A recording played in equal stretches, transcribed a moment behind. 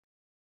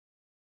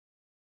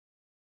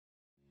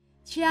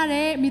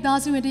Chiare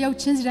midasu into your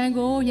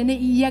chinsango, Yene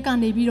Yaka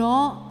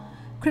Nebiro,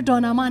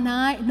 Critona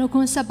Nai, no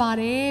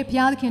consabare,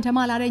 Piad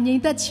Kintamala,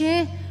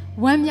 Yintache,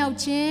 Wam Yao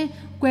Chin,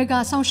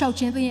 Quega Sound Shao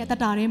Chin at the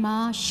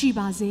Tarema,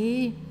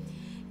 Shibaze.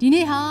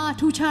 Dineha,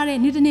 two chare,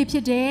 Nidane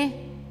Pide,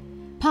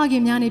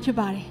 Pagim Yani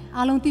Pibare,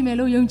 Alon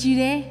Timelo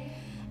Yungire,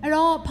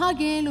 Ero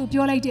Pagin,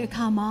 Lupiola de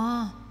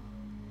Kama.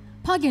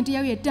 Pagin to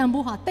your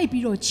Damboha, they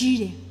biro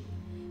Gide.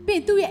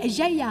 Be do a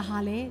Jaya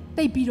Hale,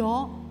 they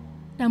biro,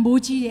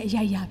 Damboji,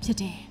 Jaya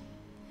Pide.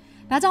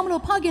 That's all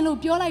Pagin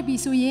Lupiola be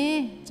so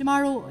ye,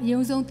 tomorrow,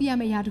 Yozon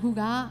Tiamaya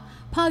Huga,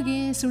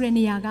 Pagin,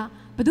 Sureniaga,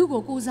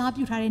 Badugo goes up,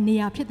 you try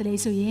Nia Pitale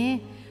so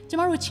ye.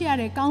 Tomorrow cheer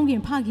a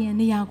Gongin Pagin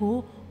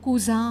Niago,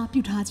 goes up,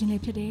 you touch in a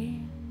pide.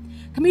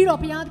 Camilo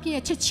Piatki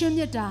a Chichim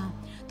Yata,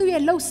 do ye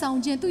low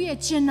sound, do ye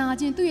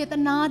chinajin, do ye the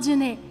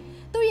najin,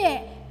 do ye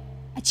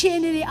a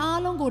chain in the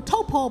alongo,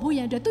 topo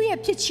buoyant, do ye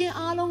pitchin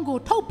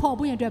alongo, topo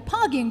buoyant,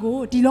 Pagin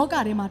go,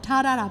 Dilogarema,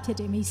 Tara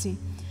Pite Misi.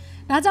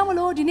 That's all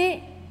Lord in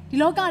it.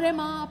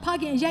 Dilogarema,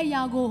 Pagin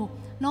Yago,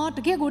 not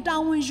the Gego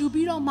down when you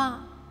be on ma.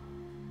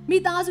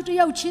 Me dazu to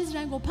your chins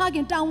and go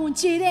Pagin down when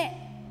chile.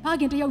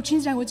 Pagin to your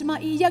chins and go to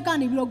my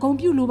Yagani will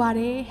compute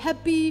bare.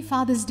 Happy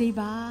Father's Day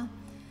ba.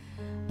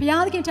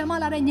 Piakin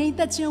Tamala and Yen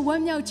that chin,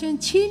 one yao chin,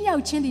 chin yao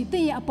chin, the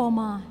thing upon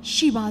ma,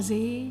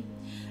 Shibaze.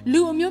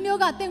 Lu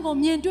Mumyoga Tengo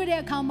Mien do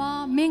their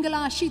kama,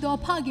 Mingala,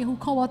 Shido, Pagin who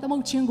call the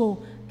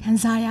Mochingo,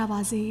 Kanzaya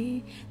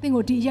Baze.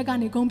 Tengo di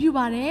Yagani compute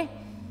bare.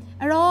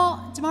 Ero,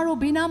 tomorrow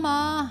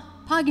Binama.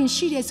 Pagin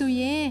she so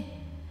ye.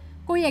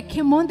 Go ye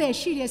Kimonde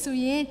she so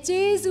ye.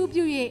 Jesu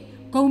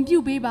Buye,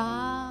 Gombu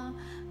Beba.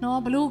 No,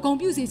 below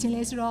Gombu is in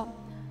Lesro.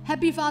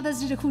 Happy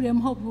Father's Day to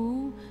Kudem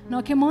Hopu.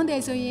 No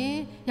Kimonde so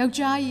ye.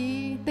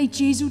 Yaujai, they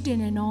Jesu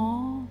dinner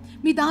no.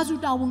 Midazu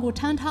Dawungo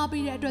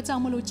Tantabi at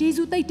Samolo,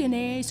 Jesu they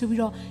dinner, so we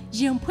do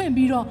Jim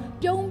Puembiro,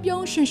 Pyong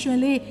Pyong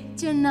Shinshunle,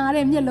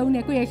 Janare Yellow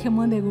Neque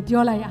Kimonde go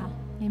Piolaya.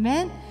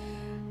 Amen.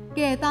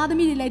 Get out the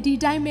middle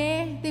like time,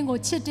 then go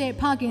chit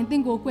parking,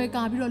 then go quick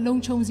up your long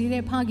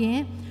chonzy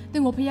parking,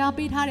 then go pay up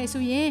it hard so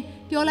ye,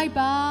 you're like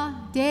ba,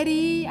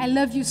 Daddy, I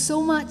love you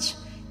so much.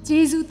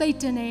 Jesu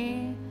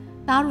Titane,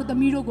 Taru the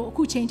Mirogo,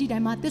 who changed it, I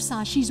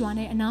matessa, she's one,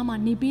 and Nama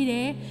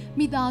Nibire,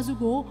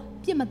 Midazugo,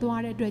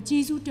 Pimatore, to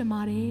Jesu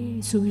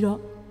Temare, so we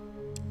do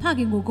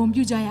parking go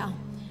compujaya.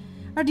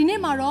 Or the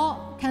name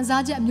are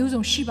Kanzaja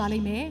Muson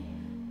Shibalime,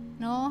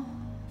 no,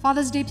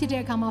 Father's Day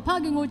Pite Kama,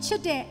 parking go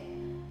chit.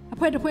 A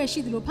point of where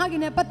she do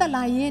Pagin, but the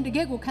lion, the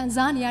Gego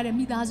Kanzania, and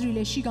Midas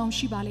really she gone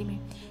Shibalime.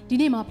 The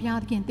name of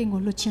Piatkin thing will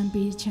Luchan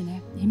Beach.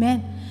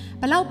 Amen.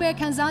 Balaupe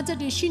Kanzata,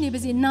 the Shini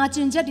is in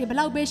Nachin Jetty,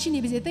 Balaupe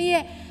Shini is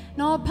there.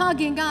 No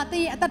Pagin got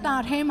there at the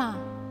Dart Hema.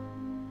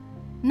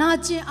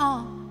 Nachin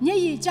on,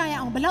 Ye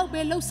Jaya on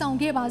Balaupe, low sound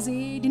gave us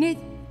a dinner.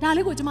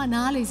 Daligo to my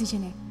knowledge.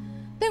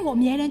 Then what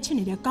me and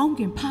Chinny, the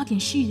Gonkin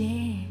Pagin she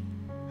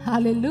there.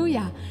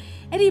 Hallelujah.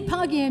 Eddie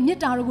Pagin,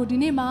 Yetaro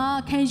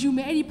Dinema, can you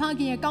make Eddie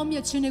Pagin a Gambia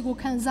Chinego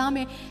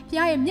Kanzame,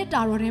 Pia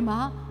Yetaro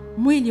Rema,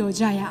 Muilio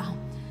Jaya.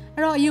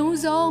 Ero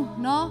Yuzo,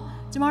 no,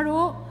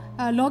 tomorrow,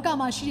 Loga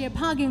Mashi,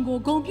 Pagin go,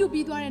 Gombu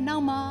Bidwa and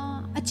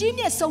Nama, a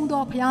genius song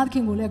dog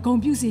Piatkin will let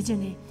Gombu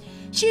Sijane.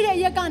 She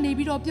Yagani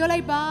Bido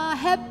Piolaiba,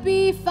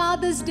 Happy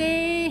Father's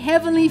Day,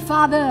 Heavenly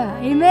Father,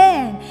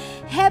 Amen.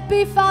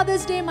 Happy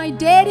Father's Day, my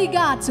daddy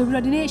God. So,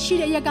 Rodine, she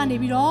Yagani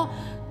Bido,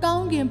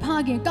 Gongin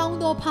Pagin,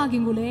 Gongdo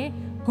Pagin Gule.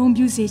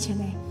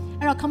 Compusation.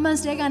 Our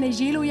comments take on a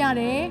yellow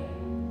yare.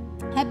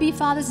 Happy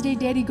Father's Day,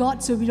 Daddy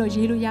God, so we do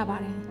yellow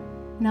yabare.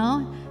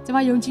 No, to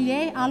my young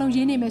Gide, Alon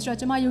Jenny, Mestra,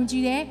 to my young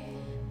Gide,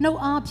 no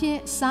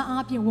apia,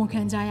 sa apia, one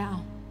can jaya.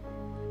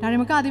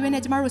 Darimaka, the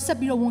Venet Maro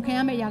Sabiro, one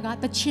can yaga,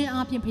 the chin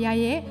apia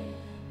piaye,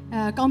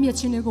 Gambia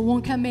Chinigo,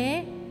 one can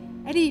me,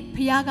 Eddie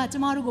Piaga,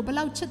 tomorrow go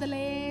below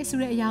Chitale,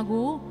 Sure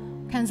Yago,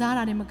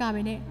 Kanzara, and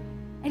Macabene,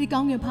 Eddie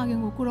Gambia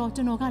Pagan, Kuro,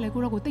 Tonoka,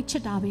 Kuro, take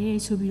Chitabe,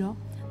 Subiro,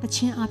 the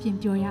chin apia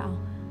pioya.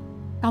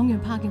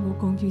 Gongin Pagin will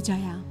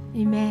compujaya.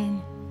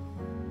 Amen.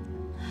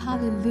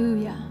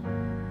 Hallelujah.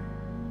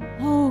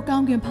 Oh,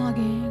 Gongin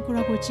Pagin,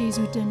 Gurago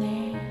Jesu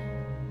Dene.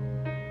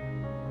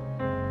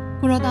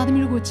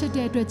 Guradami go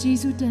chete to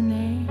Jesu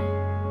Dene.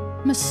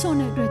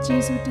 Masone to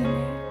Jesu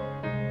Dene.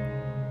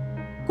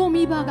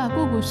 Gomi Baga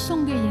Gogo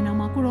Songe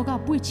Yanama Guraga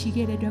Puchi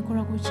get it to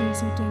Gurago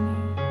Jesu Dene.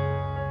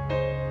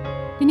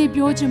 In a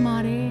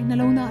Biojamare,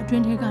 Nalona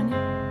Drentegani.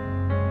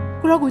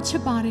 Gurago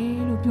Chipare,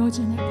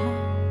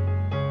 Lubiojanepa.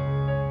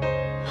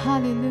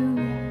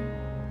 Hallelujah.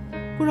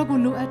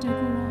 Guru at the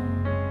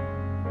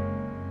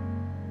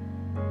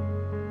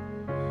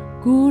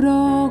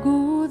Guru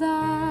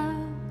Guda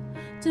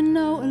to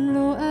know a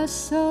low a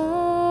soul.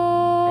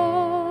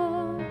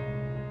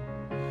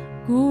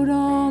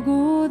 Guru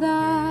Guda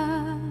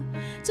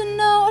to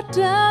know a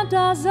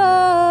dandazo.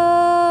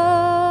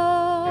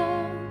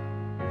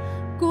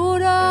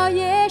 Guru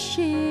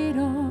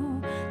Yeshiro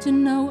to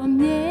know a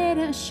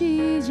mera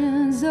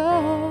shijanzo.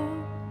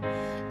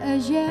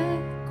 As yet.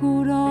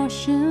 Guru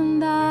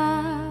Shinda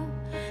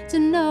to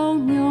know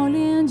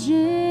Nyolin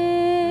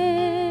Jin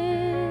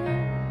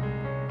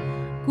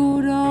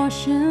Guru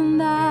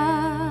Shinda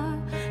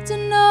to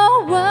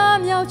know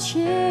Wam Yao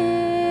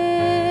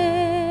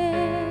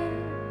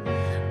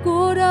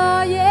ကိုယ်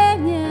တော်ရဲ့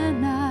မျက်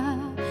နှာ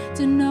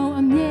ကျွန်တော်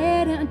အမြဲ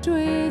တမ်း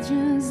တွေ့ချ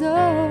င်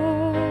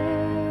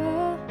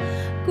စို့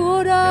ကို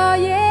ယ်တော်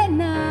ရဲ့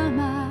နာမ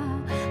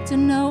ကျွ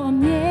န်တော်အ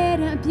မြဲ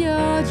တမ်း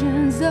ပြောချ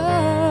င်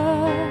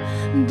စို့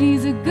ဒီ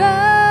စ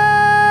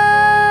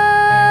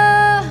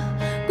ကား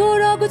ကိုယ်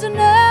တော်ကိုကျွန်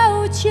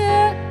တော်ချ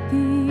စ်သ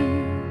ည်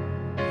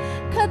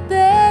ခတ်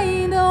သိ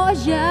မ်းသောအ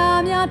ရာ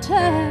များထ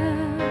က်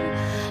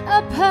အ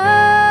ဖာ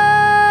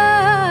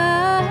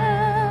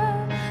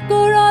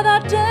ကိုယ်တော်သာ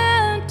တ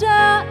န်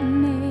တာ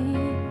နေ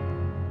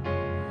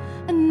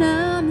အနာ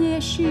မျ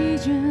က်ရှိ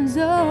ခြင်း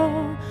စို့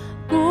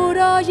ကိုယ်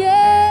တော်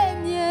ရဲ့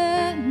မျ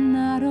က်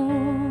နှာ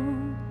တော်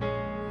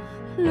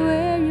လွ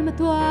ယ်ရမ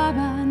သွား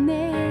ပါ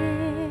နဲ့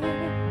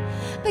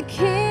သခ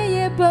င်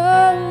ရဲ့ဘု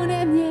န်း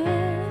နဲ့မြဲ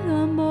လွ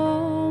န်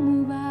မို့မူ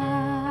ပါ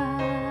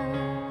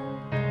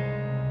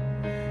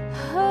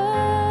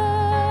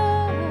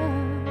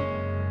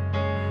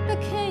သ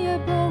ခင်ရဲ့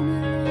ဘုန်း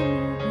နဲ့လွန်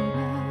မို့မူ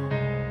ပါ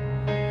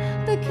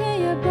သခင်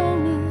ရဲ့ဘုန်း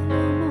နဲ့လွ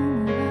န်မို့မူ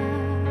ပါ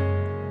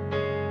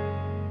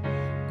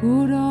ကို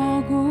ယ်တော်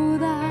ကိုယ်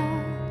သာ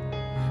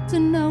ကျွ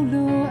န်တော်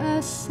လိုအ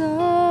ပ်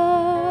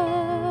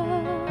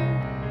ဆုံး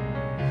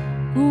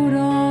ကိုယ်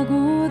တော်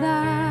ကိုယ်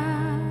သာ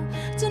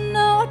ကျွန်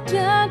တော်တ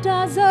န်တာ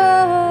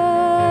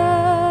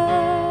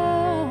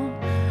ဆုံး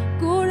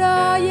ကိုယ်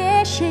တော်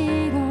ရဲ့ရှိ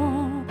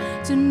တော်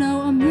ကျွန်တော်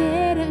အမြဲ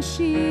တမ်း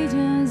ရှိခြ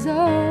င်း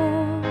ဆုံး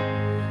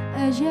အ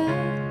ရာ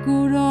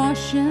ကိုယ်တော်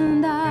ရှင်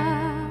သာ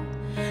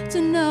ကျွ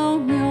န်တော်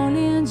မျှော်လ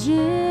င့်ခြ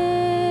င်း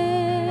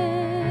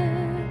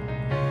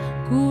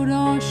ကိုယ်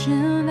တော်ရှ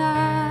င်သာ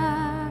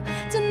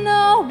ကျွန်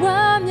တော်ဝ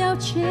မ်းမြောက်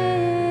ခြ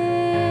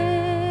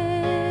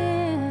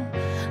င်း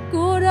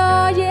ကိုယ်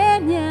တော်ရဲ့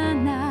မျက်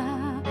နှာ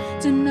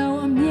ကျွန်တော်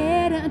အမြဲ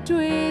တမ်း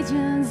တွေ့ချ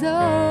င်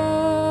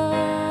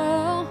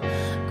စို့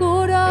ကို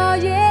ယ်တော်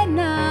ရဲ့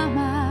နာမ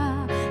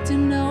ကျွ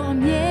န်တော်အ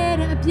မြဲ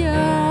တမ်း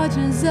ပြောချ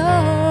င်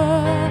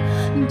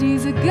စို့ဒီ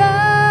စ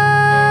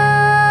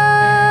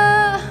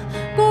ကား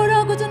ကိုယ်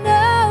တော်ကိုကျွန်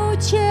တော်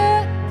ချစ်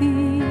သ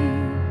ည်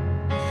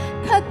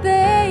ခတ်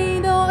သိမ်း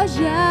သောအ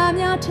ရာ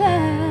များထ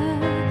က်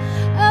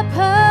အ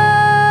ဖာ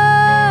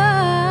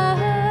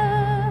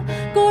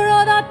ကိုယ်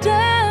တော်သာတ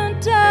န်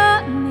တာ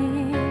နေ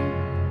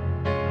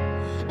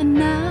အ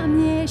နာ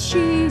မျက်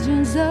ရှိခြ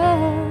င်း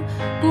စို့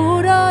ကို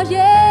ယ်တော်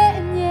ရဲ့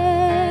မျ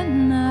က်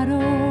နှာ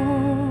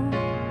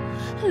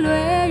တော်လွ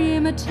ယ်ရ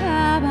မ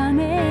ထားပါ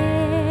နဲ့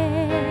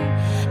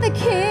သ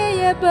ခင်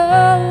ရဲ့ဘု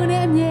န်း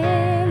နဲ့မြဲ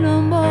လွ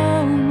န်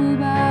မို့မူ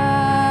ပါ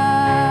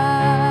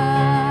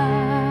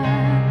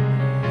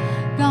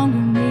ကောင်းက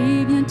င်မြေ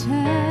ပြင်ထ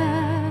က်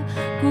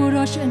ကိုယ်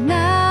တော်ရှိ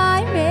နို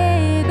င်မေ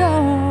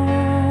တော့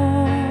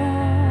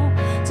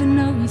ကျွန်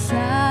တော်ဤ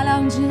စားလော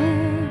င်ခြင်း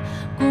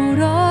ကိုယ်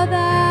တော်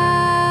သာ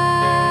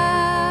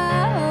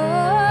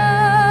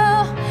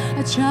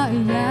အချာအ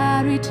ရာ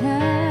တွေထ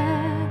က်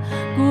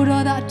ကိုယ်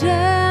တော်သာတ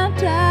န်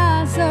တာ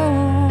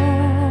ဆုံး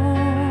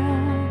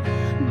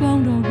ဘုံ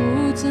တော်ကို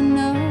ကျွန်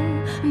တော်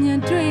မြင်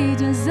တွေ့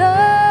ခြင်း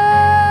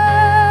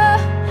စို့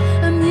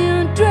အမြ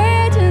င်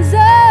တွေ့ခြင်း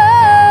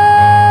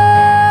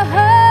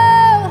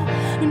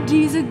စို့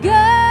ဒီစ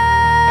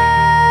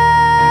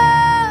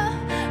ကား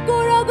ကို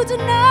ယ်တော်ကိုကျွ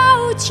န်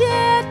တော်ချ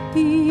စ်သ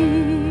ည်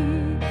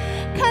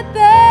ခတ်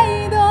သိ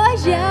မ်းသောအ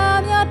ရာ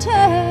များထ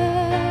က်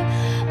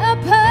အ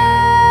ဖာ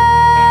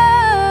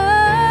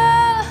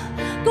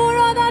ကိုယ်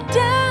တော်သာတ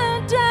န်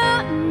တာ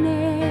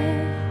နေ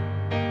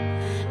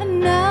အ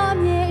နာ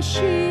မျက်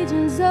ရှိခြ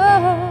င်း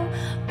စို့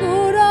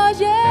ကိုယ်တော်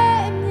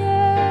ရဲ့မျ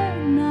က်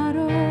နှာ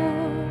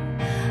တော်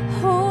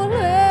ဟိုး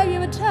လွယ်ရ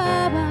မ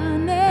ထားပါ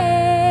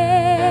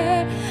နဲ့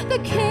သ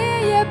ခင်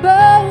ရဲ့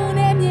ဘုန်း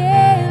နဲ့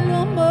မြဲလွ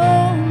န်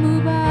မို့မူ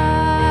ပါ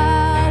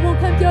ဝန်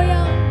ခံပြောရ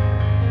အောင်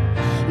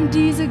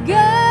ဒီစ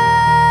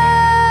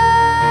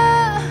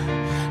ကား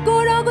ကို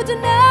ယ်တော်ကိုကျွ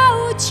န်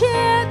တော်ချ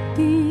စ်သ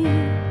ည်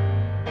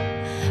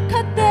ခ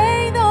တ်သိ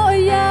မ်းသောအ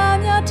ရာ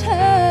များထ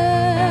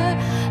က်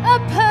အ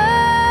ဖာ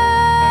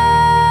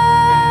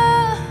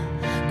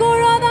ကိုယ်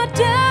တော်သာ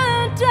တ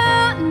န်တာ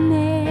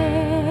နေ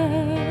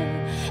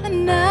အ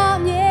နာ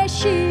မျက်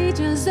ရှိ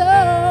ခြင်း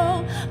စို့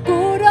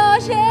ကိုယ်တော်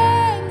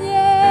ရဲ့မျ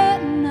က်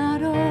နှာ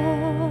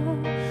တော်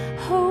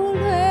ဟိုး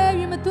လွယ်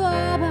ရမ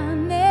သွားပါ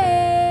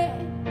နဲ့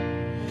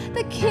သ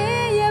ခ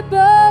င်ရဲ့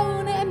ဘု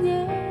န်းနဲ့မြဲ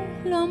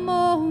လွန်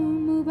မို့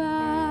မူပါ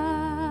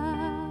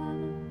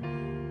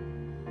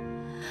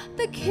သ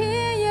ခ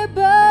င်ရဲ့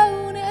ဘု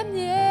န်းနဲ့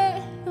မြဲ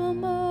လွန်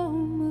မို့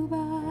မူ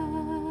ပါ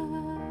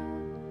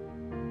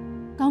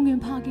ကောင်းကင်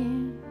ဖခင်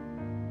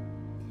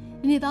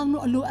ဒီနေ့သားသမီး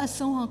တို့အလိုအပ်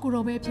ဆုံးဟာကိုယ်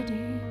တော်ပဲဖြစ်တ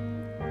ယ်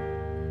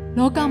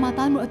လောကမှာ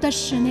သားသမီးတို့အသက်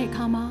ရှင်တဲ့အ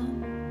ခါမှာ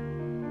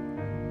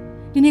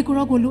ဒီနေ့ကိုယ်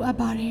တော်ကိုလိုအပ်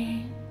ပါတယ်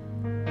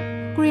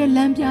ကိုယ့်ရဲ့လ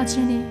မ်းပြခြ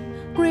င်းနဲ့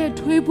ကိုယ့်ရဲ့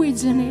ထွေးပွေ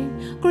ခြင်းနဲ့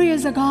ကိုယ့်ရဲ့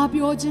စကား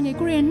ပြောခြင်းနဲ့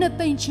ကိုယ့်ရဲ့နှစ်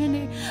သိမ့်ခြင်း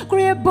နဲ့ကို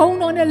ယ့်ရဲ့ဘုန်း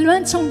တော်နဲ့လွ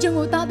မ်းခြုံခြင်း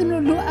ကိုသားသမီး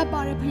တို့လိုအပ်ပါ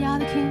တယ်ဘုရား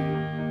သခင်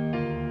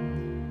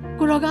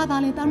ကိုတော်ကသာ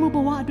လေသားသမီးဘ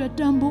ဝအတွက်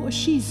တန်ဖိုးအ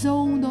ရှိ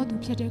ဆုံးသောသူ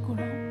ဖြစ်တဲ့ကို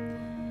တော်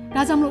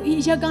ဒါကြောင့်မလို့ဤ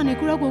အရက်ကနေ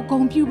ကိုတော်ကိုဂု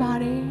ဏ်ပြုပါ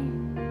တယ်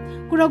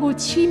ကိုရော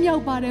ကိုချီးမြှော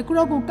က်ပါတယ်ကို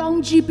ရောကိုကောင်း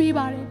ကြီး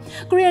ပေးပါတယ်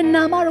ကိုရဲ့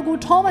နာမတော်ကို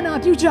ထောမနာ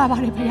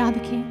ပြုကြပါတယ်ဘုရားသ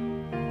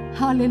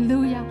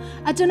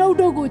ခင်ဟာလေလုယာအကျွန်ုပ်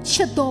တို့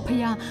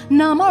ကိုချစ်တော်ဘုရား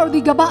နာ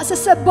မတော်ဒီကဘာ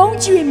ဆက်ဆက်ဘု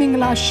န်းကြီးမင်္ဂ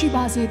လာ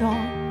ရှိပါစေသော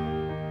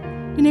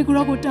ဒီနေ့ကို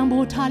ရောကို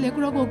တန်ဖိုးထားလေ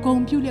ကိုရော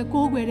ကိုဂုဏ်ပြုလေ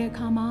ကိုးကွယ်တဲ့အ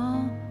ခါ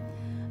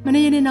မှာမ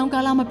နေ့ရက်နေ့နောင်ကာ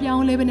လမပြော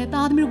င်းလဲဘဲနဲ့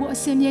သားသမီးတို့ကို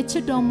အစဉ်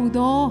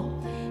မြဲချစ်တော်မူသော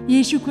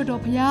ယေရှုခ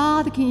ရစ်တော်ဘုရား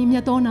သခင်မြ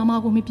တ်သောနာမ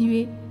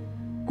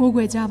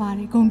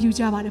ကိုမြည်ပြီးကိုးကွယ်ကြပါတယ်ဂုဏ်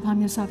ပြုကြပါတယ်ဖခင်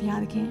မြတ်စွာဘုရား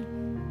သခင်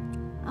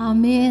အာ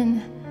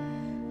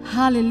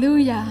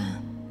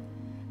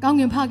မင်ဟာလေလုယာကော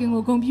င်းကင်ဖခင်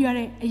ကိုဂုဏ်ပြု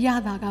ရတဲ့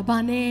အရာသာကဘာ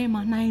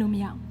နဲ့မှနှိုင်းလို့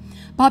မရ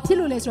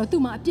ဘူးဘာဖြစ်လို့လဲဆိုတော့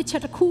သူ့မှာ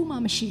အပြစ်ချက်တစ်ခုမှ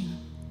မရှိ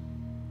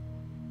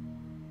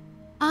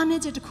ဘူးအား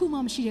နည်းချက်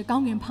တစ်ခုမှမရှိတဲ့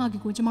ကောင်းကင်ဖ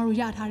ခင်ကိုကျ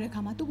မတို့ရထားတဲ့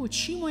အခါမှာသူ့ကို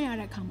ချီးမွမ်းရ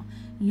တဲ့အခါ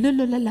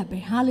မှာလွတ်လွတ်လပ်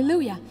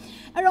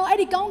လပ်ပဲဟာလေလုယာအဲ့တော့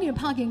အဲ့ဒီကောင်းကင်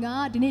ဖခင်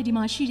ကဒီနေ့ဒီ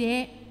မှာရှိ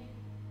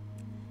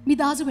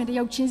တဲ့မိသားစုဝင်တ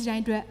ယောက်ချင်းစီတိုင်း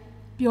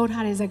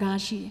အတွက်ပြောထားတဲ့စ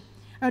ကားရှိ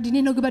တယ်အဲ့တော့ဒီ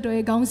နေ့နှုတ်ကပတ်တော်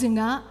ရဲ့ခေါင်းစဉ်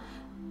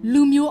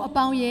ကလူမျိုး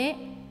အပေါင်းရဲ့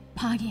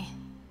ဖခင်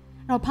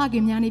အဲ့တော့ဖ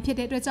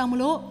ခင်များနေဖြစ်တဲ့အတွက်ကြောင့်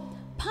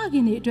မလို့ဖ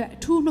ခင်တွေအတွက်အ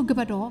ထူးနှုတ်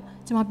ကပတ်တော်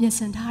ကျွန်မပြင်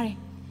ဆင်ထား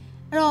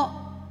တယ်အဲ့တော့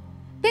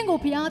တင့်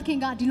ကိုဘုရားသခင်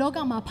ကဒီလော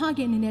ကမှာဖခ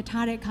င်အနေနဲ့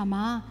ထားတဲ့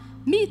အခါမှာ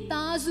မိ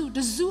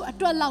သားစုတစု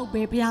အတွက်လောက်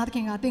ပဲဘုရားသ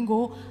ခင်ကတင့်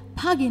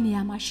ကိုဖ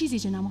ခင်နေရာမှာ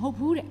ရှိစေချင်တာမဟုတ်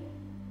ဘူးတဲ့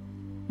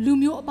လူ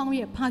မျိုးအပေါင်း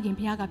ရဲ့ဖ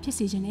ခင်ဘုရား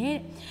ကဖြစ်စေခြင်း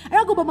နဲ့အဲ့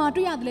တော့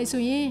ကိုဘာမှတွေ့ရ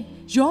တယ်လဲဆို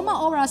ရင်ယော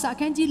မဩဝါဒစာအ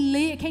ခန်းကြီး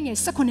4အခန်းငယ်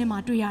18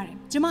မှာတွေ့ရတယ်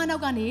။ကျွန်မ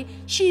နောက်ကနေ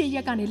ရှိရ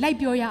ရက်ကနေ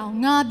လိုက်ပြောရ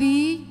အောင်ငါသ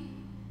ည်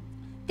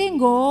တင့်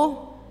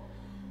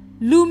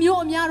ကိုလူမျိုး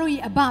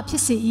အများတို့ရဲ့အဘဖြ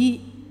စ်စေ၏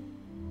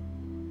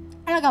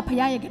အဲ့ဒါကဘု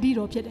ရားရဲ့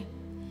ဂတိတော်ဖြစ်တယ်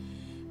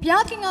။ဘု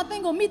ရားခင်ကတ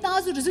င့်ကိုမိ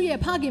သားစုတစု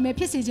ရဲ့ဖ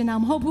ခင်ပဲဖြစ်စေခြင်းတာ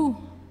မဟုတ်ဘူး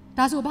။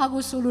ဒါ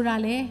ဆိုဘာကိုဆိုလိုတာ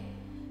လဲ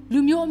လူ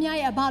မျိုးအများ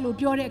ရဲ့အ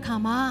ဘလို့ပြောတဲ့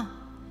အခါမှာ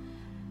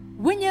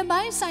ဝိညာဉ်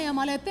ပိုင်း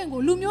ဆိုင်ရာမှာလည်းတင့်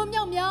ကိုလူမျိုး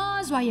မြောက်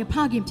များစွာရဲ့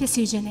ဖခင်ဖြစ်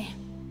စေခြင်းတယ်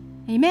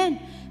အာ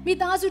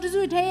မင်မိသားစု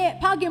တစုတည်းရဲ့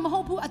ဖခင်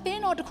မဟုတ်ဘူးအသ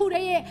င်းတော်တစ်ခု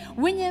တည်း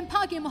ရဲ့ဝိညာဉ်ဖ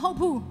ခင်မဟုတ်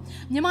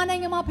ဘူးမြန်မာနို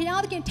င်ငံ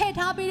မှာဘုရားသခင်ထည့်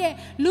ထားပေး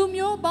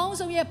တဲ့လူမျိုးပေါင်း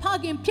စုံရဲ့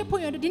ဖခင်ဖြစ်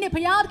ဖို့ရဒီနေ့ဘု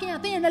ရားသခင်က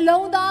တင့်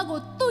ရဲ့နှလုံးသား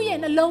ကိုသူ့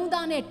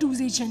ရဲ့နှလုံးသား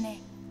နဲ့တူစေခြင်း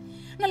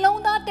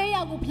တယ်နှလုံးသားတဲ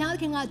ရကိုဘုရားသ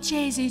ခင်က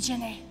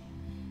ခြေစေခြင်း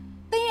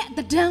တယ်တင့်ရဲ့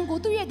တဒံကို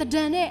သူ့ရဲ့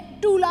တဒံနဲ့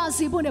တူလာ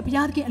စေဖို့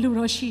နဲ့ဘုရားသခင်အလို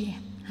တော်ရှိတယ်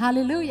ဟာ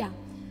လေလုယာ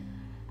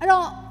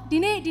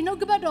အဲ့တော့ဒီနေ့ဒီ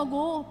နှုတ်က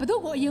ပတ်တော်ကိုဘု து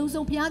ကိုအ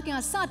ယုံဆုံးဘုရား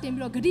ကစ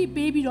တင်ပြီးတော့ဂတိ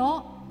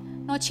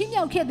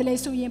ပေးပြီးတော့ချီးမြှောက်ခဲ့တယ်လေ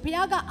ဆိုရင်ဘု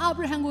ရားကအာ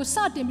ဗြဟံကိုစ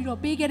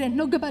တင်ပြီးတော့ပေးခဲ့တဲ့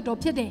နှုတ်က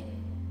ပတ်တော်ဖြစ်တယ်။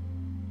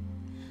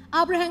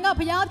အာဗြဟံ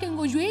ကဘုရား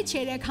ခင်ကိုရွေးချ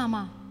ယ်တဲ့အခါ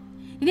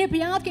မှာဒီနေ့ဘု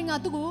ရားခင်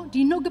ကသူ့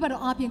ကိုဒီနှုတ်ကပတ်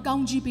တော်အပြင်ကော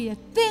င်းကြီးပေးတယ်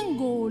။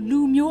သင်ကိုလူ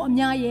မျိုးအ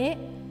များ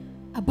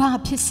ရဲ့အ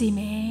ဘဖြစ်စေမ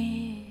ယ်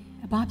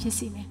။အဘဖြစ်စေ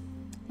မယ်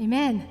။အာ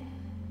မင်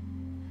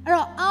။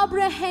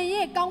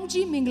အဲ့တော့အာဗြဟံရဲ့ကောင်း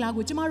ကြီးမင်္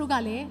ဂလာကိုကျမတို့က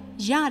လည်း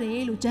ရတယ်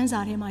လို့ကျ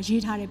မ်းစာထဲမှာ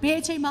ရေးထားတယ်။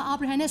ဘယ်အချိန်မှာအာ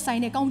ဗြဟံနဲ့ဆိုင်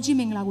တဲ့ကော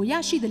င်းကြီးမင်္ဂလာကိုရ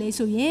ရှိတယ်လဲ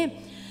ဆိုရင်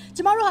ကျ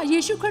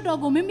မတို့ဟာယေရှုခရစ်တော်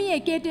ကိုမိမိရဲ့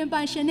ကယ်တင်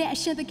ပိုင်ရှင်နဲ့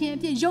အရှင်သခင်အ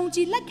ဖြစ်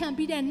ယုံကြည်လက်ခံ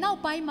ပြီးတဲ့နောက်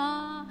ပိုင်း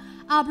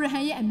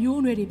မှာအာဗြဟံရဲ့အမျိုး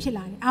အနွယ်တွေဖြစ်လာ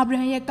တယ်။အာဗြ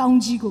ဟံရဲ့ကော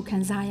င်းကြီးကိုခံ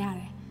စားရ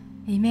တယ်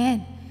။အာမင်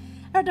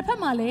။အဲ့တော့တစ်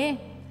ဖက်မှာလည်း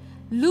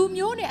လူ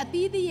မျိုးနဲ့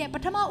အသီးသီးရဲ့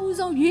ပထ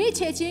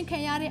မဦးဆုံးရွေးချယ်ခြင်းခံ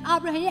ရတဲ့အာ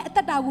ဗြဟံရဲ့အ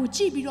သက်တာကိုကြ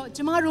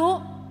ည့်ပြီးတော့ကျမတို့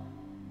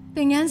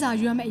သင်ခ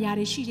န်းစာယူရမယ့်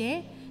အရာတွေရှိတယ်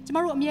။ကျ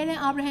မတို့အမြဲတ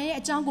မ်းအာဗြဟံရဲ့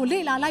အကြောင်း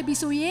ကိုလေ့လာ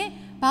လိုက်ပြီးဆို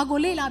ရင်ဘာကို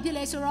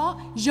လေ့လာဖြစ်လဲဆိုတော့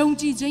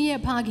ယုံကြည်ခြင်း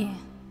ရဲ့ဖခင်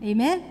။အာ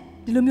မင်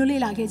။ဒီလိုမျိုး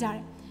လေ့လာခဲ့ကြ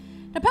တယ်။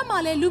တစ်ဖက်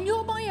မှာလ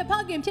ည်းလူမျိုးအပေါင်းရဲ့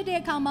ဖခင်ဖြစ်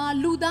တဲ့အခါ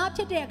မှာလူသား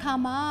ဖြစ်တဲ့အခါ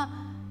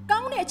မှာကော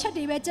င်းတဲ့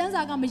အချက်တွေပဲကျ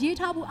မ်းစာကမရေး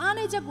ထားဘူးအားန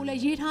ည်းချက်ကိုလည်း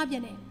ရေးထားပြ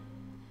န်တယ်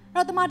။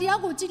အဲ့တော့တမန်တ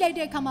ရားကိုကြည့်လိုက်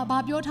တဲ့အခါ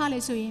မှာဘာပြောထားလဲ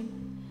ဆိုရင်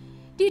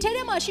ဒီထဲ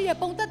ထဲမှာရှိ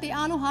တဲ့ပုံသက်တွေ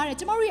အားလုံးဟာတဲ့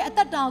ကျမတို့ရဲ့အသ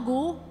က်တာ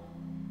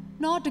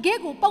ကိုတ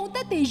ကယ်ကိုပုံသ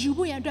က်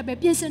တွေယူဖို့ရန်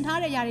အတွက်ပဲပြင်ဆင်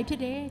ထားတဲ့အရာတွေဖြစ်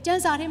တယ်။ကျ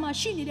မ်းစာထဲမှာ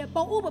ရှိနေတဲ့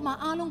ပုံဥ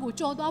ပမာအားလုံး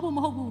ကိုကြော်သွားဖို့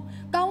မဟုတ်ဘူး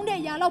။ကောင်း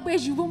တဲ့အရာ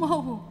လောက်ပဲယူဖို့မဟု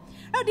တ်ဘူး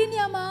။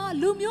အဲ့တော့ဒီနေရာမှာ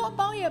လူမျိုးအ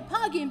ပေါင်းရဲ့ဖ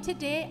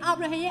ခင်ဖြစ်တဲ့အာ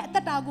ဗြဟံရဲ့အ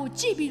သက်တာကို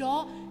ကြ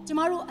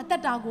ည့်ပြီးတော့ကျမတို့အသ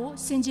က်တာ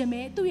ကိုဆင်ခြင်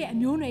မယ်သူ့ရဲ့အ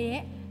မျိုးနွယ်ရဲ့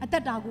အသ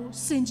က်တာ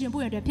ကိုဆင်ခြင်ဖို့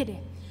ရတဲ့ဖြစ်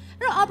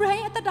တယ်အဲ့တော့အာဗြဟံ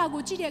ရဲ့အ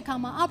သက်တာကိုကြည့်တဲ့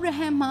အခါမှာအာဗြ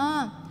ဟံ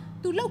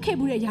မှာသူလှုပ်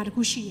ခဲ့မှုတဲ့အရာ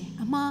တစ်ခုရှိ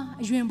တယ်အမှား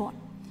အယွင်းပေါ့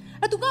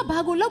အဲ့သူကဘာ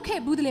ကိုလှုပ်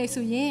ခဲ့ဘူး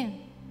တလဲဆို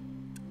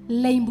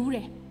ရင်လိန်ဘူး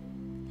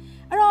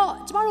တယ်အဲ့တော့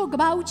ကျမတို့က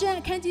ဘာဦးကျ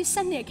မ်းအခန်းကြီး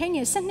7အခန်းင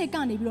ယ်7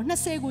ကနေပြီးတော့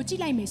20ကိုကြည့်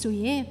လိုက်မယ်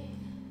ဆိုရင်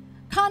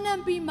ခါ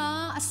နန်ပြည်မှာ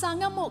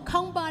အစာငတ်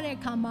မှုခေါင်းပါတဲ့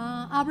အခါမှာ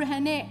အာဗြဟံ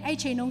နဲ့အဲ့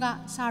ချိန်တုန်း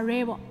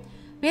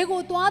ကစာရဲပေါ့ဘယ်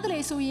ကိုသွားတယ်လဲ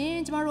ဆိုရင်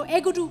ကျ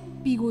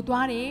မတို့အေဂုတုပြည်ကို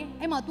သွား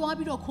တယ်အဲ့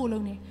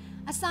မှာသွားပြီးတော့ခိုးလုံ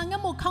တယ်အစာ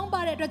ငတ်မှုခေါင်းပါ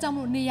တဲ့အတွက်ကြောင့်မ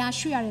လို့နေရာ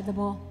ရွှေ့ရတဲ့သ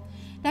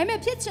ဘောဒါပေမဲ့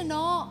ဖြစ်ချင်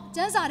တော့ကျ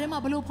မ်းစာထဲမှာ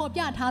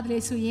ဘလို့ဖော်ပြထား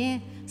တယ်လဲဆို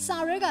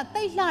ရင်စာရဲက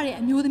တိတ်လှ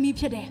တဲ့အမျိုးသ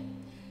မီးဖြစ်တယ်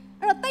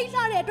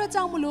အဲ့တော့တိတ်လှတဲ့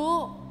အတွက်ကြောင့်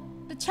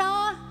မလို့တ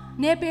ခြား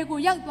နေပယ်ကို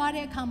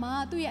ရောက်သွားတဲ့အခါမှာ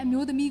သူ့ရဲ့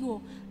အမျိုးသမီး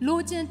ကိုလို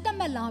ချင်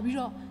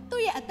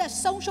တက်မှတ်လာပြီးတော့သူ့ရဲ့အ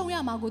သက်ဆုံးရှုံး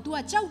ရမှာကို तू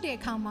ကကြောက်တဲ့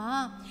အခါမှာ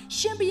ရှ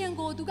င်ဘု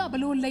ရင်ကို तू ကဘ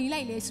လို့လိန်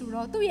လိုက်လဲဆို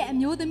တော့သူ့ရဲ့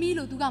အမျိုးသမီး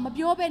လို့ तू ကမ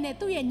ပြောဘဲ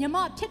နဲ့သူ့ရဲ့ညီမ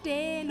ဖြစ်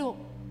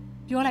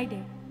တယ်လို့ပြောလိုက်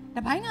တယ်။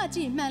တပိုင်းကကြ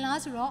ည့်မှန်လား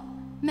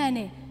ဆိုတော့မှန်တ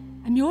ယ်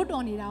။အမျိုး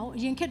တော်နေတာကိုအ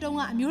ရင်ခေတ်တုန်း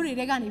ကအမျိုးတွေ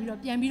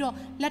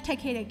ကနေပြီးတော့ပြန်ပြီးတော့လက်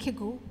ထပ်ခဲ့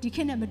တဲ့ခေတ်ကိုဒီ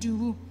ခေတ်နဲ့မတူ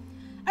ဘူး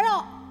။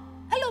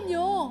အဲ့တော့အဲ့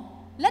လိုမျိုး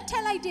လက်ထ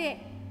ပ်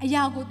လိုက်တဲ့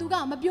အရာကို तू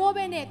ကမပြော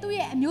ဘဲနဲ့သူ့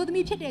ရဲ့အမျိုးသ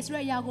မီးဖြစ်တယ်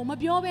ဆိုတဲ့အရာကို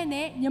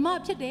မပြောဘဲနဲ့ညီ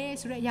မဖြစ်တယ်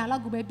ဆိုတဲ့အရာလော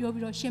က်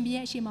ကိုပဲပြောပြီးတော့ရှင်ဘုရ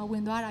င်အရှိမဝ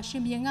င်သွားတာရှ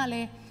င်ဘုရင်က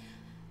လည်း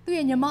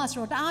သူ့ရဲ့ညီမဆို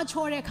တော့တအား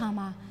ချောတဲ့အခါ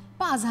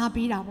မှာပ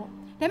စားပေးတာပေါ့ဒါ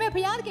ပေ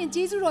မဲ့ဘုရားသခင်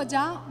ကျေး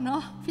ဇူးတော်ကြောင့်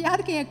နော်ဘု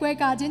ရားသခင်ရဲ့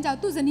ကွဲကာခြင်းကြော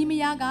င့်သူ့ဇနီး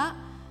မယား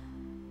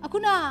ကအခု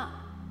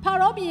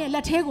နဖာရောဘုရင်လ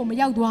က်ထဲကိုမ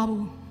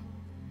ရောက်သွားဘူး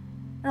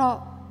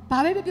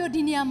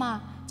အဲ့တော့ဘာပဲပြောဒီနေရာမှာ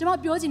ကျွန်မ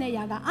ပြောချင်တဲ့အ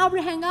ရာ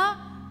ကအာဗြဟံက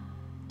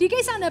ဒီကိ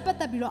စ္စနဲ့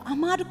ပတ်သက်ပြီးတော့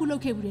အမား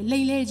တစ်ခုလုပ်ခဲ့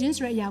ဘူးလေလိမ်လေခြင်း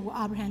ဆိုတဲ့အရာကို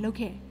အာဗြဟံလုပ်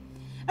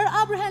ခဲ့အဲ့တော့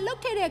အာဗြဟံလုပ်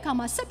ခဲ့တဲ့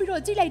အခါမှာ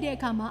ဆက်ပြီးတော့ကြည့်လိုက်တဲ့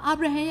အခါမှာအာ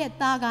ဗြဟံ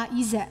ရဲ့သား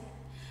ကဣ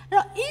ဇက်အဲ့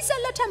တော့ဣဇ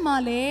က်လက်ထက်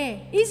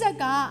မှာလေဣ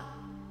ဇက်က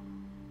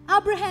အာ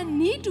ဗြဟံ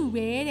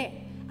နီးတူပဲတဲ့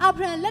အာ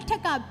ဗြဟံလက်ထက်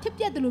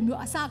ကဖြစ်ပျက်တယ်လို့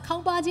မျိုးအစာ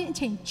ခေါင်းပါခြင်းအ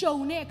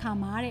ချိန်ကြုံတဲ့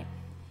အခါမှာတဲ့ဣ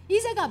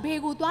ဇက်က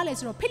ဘယ်ကိုသွားလဲ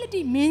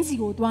ဆိုတော့ဖိလိတိမ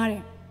င်းစီကိုသွား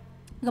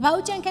တယ်ကပ္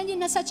ပဦးကျမ်းခန်းကြီး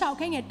26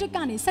ခန်းငယ်1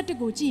ကနေ17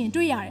ကိုကြည့်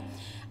ရင်တွေ့ရ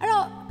တယ်အဲ့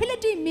တော့ဖိလိ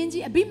တိမင်း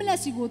ကြီးအဘိမ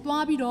လက်စီကို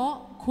သွားပြီးတော့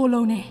ခိုး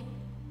လုံတယ်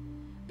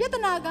ပြ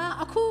ဿနာက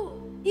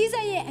အခုဣ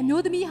ဇက်ရဲ့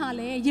အမျိုးသမီးဟာ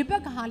လည်းယေ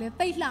ဘက်ကဟာလည်း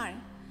တိတ်လှ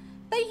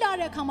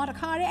တယ်တိတ်လှတဲ့အခါမှာ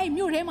တခါတည်းအဲ့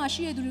မြို့ထဲမှာ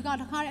ရှိတဲ့သူတွေက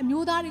တခါတည်းအ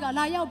မျိုးသားတွေက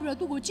လာ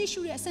ရောက်ပြီးတော့သူ့ကိုကြည့်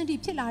ရှုတဲ့အဆ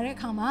င့်ထိဖြစ်လာတဲ့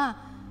အခါမှာ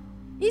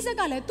ဣဇက်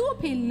ကလည်းသူ့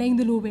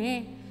အဖေလိန်တယ်လို့ပဲ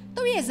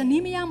သူ့ရဲ့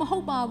ဇနီးမယား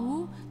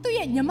မဟုတ်ပါဘူး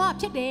သူ့ရဲ့ညီ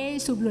မဖြစ်တယ်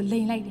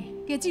ဆိုပြီးတော့လိန်လိုက်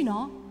တယ်ကဲကြည့်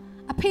နော်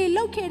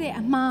အဖေလှုပ်ခဲ့တဲ့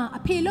အမှားအ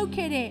ဖေ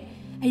လှုပ်ခဲ့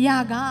တဲ့အရာ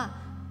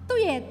ကသူ့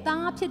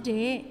ရဲ့သားဖြစ်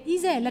တဲ့ဣ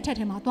ဇက်ရဲ့လက်ထက်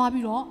ထဲ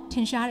မှာသွားပြီးတော့ထ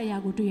င်ရှားတဲ့အရာ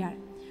ကိုတွေ့ရ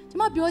တယ်ကျွန်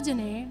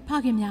မပြောချင်တယ်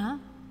ဖခင်များ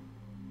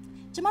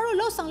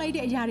ကျွန်တော်တို့လှုပ်ဆောင်လိုက်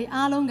တဲ့အရာ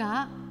တွေအားလုံး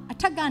ကအ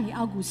ထက်ကနေ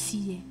အောက်ကို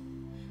စီးတယ်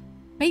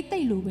ဘိတ်သိ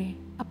က်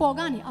လိုပဲအပေါ်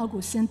ကနေအောက်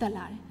ကိုဆင်းသက်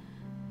လာ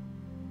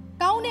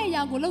တယ်ကောင်းတဲ့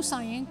အရာကိုလှုပ်ဆော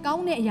င်ရင်ကော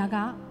င်းတဲ့အရာက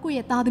ကိုယ့်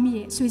ရဲ့သားသမီး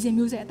ရဲ့ဆွေ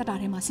စဉ်မျိုးဆက်အ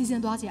သက်တာထဲမှာစီ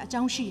စဉ်သွားစရာ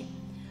အကြောင်းရှိတယ်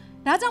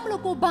ဒါကြောင့်မ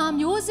လို့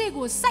ကိုဘာမျိုး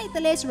စေ့ကိုစိုက်တ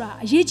ယ်လဲ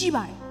ဆိုတာအ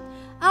ရေးကြီးပါတယ်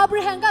အာဗြ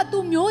ဟံ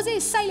ကသူမျိုး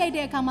စေ့စိုက်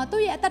လိုက်တဲ့အခါမှာ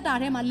သူ့ရဲ့အသက်တာ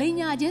ထဲ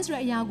မှာလိန်ညာခြင်း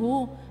ဆိုတဲ့အရာကို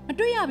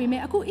မတွေ့ရပေ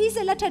မဲ့အခုဣဇ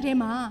က်လက်ထက်ထဲ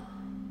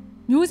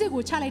မှာမျိုး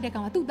စေ့ကိုချလိုက်တဲ့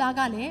အခါမှာသူ့သား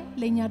ကလ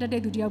ည်းလိန်ညာတတ်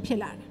တဲ့သူတစ်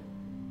ယောက်ဖြစ်လာတယ်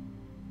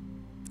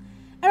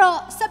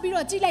အဲ့တော့ဆက်ပြီး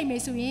တော့ကြည့်လိုက်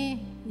မယ်ဆို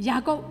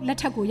ရင်ယာကုပ်လက်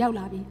ထက်ကို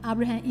ရောက်လာပြီအာ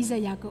ဗြဟံဣဇ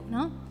က်ယာကုပ်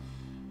နော်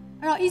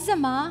အဲ့တော့ဣ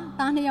ဇက်မှာ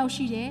သား2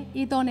ယောက်ရှိ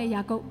တယ်အေသော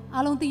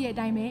နဲ့ယာကုပ်အားလုံးသိတဲ့အ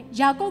တိုင်းပဲ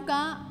ယာကုပ်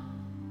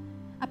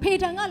ကအဖေ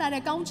ထံကလာတဲ့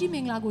ကောင်းကြီး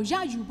မင်္ဂလာကို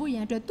ရယူဖို့ရ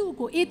န်အတွက်သူ့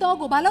ကိုအေသော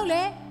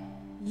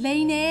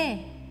ကိုဘာလုပ်လဲလိန်တယ်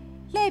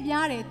လှ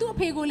ည့်ပြားတယ်သူ့အ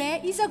ဖေကိုလ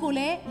ည်းဣဇက်ကို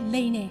လည်း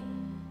လိန်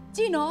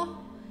တယ်ကြည့်နော်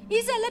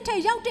ဣဇက်လက်ထက်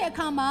ရောက်တဲ့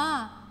အခါမှာ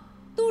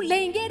သူလိ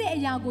န်ခဲ့တဲ့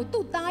အရာကို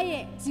သူ့သား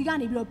ရဲ့ဇီက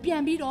နေပြီးတော့ပြ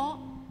န်ပြီးတော့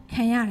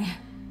ခံရတယ်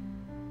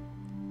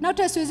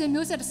နောက်ထပ်ဆွေစဉ်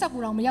မျိုးဆက်တစ်ဆက်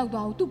ကိုတော့မ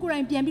ရောက်သွားဘူးသူကိုယ်တို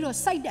င်ပြန်ပြီးတော့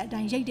စိုက်တဲ့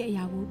အတိုင်းရိတ်တဲ့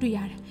အရာကိုတွေ့ရတ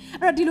ယ်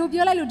အဲ့တော့ဒီလို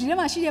ပြော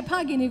လိုက်လို့ဒီထဲမှာရှိတဲ့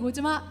ဖခင်တွေကို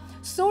ကျွန်မ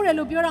စိုး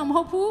တယ်လို့ပြောတာမ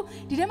ဟုတ်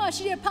ဘူးဒီထဲမှာ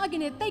ရှိတဲ့ဖခင်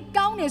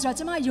တွေတိတ်ကောင်းတယ်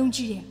ဆိုတာကျွန်မယုံကြ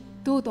ည်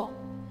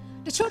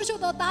တယ်သို့တော့တ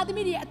ချို့သောသားသ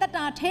မီးတွေအသက်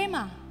တာထဲ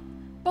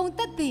မှာပုံ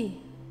သက်တ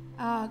ည်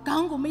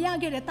ခေါင်းကိုမ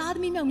ရခဲ့တဲ့သား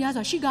သမီးမြောက်များ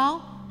စွာရှိကောင်း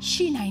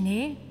ရှိနိုင်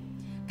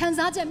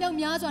တယ်ခံစားချက်မြောက်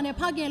များစွာနဲ့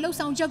ဖခင်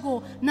လှုပ်ဆောင်ချက်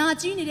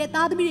ကိုနာကျည်းနေ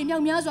တဲ့သားသမီး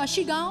တွေမြောက်များစွာ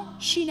ရှိကော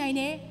င်းရှိ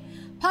နိုင်တယ်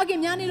ဖခင်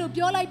များနေလို့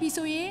ပြောလိုက်ပြီ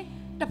ဆိုရင်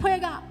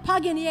တစ်ဖွဲ့က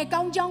ဖခင်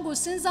ရဲ့ကောင်းကြောင်း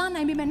ကိုစဉ်းစား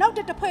နိုင်ပြီမဲ့နောက်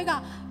တစ်ဖွဲ့က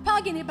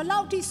ဖခင်ဘယ်လော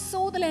က်ထိ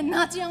စိုး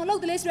တယ်လဲနာကျင်အောင်လုပ်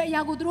တယ်လဲဆိုတဲ့အ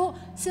ရာ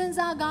ကိုသူတို့စ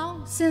ဉ်းစားကောင်း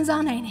စဉ်း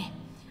စားနိုင်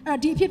တယ်အဲ့တော့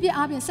ဒီ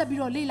အဖြစ်ဖြစ်အားဖြင့်ဆက်ပြီး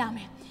တော့လေ့လာမ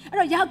ယ်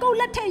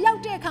အဲ့တော့ယာကုပ်လက်ထက်ရောက်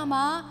တဲ့အခါ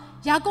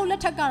မှာယာကုပ်လက်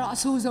ထက်ကတော့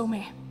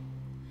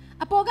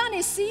အဆိုးဆုံးပဲအပေါ်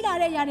ကနေစီးလာ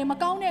တဲ့အရာတွေမ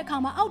ကောင်းတဲ့အခါ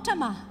မှာအောက်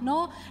ထပ်မှာ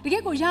နော်တက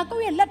ယ်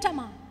ကိုယာကုပ်ရဲ့လက်ထက်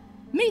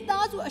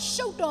မှာမိသားစု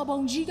အရှုပ်တော်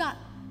ပုံကြီးက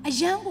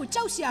အယံကို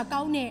ကြောက်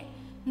စရာကောင်းတဲ့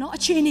နော်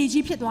အခြေ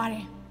အနေကြီးဖြစ်သွားတ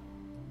ယ်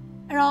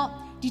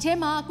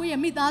အဲ့တော့ဒီထဲမှာကိုယ့်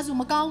ရဲ့မိသားစု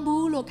မကော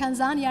င်းဘူးလို့ခံ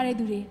စားနေရ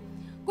တဲ့သူတွေ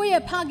ကိုယ့်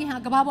ရဲ့ဖ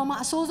ခင်ဟာကမ္ဘာပေါ်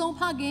မှာအဆိုးဆုံး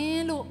ဖခ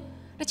င်လို့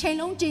တစ်ချိန်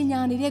လုံး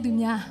ကြေညာနေတဲ့သူ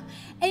များ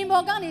အိမ်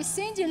ပေါ်ကနေစ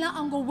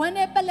င်းကျင်လာအောင်ကိုဝ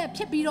မ်းနဲ့ပက်လက်ဖြ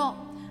စ်ပြီးတော့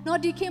နော်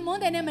ဒီခင်မွန်း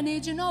တဲ့နဲ့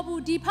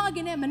မနေကျင်တော့ဘူးဒီဖခ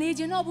င်နဲ့မနေ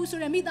ကျင်တော့ဘူးဆို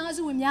တဲ့မိသား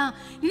စု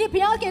ဝင်များဒီနေ့ဘု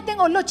ရားခင်တင့်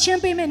ကိုလွတ်ချင်း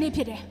ပေးမယ့်နေ့ဖြ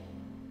စ်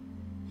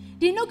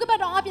တယ်ဒီနှုတ်ကပတ်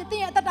တော်အပြင်တ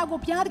င့်ရဲ့အသက်တာ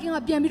ကိုဘုရားသခင်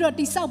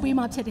ကပြန်ပြီးတော့တိဆောက်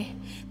ပေးမှဖြစ်တယ်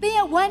။တင့်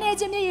ရဲ့ဝ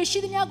မ်းနေခြင်းမြေရှိ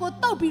သမျှ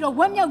ကိုတောက်ပြီးတော့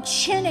ဝမ်းမြောက်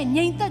ခြင်းနဲ့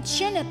ငြိမ်သက်ခြ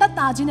င်းနဲ့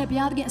တတ်တာခြင်း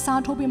နဲ့ဘုရားသခင်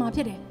အစားထိုး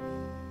ပေးမှဖြစ်တယ်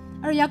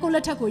။အဲ့တော့ယာကုပ်လ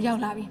က်ထက်ကို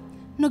ရောက်လာပြီ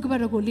။နှုတ်က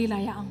ပတ်တော်ကို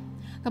လေ့လာရအောင်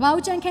။ကပ္ပ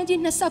ဦးကျမ်းခန်းကြီး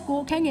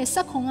29အခန်းငယ်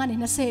19ကနေ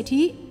20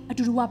အထိအ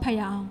တူတူ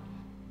ဖတ်ရအောင်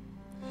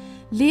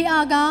။လေ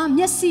အာ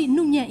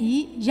ကမျက်စိနှုတ်ညံ့၏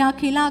ယာ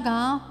ခေလက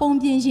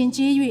ပုံပြင်ရင်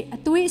ကျေး၍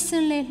အသွေးအ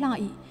ဆင်းလဲလှ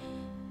၏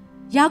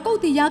ယာကုပ်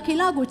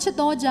သည်ယာခေလ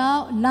ကိုချစ်သောကြော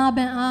င့်လာဗ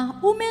န်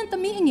အားဦးမင်းသ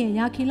မီးအ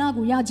ငယ်ယာခေလ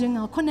ကိုရခြင်းက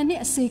9နှစ်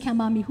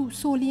အစေခံပါမည်ဟု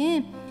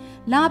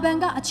ဆိုလျင်လာဗန်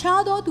ကအ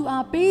ခြား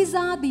သောသူအား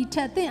ပေးစားသည်ထ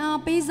က်သင်အား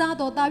ပေးစား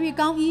တော်သာ၍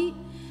ကောင်း၏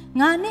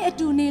ငါနှင့်အ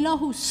တူနေလော့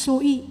ဟုဆို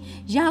၏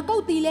ယာကု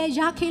ပ်သည်လ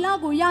ည်းယာခေလ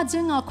ကိုရခြ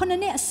င်းက9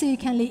နှစ်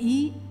အစေခံလေ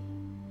၏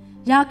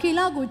ယာခေ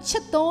လကိုချ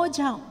စ်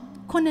သောကြောင့်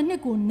9နှစ်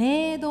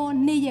ကိုနဲသော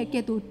နေ့ရက်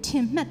ကဲ့သို့ထ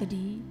င်မှတ်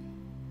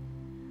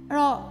သည်အဲ့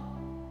တော့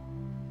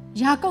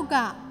ယာကုပ်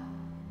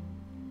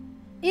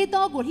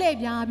ကအေသောကိုလှည့်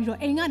ပြားပြီးတော့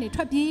အိမ်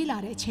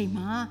ကနေထွက်ပြေးလာတဲ့အချိန်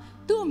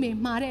မှာသူ့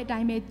အမေမှားတဲ့အတို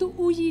င်းပဲသူ့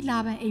ဦးကြီး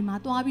လာပန်အိမ်မှာ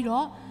သွားပြီး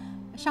တော့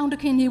ရှောင်းတ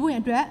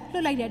ခင်နေဖို့အတွက်လွ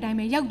တ်လိုက်တဲ့အတို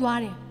င်းပဲရောက်သွား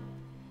တယ်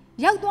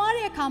။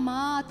ရောက်သွားတဲ့အခါမှာ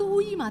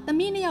သူ့ဦးကြီးမှာ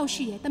သမီး2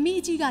ယောက်ရှိတယ်။သမီး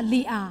အကြီးက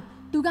လေအာ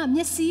သူ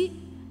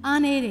ကမျက်စိအား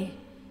နေတယ်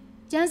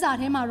။ကျ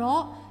မ်းစာထဲမှာ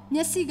တော့မျ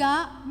က်စိ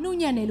ကနှုတ်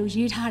ညံ့တယ်လို့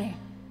ရေးထား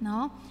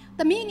တယ်နော်။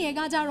သမီး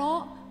ငယ်ကကြတော့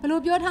ဘယ်လို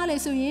ပြော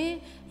ထားလဲဆို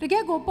ရင်တ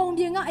ကယ့်ကိုပုံပြ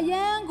င်ကအ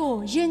ယမ်း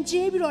ကိုယဉ်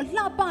ကျေးပြီးတော့လှ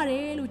ပတ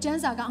ယ်လို့ကျ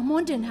မ်းစာကအမွှ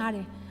န်းတင်ထားတ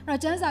ယ်။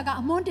 အဲ့တော့ကျမ်းစာကအ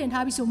မွန်းတင်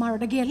ထားပြီးဆိုမှတော့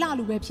တကယ်လှ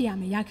လို့ပဲဖြစ်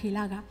ရမယ်ယာခေ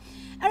လက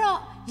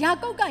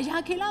အဲ့တော့ယာကုပ်က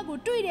ယာခေလကို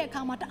တွေ့တဲ့အ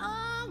ခါမှာတ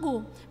အားကို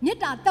မေတ္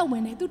တာတက်ဝ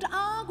င်တယ်သူတ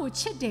အားကို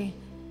ချစ်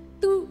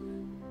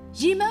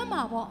တယ်သူရီမ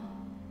န်းမှာပေါ့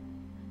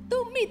သူ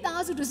မိ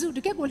သားစုတစု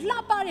တကယ်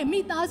ကိုလှပ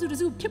တဲ့မိသားစု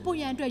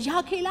တစုဖြစ်ဖို့ရန်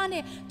အတွက်ယာခေလ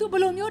နဲ့သူဘယ်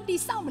လိုမျိုးတိ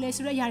ဆောက်မလဲ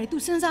ဆိုတဲ့အရာတွေသူ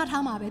စဉ်း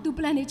စားထားမှာပဲသူ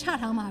plan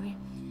တွေချထား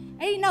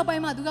မှာပဲအဲ့ဒီနောက်ပို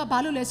င်းမှာသူ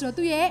ကဘာလုပ်လဲဆိုတော့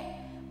သူ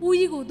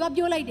ရဲ့ဦးကြီးကိုသွား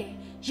ပြောလိုက်တယ်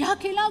ယာ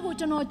ခေလကို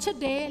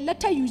ကျွန်တော်ချစ်တယ်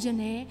လက်ထက်ယူခြ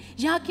င်းတယ်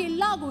ယာခေ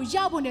လကို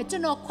ရဖို့နဲ့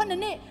ကျွန်တော်9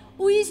နှစ်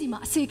ဦးကြီးစီ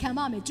မှာအစေခံ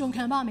ပါ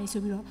မယ်ကြုံခံပါမယ်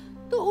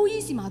ဆိုပြီးတော့သူ့ဦး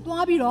ကြီးစီ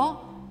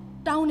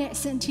မှာသွားပြီးတော့တောင်းတဲ့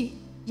အဆ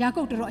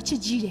င့်ထိယာကုပ်တော်အချစ်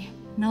ကြီး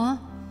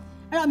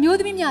တယ်နော်အဲ့တော့အမျိုး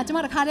သမီးများ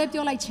ကျွန်မတခါတ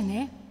ည်းပြောလိုက်ခြင်းတ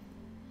ယ်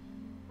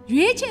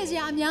ရွေးချယ်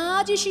စရာအ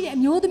များကြီးရှိတဲ့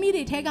အမျိုးသမီး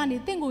တွေထဲကနေ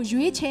တင့်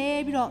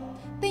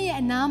ကိုရွေးချယ်ပြီးတော့တင့်ရဲ့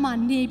အနား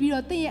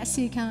မှာနေပြီးတော့တင့်ရဲ့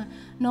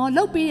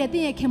အစေခံနော်လှုပ်ပေးတဲ့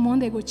တင့်ရဲ့ခင်မွ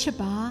န်းတွေ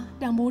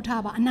ကိုချစ်ပါတန်ဖိုး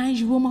ထားပါအ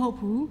နိုင်ယူဖို့မဟုတ်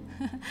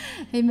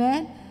ဘူးအာမင်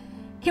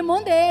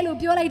ခင်မွန်း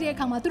တယ်လို့ပြောလိုက်တဲ့အ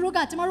ခါမှာသူတို့က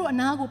ကျမတို့အ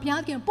နာ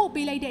ကိုဘုရား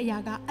ခင်ပို့ပေးလိုက်တဲ့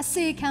အရာက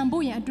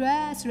အစေခံဖို့ရန်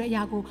အတွက်ဆိုတဲ့အ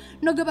ရာ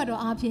ကိုနှုတ်ကပတ်တော်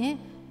အားဖြင့်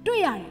တွေ့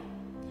ရတယ်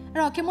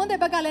အဲ့တော့ခင်မွန်းတဲ့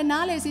ဘက်ကလည်း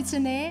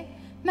နားလေစီခြင်း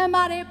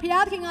နဲ့မှန်ပါတယ်ဘု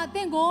ရားခင်ကတ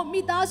င့်ကို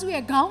မိ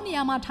သားစုရဲ့ခေါင်းနေ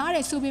ရာမှာထား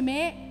တယ်ဆိုပေ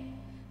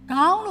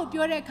မဲ့ခေါ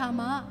င်းလို့ပြောတဲ့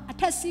အခါမှာ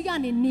အထက်စီးက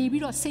နေနေ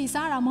ပြီးတော့စိတ်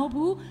စားတာမဟုတ်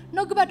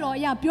ဘူးနှုတ်ကပတ်တော်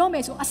အရာပြောမ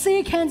ယ်ဆိုအ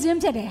စေခံခြ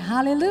င်းဖြစ်တယ်ဟာ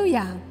လေလု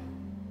ယာ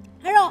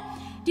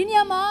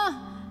အဲ့တော့ဒီနေရာမှာ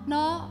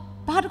နော်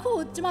ဘာ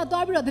တစ်ခုကျွန်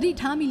မသွားပြီးတော့သတိ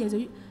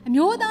ထားမိလေဆို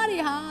အမျိုးသားတွေ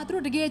ဟာသူ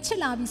တို့တကယ်ချစ်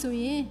လာပြီဆို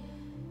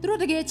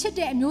ရင်သူတို့တ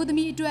ကယ်ချစ်တဲ့အမျိုး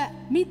သမီး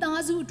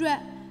အတွက်မိသားစု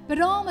အတွက်ဘယ်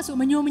တော့မှ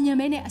ဆိုမညှို့မညံ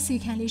ပဲနဲ့အစေ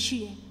ခံလေးရှိ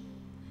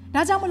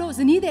တယ်ဒါကြောင့်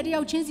မလို့ဇနီးတဲ့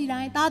တယောက်ချ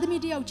င်းစီတိုင်းသားသမီး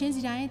တယောက်ချ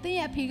င်းစီတိုင်းတ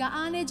င်းရဲ့အဖေက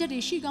အားနည်းချက်တွေ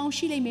ရှိကော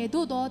င်းရှိလိမ့်မယ်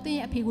သို့တော့တင်း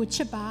ရဲ့အဖေ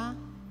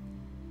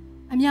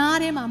ကိုချစ်ပါအများ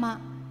ထဲ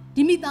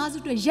မှာမှဒီမိသားစု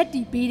တွေရက်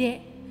တီပေးတဲ့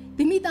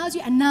ဒီမိ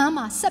သားစုအ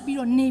နားမှာ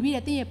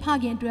ဆက်ပြီးတော့နေပြီးတဲ့တင်းရဲ့ဖ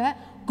ခင်အတွက်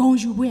ဂုဏ်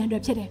ယူဖို့ရန်အတွ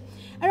က်ဖြစ်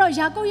တယ်အဲ့တော့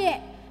ယာကုပ်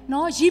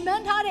ရဲ့နော်ရီမ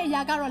န်းထားတဲ့အ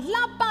ရာ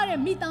ကတော့လှပ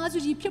တဲ့မိသားစု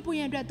ကြီးဖြစ်ဖို့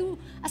ရန်အတွက် तू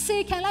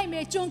အစေခံလိုက်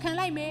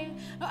မယ်ကြုံခံလိုက်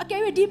မယ်အကယ်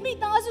၍ဒီမိ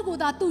သားစုကို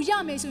သာ तू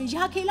ရမယ်ဆိုရင်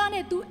ယာခေ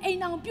လနဲ့ तू အိမ်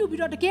အောင်ပြုတ်ပြီး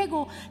တော့တကယ်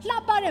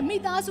ကိုလှပ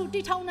တဲ့မိသားစု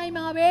တည်ထောင်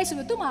နိုင်မှာပဲ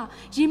ဆိုပြီး तू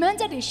မှာရီမ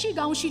န်းချက်တွေ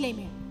ရှိကောင်းရှိလိ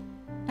မ့်မယ်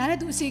ဒါနဲ့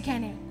तू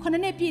အစေခံတယ်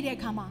9နှစ်ပြည့်တဲ့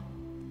အခါမှာ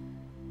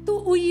तू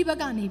ဦးကြီး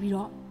ဘက်ကနေပြီး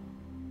တော့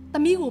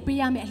သမီးကိုပေး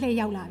ရမယ်အလှည့်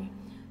ရောက်လာပြီ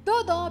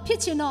သို့တော့ဖြစ်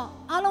ချင်တော့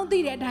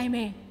အားလုံးသိတဲ့အတို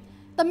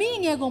င်းပဲသ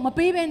မီးငယ်ကိုမ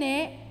ပေးဘဲနဲ့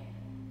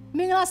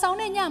မင်္ဂလာဆောင်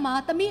တဲ့ည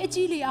မှာသမီးအ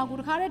ကြီးလေးအောင်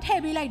ကိုတခါတည်း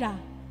ထည့်ပေးလိုက်တာ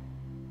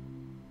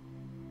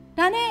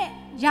ဒါ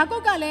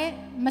နဲ့ယာကုပ်ကလည်း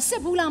မစ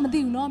စ်ဘူးလား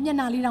မသိဘူးနော်မျက်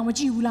နှာလေးတောင်မ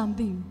ကြည့်ဘူးလားမ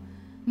သိ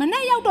ဘူးမ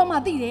နဲ့ရောက်တော့မှ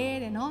သိ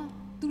တယ်တဲ့နော်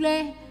သူလဲ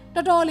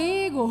တော်တော်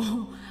လေးကို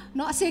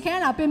နော်အစေခံရ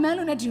တာပင်မ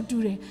လို့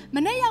နဲ့တူတယ်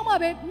မနဲ့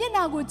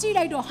ရောက်မှပဲမျက်နှာကိုကြည့်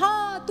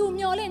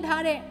လိုက်တော့ဟာသူမျောလ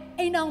င့်ထား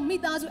တဲ့အိမ်အောင်မိ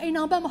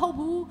သားစုအိမ်အောင်ဘက်မဟုတ်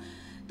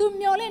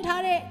ဘူးသူမျောလ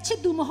င့်ထား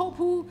တဲ့ချစ်သူမဟုတ်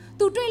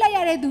ဘူးသူတွေ့လိုက်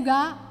ရတဲ့သူ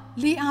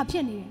ကလေအားဖြ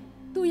စ်နေ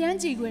တယ်သူရ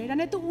မ်းကြည်ခွဲဒါ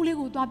နဲ့သူ့ဦး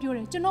လေးကိုသွားပြော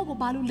တယ်ကျွန်တော်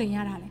ကိုဘာလို့လိန်ရ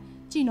တာလဲ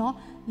ကြ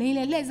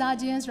ည့်နော်လိန်လေလှည့်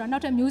စားခြင်းဆိုတာနော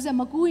က်ထပ်မျိုး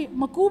ဆက်မ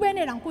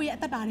ကူးပဲနဲ့တောင်ကိုယ့်ရဲ့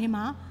အသက်တာထဲ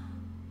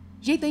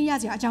မှာရိတ်သိမ်း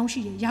ရစရာအကြောင်း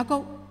ရှိတယ်ယာကု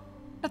ပ်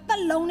တစ်သက်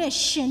လုံး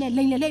နဲ့ရှင်တဲ့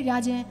လိန်လေလှ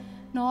ည့်ပြားခြင်း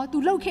နော်သူ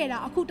လှုပ်ခဲ့တာ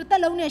အခုတစ်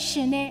သက်လုံးနဲ့ရှ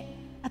င်တဲ့အ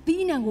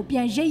သီးအနှံကိုပြ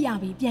န်ရိတ်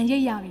ရပြီ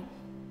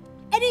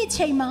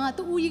အဲ့ဒီချိန်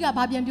မှာသူ့ဦးကြီး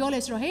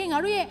ကဘာပြန်ပြောလဲဆိုတော့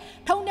ဟေးငါတို့ရဲ့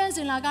ထုံတန်းစ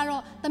င်လာ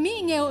ကတော့သ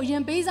မီးအငယ်ကိုအရ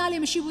င်ပေးစား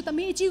လေးမရှိဘူး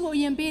သမီးအကြီးကို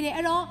အရင်ပေးတယ်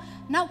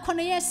အဲ့တော့နောက်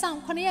9ရက်စော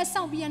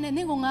င့်ပြီးရတဲ့န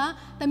င့်ကငါ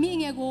သမီး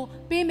အငယ်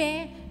ကိုပေး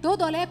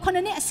မယ်သို့တော်လဲ9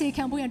နှစ်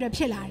အစေခံဖို့ရ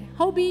တဲ့ဖြစ်လာတယ်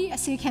ဟုတ်ပြီအ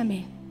စေခံ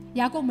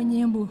မယ်ယာကုပ်မ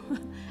ငင်း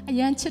ဘူးအ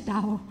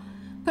ရန်ချစ်တာဟော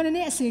9နှ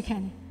စ်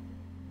အစေခံတယ်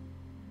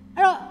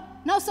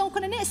အဲ့တော့နောက်ဆုံး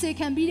9နှစ်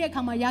အစေခံပြီးတဲ့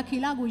အခါမှာယာခေ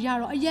လကို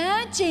ရတော့အ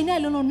ရန်ချိန်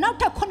နဲ့လုံးလုံးနောက်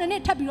ထပ်9နှ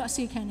စ်ထပ်ပြီးတော့အ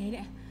စေခံနေ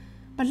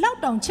တဲ့ဘ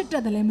လောက်တောင်ချစ်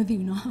တတ်တယ်လဲ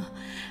မသိဘူးနော်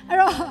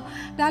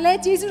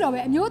အဲ့တော့ဒါလဲကျေးဇူးတော်ပဲ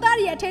အမျိုး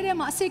သားတွေ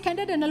အထဲထဲမှာအစေခံတ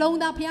တ်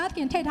တဲ့နှလုံးသားဘုရားသ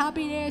ခင်ထည့်ထား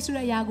ပေးတယ်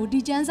ဆိုတဲ့အရာကို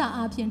ဒီကျ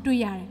မ်းစာအားဖြ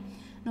င့်တွေ့ရ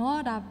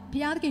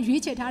တယ်နော်ဒါဘုရားသခင်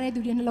ရွေးချယ်ထားတဲ့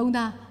သူ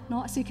တွေနှလုံးသား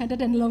နော်အစေခံတတ်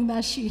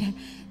တဲ့နှလုံးသားရှိတယ်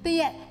။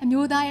တဲ့ရဲ့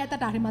အမျိုးသားရဲ့အသက်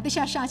တာထဲမှာတ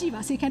ခြားရှာကြည့်ပါ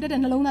အစေခံတတ်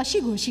တဲ့နှလုံးသား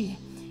ရှိကိုရှိတယ်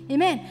။အာ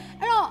မင်။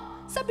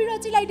အဲ့တော့ဆက်ပြီးတော့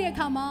ကြည့်လိုက်တဲ့အ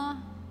ခါ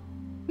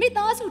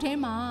မှာမိသားစုထဲ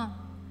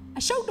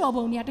မှာအ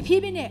ရှုပ်တော်ပုံတွေက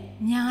တဖြည်းဖြည်းနဲ့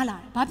များလာ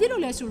တယ်။ဘာဖြစ်လို့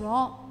လဲ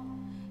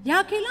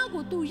ဆိုတော့ယာခေလ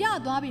ကိုသူရ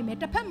သွားပြီမဲ့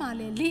တစ်ဖက်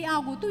မှာလ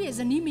ည်းလေအာကိုသူ့ရဲ့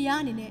ဇနီးမယား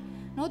အနေနဲ့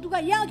နော်သူ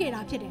ကရ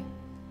ခဲ့တာဖြစ်တယ်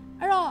။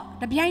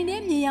အဲ့တော့တပြိုင်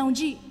တည်းမြင်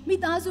အောင်ကြည့်မိ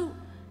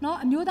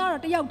သားစုနော်အမျိုးသားတော့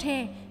တယောက်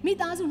တည်းမိ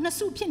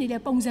သားစုနှစ်စုဖြစ်နေတဲ့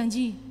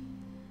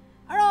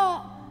ပုံစံကြီးအဲ့တော့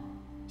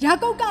ယာ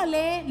ကုပ်ကလ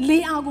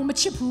ည်းလေအာကို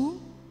မချစ်ဘူး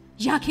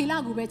ယာခေ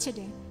လကိုပဲချစ်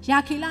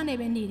တယ်ယာခေလ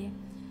နဲ့ပဲနေတယ်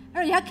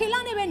အဲ့တော့ယာခေလ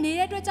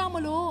နဲ့ပဲနေတဲ့အတွက်ကြောင့်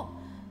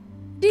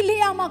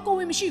မလို့ဒီလေအာမှာ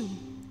ကိုယ်ဝင်မရှိ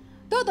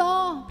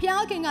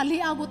ဘူးသို့တော့ဘုရားခင်ကလေ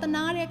အာကိုတ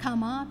နာတဲ့အခါ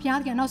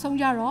မှာဘုရားခင်နောက်ဆုံး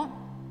ကြတော့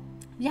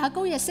ယာ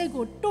ကုပ်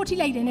ရဲ့စိတ်ကိုတို့ထိ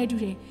လိုက်တယ်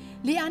နဲ့တူတယ်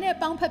လေအာ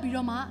နဲ့ပေါင်းဖက်ပြီး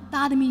တော့မှ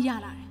သားသမီးရ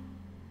လာ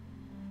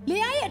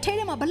တယ်လေအာရဲ့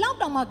အထဲထဲမှာဘလောက်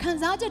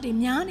တောင်မှခံစားချက်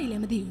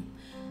တွေများနေလဲမသိ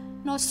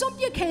ဘူးနော်စွန့်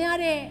ပစ်ခံရ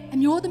တဲ့အ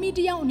မျိုးသမီးတ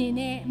စ်ယောက်အနေ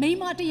နဲ့မိန်း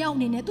မတစ်ယောက်အ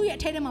နေနဲ့သူ့ရဲ့အ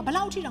ထဲထဲမှာဘ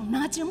လောက်ထိတောင်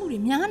နာကျင်မှုတွေ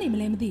များနေ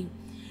မလဲမသိ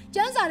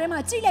ဘူးကျမ်းစာထဲ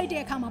မှာကြည့်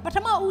လိုက်တဲ့အခါမှာပထ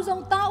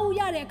မဦးဆုံးသားဦး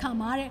ရတဲ့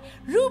အခါမှာ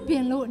တဲ့ရုဘ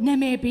င်လို့နာ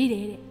မည်ပေး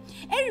တယ်တဲ့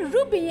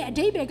အဲ့ဒီရုဘင်ရဲ့အ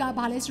ဓိပ္ပာယ်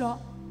ကဘာလဲဆိုတော့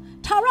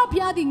ထာဝရဘု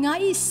ရားသည်ငါ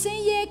၏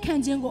ဆင်းရဲခံ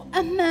ခြင်းကို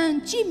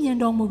အမှန်ကြည့်မြင်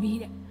တော်မူ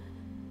ပြီတဲ့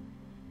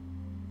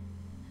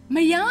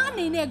မယား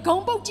အနေနဲ့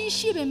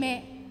ဂုံပုတ်ကြီးရှိပေမဲ့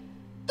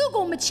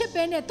သူ့ကို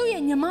မချစ်ပဲနဲ့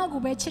သူ့ရဲ့ညီမကို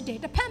ပဲချစ်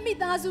တယ်တစ်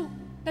ဖက်မိသားစု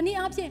တန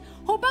ည်းအားဖြ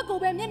င့်ဟိုဘက်ကို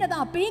ပဲမျက်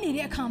နှာသာပေးနေ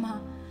တဲ့အခါ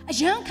မှာအ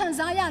ယံခံ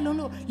စားရလုံး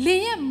လို့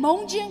လင်ရဲ့မု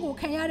န်းခြင်း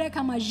ကိုခံရတဲ့အ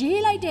ခါ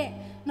မှာရေးလိုက်တဲ့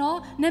နော်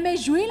နာ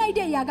မည်ရွေးလိုက်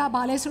တဲ့အရာ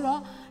ကဘာလဲဆိုတော့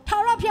ထာ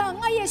ဝရဘု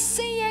ရားငါရဲ့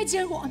ဆင်းရဲခြ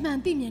င်းကို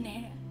အမှန်သိမြင်တ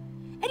ယ်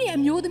အဲ့ဒီအ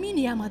မျိုးသ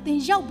မီးနေရာမှာ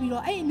သင်ရောက်ပြီး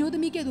တော့အဲ့ဒီအမျိုးသ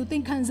မီးကဲ့သို့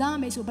သင်ခံစား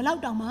ရမယ်ဆိုဘယ်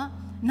လောက်တောင်မှ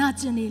နာ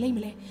ကျင်နေလိမ့်မ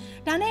လဲ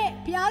ဒါ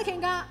နဲ့ဘုရား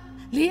ခင်က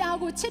လေအာ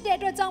ကိုချစ်တဲ့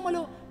အတွက်ကြောင့်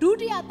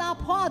မလို့ဒုတိယ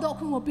သားဖွားတော့အ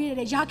ခုကိုပေး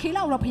ရတယ်ယာခေ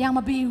လကိုတော့ဘု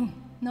ရားမပေးဘူး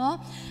နော်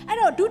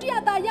အဲ့တော့ဒုတိယ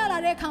သားရလာ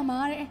တဲ့အခါ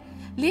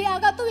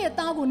မှာလေအာကသူ့ရဲ့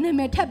သားကိုနာ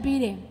မည်ထပ်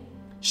ပေးတယ်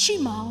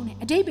ရှိမောင်းတဲ့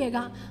အတိတ်ဘယ်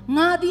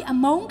ကငါသည်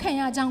အမုန်းခံ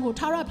ရကြောင်း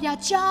ကိုထာဝရဘုရား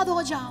ကြား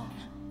သောကြောင့်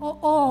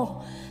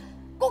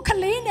ကိုက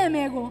လေးနာမ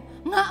ည်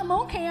ကိုငါအမု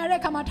န်းခံရ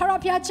တဲ့အခါမှာထာဝ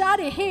ရဘုရားကြား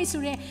တယ်ဟေး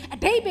ဆိုတဲ့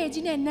အတိတ်ဘယ်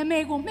ကြီးနဲ့နာမ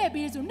ည်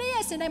ကိုမှဲ့ပေးဆိုနေ့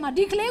ရက်စင်တိုင်း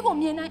မှာဒီကလေးကို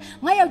မြင်တိုင်း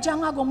ငါယောက်ျား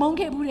ငါကိုမုန်း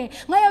ခဲ့ဘူး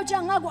တယ်ငါယော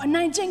က်ျားငါကို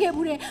အနိုင်ကျင့်ခဲ့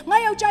ဘူးတယ်ငါ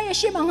ယောက်ျား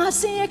ရဲ့ရှေ့မှာငါ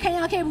ဆင်းရဲခံ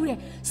ရခဲ့ဘူးတယ်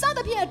စသ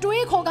ဖြင့်အ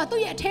တွေးခေါ်ကသူ့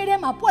ရဲ့အထဲထဲ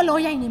မှာပွက်လော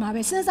ရိုက်နေမှာ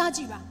ပဲစဉ်း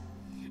စားကြည့်ပါ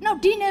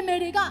နောက်ဒီနာမည်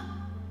တွေက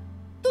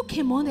သူ့ခ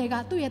င်မွန်းတွေ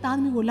ကသူ့ရဲ့သား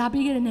သမီး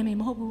ကိုလာပေးခဲ့တဲ့နာ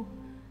မည်မဟုတ်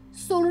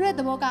ဘူးဆိုလိုတဲ့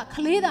သဘောကက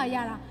လေးသာရ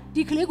တာ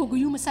ဒီကလေးကိုဂ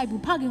ယုမဆိုင်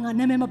ဘူးဖခင်က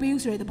နာမည်မ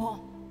ပေးဘူးဆိုတဲ့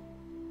သဘော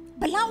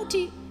ဘလောက်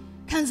ထိ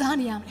ခံ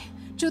စားနေရ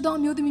မလဲကျိုး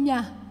သောအမျိုးသ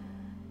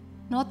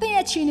မီးများနော်တဲ့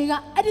ရဲ့အခြေအနေ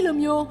ကအဲ့ဒီ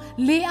လိုမျိုး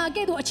လေအာ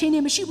ကဲ့သို့အခြေအနေ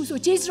မရှိဘူးဆို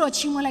ကျေး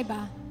ဇူးတော်ချီးမွမ်း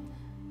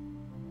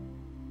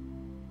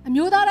လိုက်ပါအ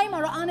မျိုးသားတိုင်း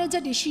မှာတော့အားနည်းချ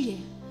က်တွေရှိ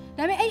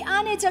တယ်ဒါပေမဲ့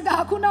အဲ့အားနည်းချက်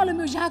ကအခုနောက်လို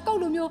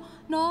မျိုးယာကုပ်လို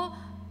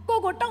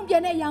မျိုးနော်ကိုတောင့်ပြ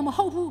န်တဲ့အရာ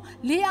မဟုတ်ဘူး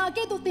လေအာ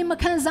ကဲ့သို့သင်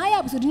မခံစား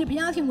ရဘူးဆိုဒီနေ့ဘု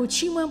ရားခင်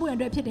ကိုချီးမွမ်းဖို့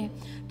အတွက်ဖြစ်တယ်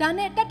ဒါ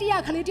နဲ့တတိ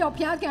ယကလေးတ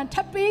ယောက်ဘုရားခင်ထ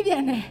ပ်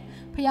ပေးပြန်တယ်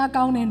ဘု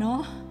ရားကောင်းတယ်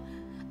နော်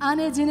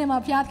အားနည်းခြင်းတွေမှာ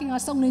ဘုရားခင်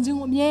ကစုံလင်ခြင်း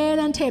ကိုအ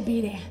မြဲတမ်းထ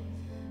ည့်ပေး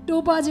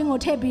တယ်တိုးပွားခြင်း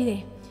ကိုထည့်ပေး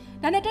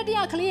တယ်ဒါနဲ့တတိယ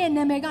ကလေး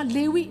ရဲ့နာမည်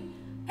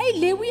ကလေဝိအဲ့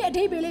လေဝိရဲ့အ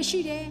ဓိပ္ပာယ်လည်း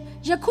ရှိတယ်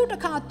ယခုတ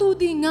ခါသူ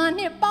ဒီငါ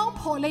နဲ့ပေါ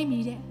င်းဖော်လိုက်မိ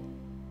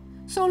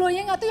တဲ့ဆိုလိုရ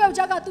င်းကသူ့ယော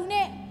က်ျားကသူ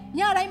နဲ့ည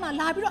တိုင်း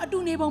မှာလာပြီးတော့အတူ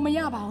နေပုံမ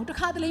ရပါဘူး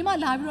တခါတလေမှ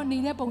လာပြီးတော့နေ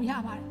တဲ့ပုံ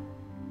ရပါတယ်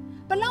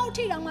ဘလောက်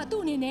ထိ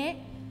တောင်မှသူ့အနေနဲ့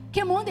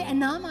ခင်မွန်းတဲ့အ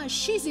နားမှာ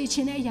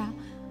ရှိစေခြင်းတဲ့အရာ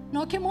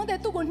နော်ခင်မွန်း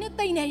တဲ့သူ့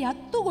ကိုနှစ်သိမ့်တဲ့အရာ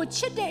သူ့ကိုချ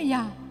စ်တဲ့အ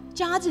ရာ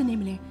ကြားခြ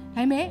င်းနေမလဲဒါ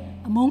ပေ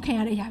မဲ့အမုန်းခံရ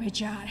တဲ့အရာပဲ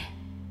ကြား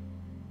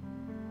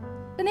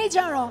တယ်ဒီနေ့ကျ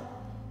တော့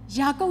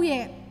ယာကုပ်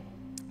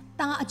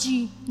ရဲ့တာအ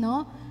ကြီး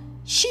နော်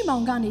ရှိမော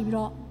င်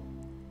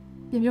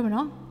ကနေပြီးတော့ပြန်ပြောမ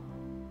နော်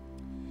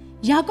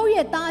ယာကုပ်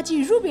ရဲ့တာအကြီး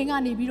ရုဘင်က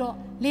နေပြီးတော့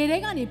လေထဲ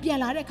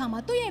ကနေပြန်လာတဲ့အခါမှာ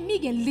သူ့ရဲ့မိ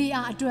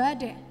ခင်လေအာအတွက်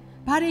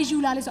တဲ့ဘာတွေ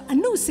ယူလာလဲဆိုအ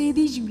နု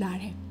ဆေးသီးယူလာ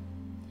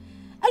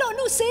တယ်အဲ့လိုအ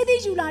နု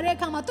ဆေးသီးယူလာတဲ့အ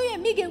ခါမှာသူ့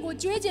ရဲ့မိခင်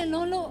ကိုကြွေးကျင်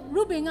လွ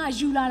န်းလို့ရုဘင်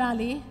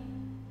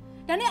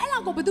ကယူလာတာလေဒါနဲ့အဲ့လော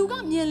က်ကိုဘသူ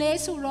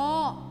ကမြင်လဲဆို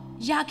တော့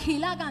ယာခေ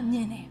လကမြ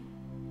င်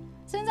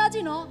တယ်စဉ်းစားကြ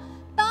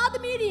ည့်နော်သား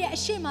သမီးတွေရဲ့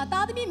အရှိ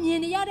မသားသမီးမြင်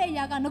နေရတဲ့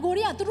အရာကငကို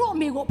တွေကသူတို့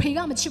အမေကို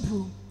အဖေက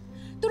မချစ်ဘူး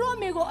သူတို့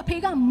အမေကို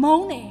အဖေကမု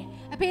န်းတယ်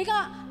အဖေက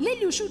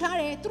လက်လူရှု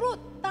ထားတယ်သူတို့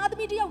သားသ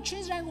မီးတ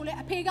ယောက်ချင်းစတိုင်းကိုလည်း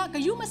အဖေက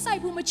ဂယုမ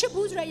ဆိုင်ဘူး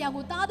မချစ်ဘူးဆိုတဲ့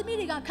အရာကိုသားသ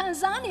မီးတွေ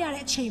ကခံစားနေ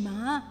ရတဲ့အချိန်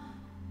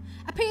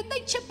မှာအဖေသိ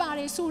တ်ချစ်ပါ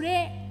တယ်ဆို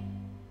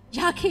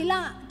တဲ့ယာခေလ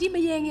ဒီ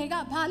မယေငယ်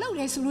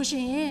ကဘာလုပ်လဲဆိုလို့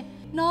ရှိရင်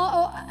နော်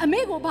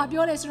အမေကိုဘာ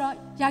ပြောလဲ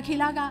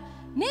ဆိုတော့ယာခေလ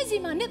ကနေ့စီ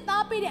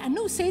မှာနှစ်သားပေးတဲ့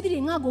အနုဆေး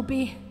တွေငါ့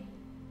ကိုပေး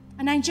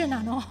အနိုင်ကျ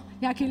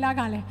င့်တာနော်ယာခေလ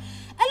ကလ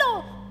ည်းအဲ့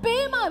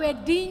လိုပေးမှပဲ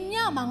ဒီ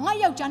ညမှာငါ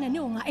ယောက်ျား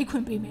နဲ့နေ့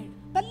ကိုငါအိတ်ခွင့်ပေးမယ်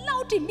ဘလော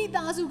က်ထိမိ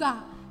သားစုက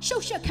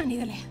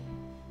ရှုပ်ရှက်ခံနေတယ်လဲ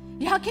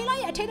ယာခေ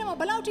လရဲ့အထက်ထဲ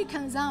မှာဘ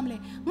လောက်ထိခံစား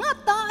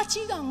မလဲငါသား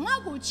အကြီးက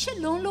ငါ့ကိုချစ်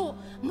လွ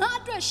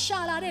န်းလို့ငါအတွက်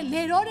ရှာလာတဲ့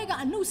လေတော်တွေက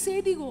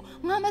အနုဆေးသီးကို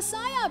ငါ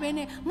မစား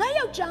ရဘဲနဲ့ငါ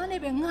ယောက်ျား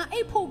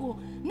နဲ့ပဲငါအိတ်ဖို့ကို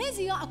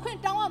နေ့စီကအခွင့်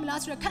တောင်းရမ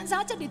လားဆိုတော့ခံ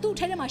စားချက်တွေသူ့အ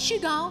ထက်ထဲမှာ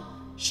ရှိကော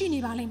င်းရှိနေ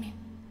ပါလိမ့်မယ်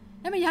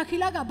ဒါပေ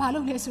မဲ့ယာခေလ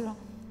ကဘာလုပ်လဲဆိုတော့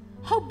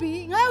ဟုတ်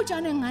ပြီငါယော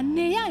က်ျားနဲ့ငါ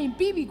နေရရင်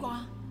ပြီးပြီကွာ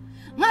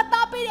ငါ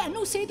သားပေးတဲ့အ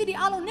နုဆေးသီး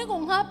တွေအားလုံးနင့်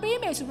ကိုငါပေး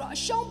မယ်ဆိုတော့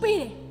အရှုံး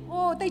ပေးတယ်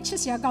အိုးတိတ်ချစ်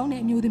စရာကော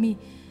င်းတဲ့အမျိုးသမီး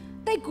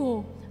တိတ်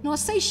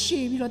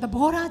ကိုနော်စိတ်ရှည်ပြီးတော့သ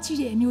ဘောထားကြီး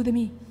တဲ့အမျိုးသ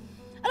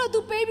မီးအဲ့တော့ तू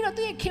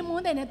ပေးပြီးတော့သူ့ရဲ့ခင်မွ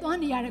န်းတဲ့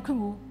နဲ့တွားနေရတဲ့ခွင့်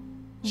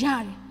ကိုရ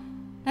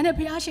တယ်ဒါနဲ့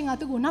ဘုရားရှင်က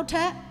သူ့ကိုနောက်ထ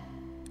ပ်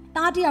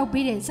တားတ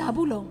ယောက်ပေး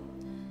တယ်ဇာဘူး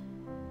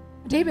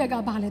လုံအဓိပ္ပာယ်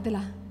ကဘာလဲသ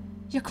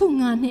လားယခု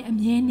ငါနဲ့အ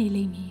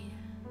မြဲနေလိမ့်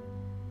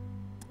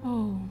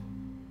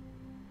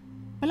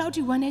မည်အိုးဘယ်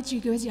လောက်ထိဝမ်းနဲ့ကြည်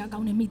ကြွေးစရာ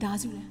ကောင်းတဲ့မိသား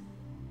စုလဲ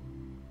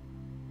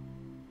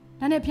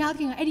ဒါနဲ့ဘုရား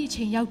ခင်ကအဲ့ဒီအ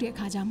ချိန်ရောက်တဲ့အ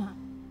ခါကျမှ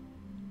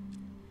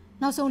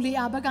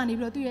နောက်ဆုံးလေအာဘက်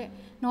ကနေပြီးတော့သူ့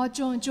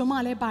ရဲ့နော်ကျွန်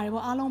မလည်းပါတယ်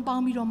ပေါ့အားလုံးပေါ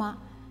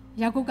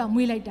င်းပြီးတော့မှယာကုပ်က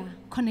မွေးလိုက်တာ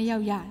9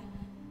ယောက်ရ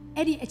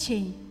တယ်အဲ့ဒီအချိ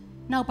န်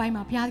နောက်ပို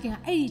င်းမှာဘုရားခင်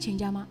ကအဲ့ဒီအချိန်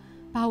ကျမှ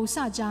ဘာကိုစ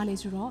ကြားလဲ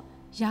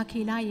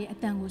ဆိုတော့ယာခေလရဲ့အ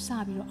တန်ကို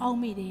စပြီးတော့အောက်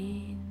မေ့တယ်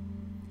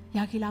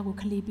ယာခေလကို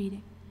ခလေးပေးတ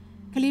ယ်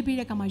ခလေး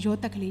ပေးတဲ့ကမှာ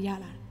ယောသက်ကလေး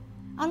ရလာတယ်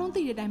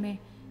အားလုံးသိတဲ့အတို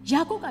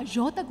င်းပဲယာကုပ်က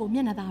ယောသက်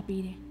ကိုမျက်နှာသာ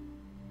ပေးတယ်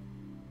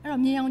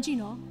အဲ့တော့မြင်အောင်ကြ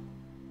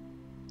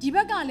ည့်နော်ဒီဘ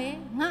က်ကလ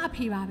ည်းငါအ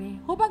ဖေပါပဲ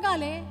ဟိုဘက်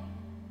ကလ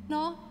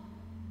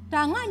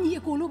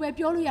ည်းနော်ဒါငါညီအ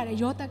ကိုလို့ပဲပြောလို့ရ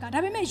တယ်ယောသက်ကဒါ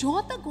ပေမဲ့ယော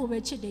သက်ကိုပဲ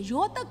ချစ်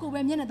တယ်ယောသက်ကိုပဲ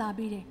မျက်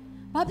နှာသာပေး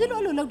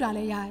တယ်ဘာဖြစ်လို့အဲ့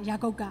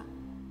လိုလုပ်တာလဲယာကုပ်က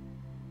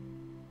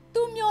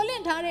သူမျော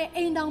လင့်ထားတဲ့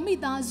အိမ်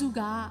တောင်မိသားစု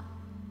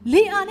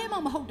ကလေအာနဲ့မှ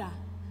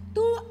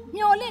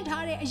မဟုတ်တာသူမျောလ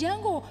င့်ထားတဲ့အ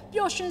ရန်ကို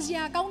ပျော်ရွှင်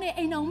စရာကောင်းတဲ့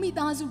အိမ်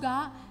တောင်မိသားစု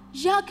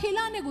ကယာခေလ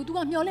နဲ့ကိုသူ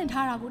ကမျောလ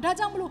င့်ထားတာ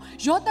ကိုဒါကြောင့်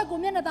မလို့ယောသက်ကို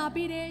မျက်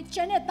နှာသာပေး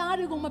တယ်ကျန်တဲ့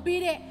သားတွေကိုမ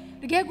ပေးတဲ့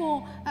တကယ်ကို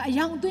အ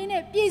ယောင်သွင်း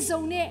နဲ့ပြည့်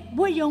စုံတဲ့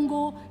ဝတ်ယုံ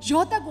ကို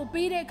ယောသက်ကို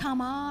ပေးတဲ့အခါ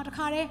မှာတ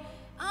ခါတည်း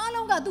အား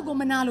လုံးကသူ့ကို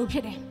မနာလို့ဖြ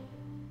စ်တယ်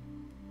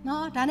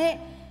နော်ဒါနဲ့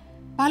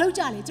ဘာလို့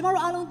ကြလဲကျမ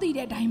တို့အားလုံးသိ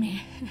တဲ့အတိုင်းပဲ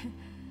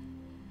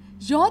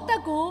ယောသ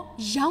က်ကို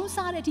ရောင်း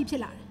စားတဲ့အထိဖြ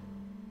စ်လာတယ်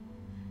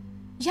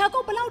ယာကု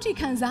ပ်ဘယ်လောက်ထိ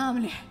ခံစားရမ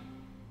လဲ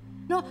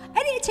နော်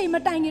အဲ့ဒီအချိန်မ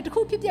တိုင်ခင်တ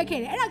ခုဖြစ်ပျက်ခဲ့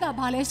တယ်အဲ့ဒါက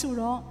ဘာလဲဆို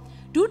တော့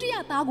ဒုတိယ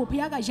သားကိုဘု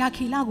ရားကယာ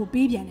ခေလကို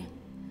ပေးပြန်တယ်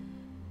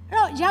အဲ့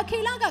တော့ယာခေ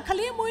လကခ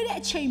လေးမွေးတဲ့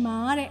အချိန်မှာ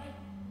တဲ့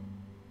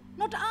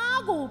နော်တ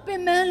အားကိုပ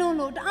င်ပန်းလွန်း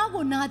လို့တအား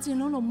ကိုနာကျင်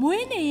လွန်းလို့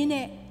မွေးနေရင်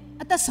နဲ့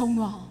အသက်ဆုံး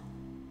သွားအောင်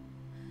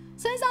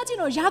စဉ်းစားကြည့်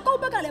တော့ယာကုပ်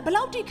ဘက်ကလည်းဘယ်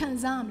လောက်ထိခံ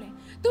စားရမလဲ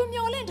သူ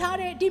မျောလင့်ထား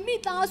တဲ့ဒီမိ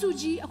သားစု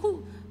ကြီးအခု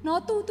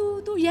နော်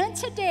သူရမ်း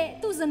ချစ်တဲ့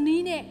သူ့ဇ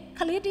နီးနဲ့ခ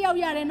လေးတယောက်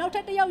ရတယ်နောက်ထ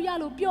ပ်တယောက်ရ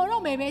လို့ပျော်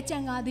တော့မယ်ပဲကြံ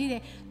ကားသေးတ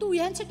ယ်သူ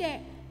ရမ်းချစ်တဲ့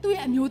သူ့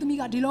ရဲ့အမျိုးသမီး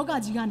ကဒီလောက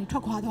ကြီးကနေထွ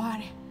က်ခွာသွား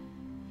တယ်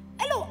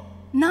အဲ့လို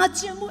နာ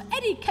ကျင်မှု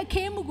အဲ့ဒီခက်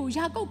ခဲမှုကို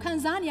ယာကုပ်ခံ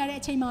စားနေရတဲ့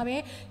အချိန်မှာပဲ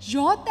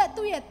ယောသက်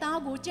သူ့ရဲ့သား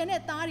ကိုကျန်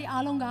တဲ့သားတွေ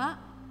အားလုံးက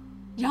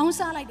ရောင်း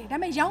စားလိုက်တယ်ဒါပေ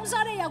မဲ့ရောင်း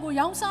စားတဲ့ຢာကို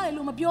ရောင်းစားတယ်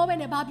လို့မပြောဘဲ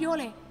နဲ့ဘာပြော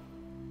လဲ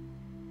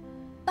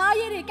သား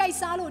ရည်တွေကြိုက်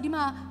စားလို့ဒီ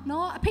မှာ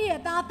နော်အဖေရဲ့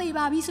သားသေ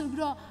ပါပြီဆို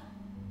ပြီးတော့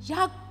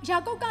ယာ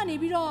ကုပ်ကနေ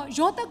ပြီးတော့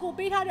ယောသက်ကို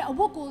ပေးထားတဲ့အ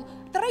ဝတ်ကို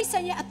တရိတ်ဆ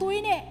န်ရဲ့အ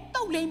သွေးနဲ့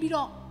တုပ်လိမ့်ပြီး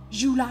တော့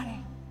ယူလာတ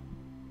ယ်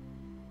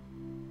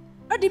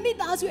အဲ့ဒီမိ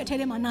သားစုရဲ့အထဲ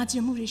ထဲမှာနာကျ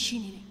င်မှုတွေရှိ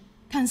နေတယ်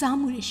ခံစား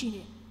မှုတွေရှိ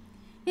နေတယ်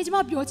ဒီကျွန်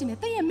မပြောချင်တယ်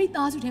တဲ့ရဲ့မိ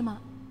သားစုထဲမှာ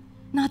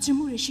နာကျင်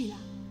မှုတွေရှိ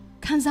လား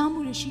ခံစားမှု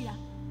တွေရှိလား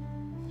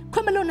ခွ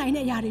င့်မလွတ်နိုင်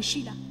တဲ့အရာတွေရှိ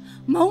လား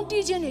မုန်း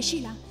တီးခြင်းတွေရှိ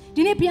လား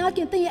ဒီနေ့ဘုရားခ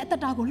င်တဲ့ရဲ့အသ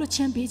က်တာကိုလွတ်ချ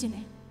င်းပေးခြင်းတ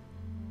ယ်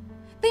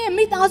တဲ့ရဲ့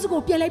မိသားစု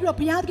ကိုပြန်လဲပြီးတော့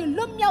ဘုရားခင်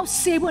လွတ်မြောက်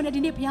စေဖို့နဲ့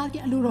ဒီနေ့ဘုရားခ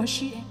င်အလိုတော်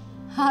ရှိတယ်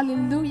ဟာလေ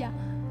လုယာ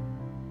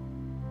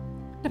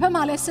တစ်ဖက်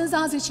မှာလည်းစဉ်း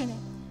စားစေခြင်းတ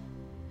ယ်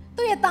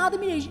သူ့ရဲ့သားသ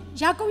မီးတွေ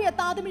ယာကုပ်ရဲ့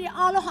သားသမီးတွေ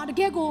အားလုံးဟာတ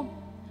ကယ်ကို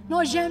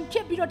နော်ရံဖြ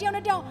စ်ပြီးတော့တယောက်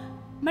နဲ့တယောက်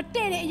မတ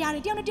ည့်တဲ့အရာ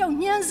တွေတယောက်နဲ့တယောက်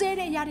ညှဉ်းဆဲ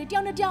တဲ့အရာတွေတ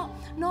ယောက်နဲ့တယောက်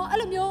နော်အဲ့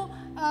လိုမျိုး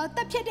တ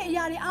က်ဖြတ်တဲ့အ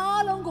ရာတွေ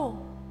အားလုံးကို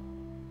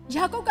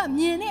ယာကုပ်က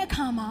မြင်တဲ့အ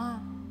ခါမှာ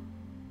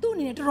သူ့အ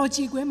နေနဲ့တော်တော်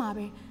ကြေကွဲမှာ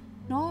ပဲ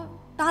နော်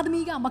သားသ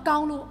မီးကမကော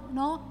င်းလို့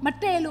နော်မ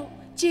တည့်လို့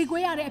ကြေကွဲ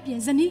ရတဲ့အပြင်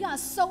ဇနီးက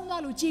ဆုံး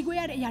သွားလို့ကြေကွဲ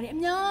ရတဲ့အရာတွေအ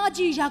များ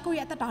ကြီးယာကုပ်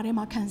ရဲ့အသက်တာထဲ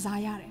မှာခံ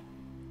စားရတယ်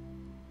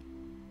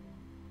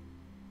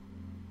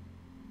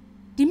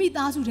ဒီမိ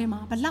သားစုထဲမှာ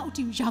ဘလောက်အ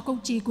ထိယာကုပ်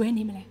ကြေကွဲ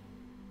နေမလဲ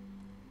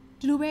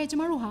ဒီလိုပဲကျ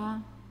မတို့ဟာ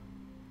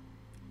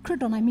ခရစ်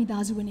တော်၌မိ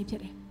သားစုဝင်နေဖြ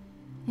စ်တယ်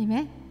အာမ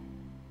င်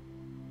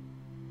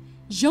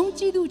ယုံ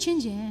ကြည်သူချင်း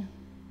ချင်း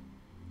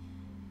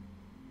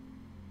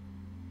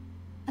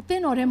အသ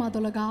င်းတော်ထဲမှာ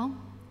တော့၎င်း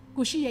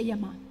ကိုရှိရဲ့ရ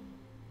က်မှာ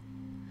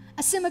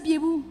အစင်မပြေ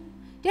ဘူး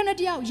တယောက်နဲ့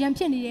တယောက်ရံ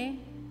ဖြစ်နေတယ်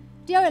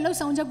တယောက်ရဲ့လှုပ်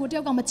ဆောင်ချက်ကိုတ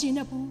ယောက်ကမကျေန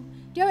ပ်ဘူး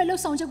တယောက်ရဲ့လှု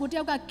ပ်ဆောင်ချက်ကိုတ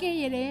ယောက်ကကဲ့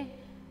ရဲ့တယ်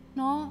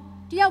နော်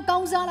တယောက်ကော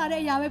င်းစားလာ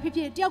တဲ့အရာပဲဖြစ်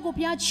ဖြစ်တယောက်ကို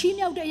ဘုရားချီး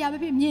မြှောက်တဲ့အရာပဲ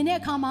ဖြစ်မြင်တဲ့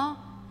အခါမှာ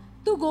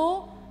သူ့ကို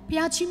ဘု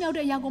ရားချီးမြှောက်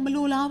တဲ့အရာကိုမ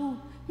လိုလားဘူး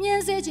ညှ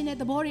င်းဆဲခြင်းတဲ့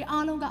သဘောတွေ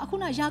အားလုံးကအခု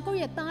နယာကုပ်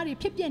ရဲ့သားတွေ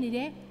ဖြစ်ပြနေတ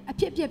ယ်အ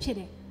ဖြစ်ပြက်ဖြစ်တ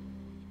ယ်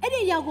အဲ့ဒီ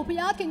အရာကိုဘု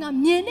ရားခင်က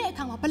မြင်တဲ့အ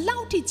ခါမှာဘလော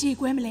က်ထိကြေ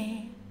ကွဲမလဲ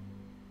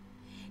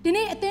ဒီ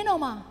နေ့အသင်း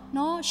တော်မှာ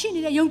နော်ရှိနေ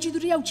တဲ့ယုံကြည်သူ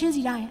တယောက်ချင်း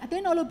စီတိုင်းအသ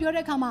င်းတော်လို့ပြော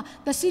တဲ့အခါမှာ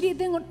the city အ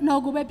သင်း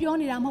တော်ကိုပဲပြော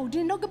နေတာမဟုတ်ဒီ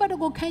နှုတ်ကပတ်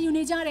တော်ကိုခံယူ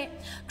နေကြတဲ့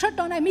ခရစ်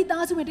တော်၌မိ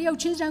သားစုဝင်တယောက်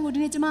ချင်းစီတိုင်းကိုဒီ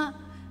နေ့ကျွန်မ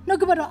နှုတ်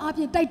ကပတ်တော်အား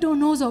ဖြင့်တိုက်တွန်း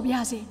နှိုးဆော်ပါရ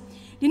စေ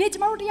ဒီနေ့ကျွ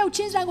န်တော်တို့တယောက်ချ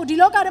င်းစီတိုင်းကိုဒီ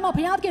လောကထဲမှာ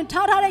ဘုရားခင်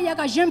ထားထားတဲ့အရာ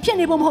ကယဉ်ဖြစ်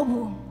နေဖို့မဟုတ်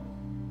ဘူး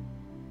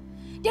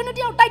တယောက်နဲ့တ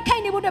ယောက်တိုက်ခို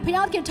က်နေဖို့တဲ့ဘု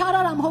ရားခင်ထား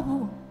ထားတာမဟုတ်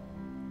ဘူး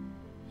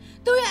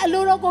သူရဲ့အ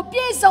လိုတော်ကိုပြ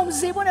ည့်စုံ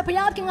စေဖို့နဲ့ဘု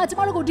ရားခင်ကကျ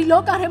မတို့ကိုဒီ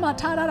လောကထဲမှာ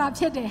ထားတာ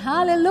ဖြစ်တယ်ဟာ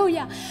လေလု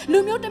ယာလူ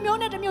မျိုးတစ်မျိုး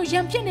နဲ့တစ်မျိုးရံ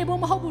ဖြစ်နေဖို့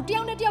မဟုတ်ဘူးတ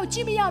ယောက်နဲ့တယောက်ကြ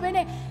ည့်မရဘဲ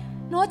နဲ့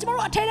နော်ကျမ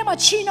တို့အထဲထဲမှာ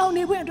ချီနှောင်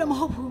နေဖို့အတွက်မ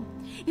ဟုတ်ဘူး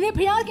ဒီနေ့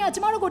ဘုရားခင်ကကျ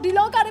မတို့ကိုဒီ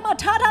လောကထဲမှာ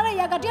ထားထားတဲ့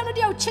ຢာကတယောက်နဲ့တ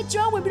ယောက်ချစ်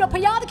ကြွဝင်ပြီးတော့ဘု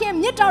ရားသခင်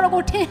မြတ်တာတော်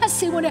ကိုထင်ဟပ်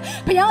စေဖို့နဲ့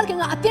ဘုရားခင်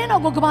ကအသင်း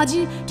တော်ကိုကဘာ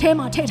ကြီးထဲ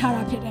မှာထည့်ထား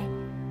တာဖြစ်တယ်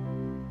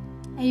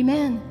အာမ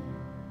င်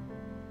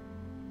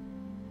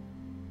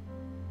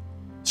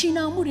ချီ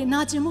နှောင်မှုတွေနာ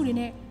ကျင်မှုတွေ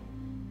နဲ့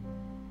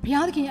ဘု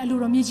ရားသခင်ရဲ့အလို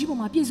တော်မြေကြီးပေါ်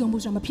မှာပြည့်စုံ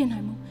ဖို့ဆိုတာမဖြစ်နို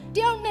င်ဘူးတ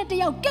ယောက်နဲ့တ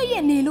ယောက်ကဲ့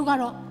ရဲ့နေလို့က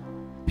တော့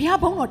ဘုရား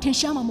ဘုန်းတော်ထင်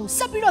ရှားမှာမဟုတ်ဆ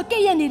က်ပြီးတော့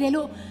ကဲ့ရဲ့နေတယ်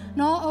လို့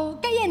နော်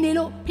ကဲ့ရဲ့နေ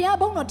လို့ဘုရား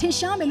ဘုန်းတော်ထင်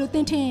ရှားမယ်လို့သ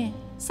င်ထင်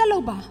ဆက်လု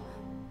ပ်ပါ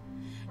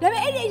ဒါပေ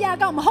မဲ့အဲ့ဒီအရာ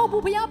ကမဟုတ်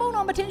ဘူးဘုရားဘုန်း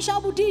တော်မထင်ရှား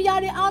ဘူးဒီအရာ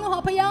တွေအားလုံးဟာ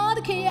ဘုရားသ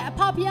ခင်ရဲ့အဖ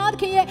ဘုရားသ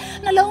ခင်ရဲ့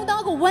နှလုံး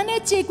သားကိုဝမ်း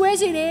နဲ့ကြေကွဲ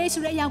စေတယ်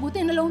ဆိုတဲ့အရာကိုသ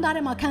င်နှလုံးသား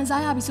ထဲမှာခံ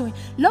စားရပြီဆိုရင်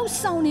လှုပ်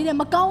ဆောင်နေတဲ့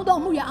မကောင်းသော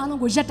အမှုရာအားလုံး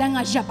ကိုရပ်တန်းက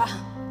ရပ်ပါ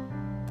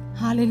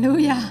ဟာလေလု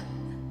ယာ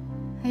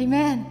အာမ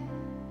င်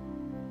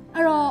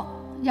အဲ့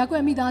တော့ယာကု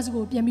ပ်မိသားစု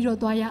ကိုပြန်ပြီးတော့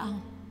သွားရအောင်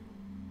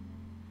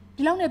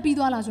ဒီလောက်နဲ့ပြီး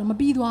သွားလားဆိုတော့မ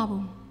ပြီးသွား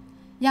ဘူး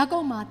ယာကု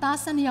ပ်မှာသား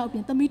12ယောက်ပြ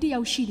င်သမီး1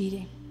ယောက်ရှိသေးတ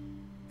ယ်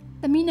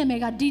သမီးနာမ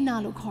ည်ကဒီနာ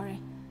လို့ခေါ်တယ်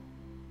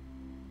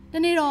ဒီ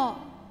နေ့တော့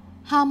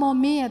ဟာမော်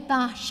မင်းရဲ့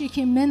သားရှေခ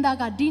င်မင်းသား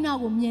ကဒီနာ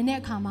ကိုမြင်တဲ့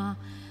အခါမှာ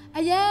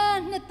အယံ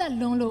နှစ်သက်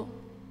လွန်းလို့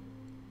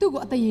သူ့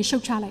ကိုအသေးရှု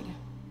တ်ချလိုက်တယ်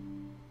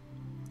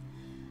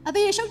အ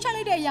သေးရှုတ်ချ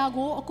လိုက်တဲ့အရာ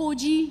ကိုအကို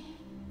ကြီး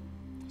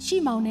ရှိ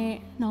မောင်နဲ့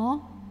နော်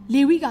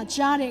လေဝိက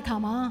ကြားတဲ့အခါ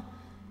မှာ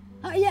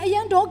အရ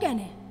န်တော့ကန်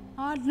တယ်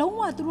လုံး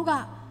ဝသူတို့က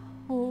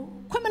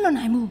ခွင့်မလွတ်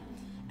နိုင်ဘူး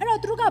အဲ့တော့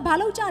သူတို့ကဘာ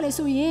လုပ်ကြလဲ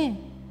ဆိုရင်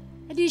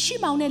ဒီရှိ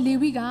မောင်နဲ့လေ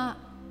ဝိက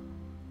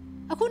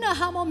အခုန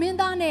ဟာမော်မင်း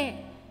သားနဲ့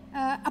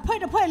အဖွဲ့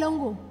တစ်ဖွဲ့လုံး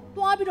ကို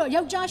တွားပြီးတော့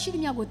ယောက်ျားရှိသ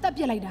မျှကိုတတ်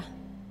ပြစ်လိုက်တာ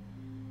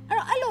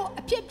အဲ့လို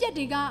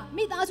အဖြစ်ပြက်တွေ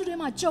ကမိသားစု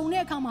တွေမှာကြုံ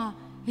တဲ့အခါ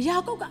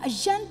မှာယာကုပ်က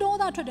အယံဒေါ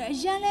သထွက်တယ်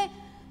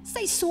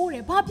အယံလဲစိတ်ဆိုးတ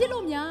ယ်ဘာဖြစ်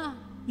လို့များ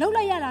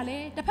လှုပ်လိုက်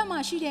ရတာလဲတစ်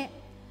ဖက်မှာရှိတဲ့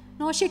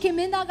နော်ရှေခင်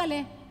မင်းသားက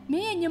လည်း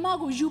မင်းရဲ့ညီမ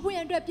ကိုယူဖို့ရ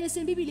န်အတွက်ပြင်ဆ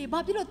င်ပြီး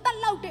ပြီလေဘာဖြစ်လို့တတ်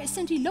လောက်တဲ့အဆ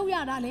င့်ထိလှုပ်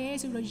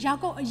ရတာလဲဆိုလို့ယာ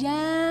ကုပ်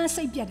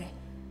အယံစိတ်ပြက်တယ်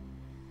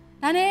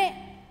ဒါ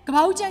နဲ့ကပ္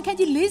ပဦးကျမ်းခန်း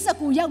ကြီး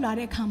49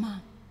ရောက်လာတဲ့အခါမှာ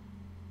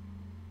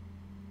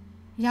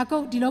ယာကု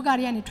ပ်ဒီလောက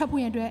ထဲ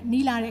ကနေထွက်ဖို့ရန်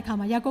အတွက်နီးလာတဲ့အခါ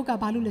မှာယာကုပ်က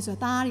ဘာလုပ်လဲ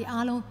ဆိုတော့သား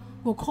တွေအားလုံး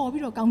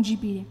ကိုခေါ်ပြီးတော့ကော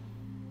င်းကြီးပေး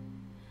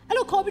တယ်အဲ့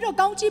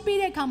လိုခေါ်ပြီးတော့ကောင်းကြီးပေး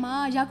တဲ့အခါ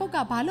မှာယာကုပ်က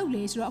ဘာလုပ်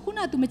လဲဆိုတော့အခု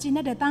နကသူမကျင်တ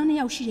တ်တဲ့သား2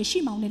ယောက်ရှိတယ်ရှိ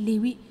မောင်နဲ့လေ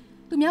ဝိ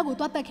သူများ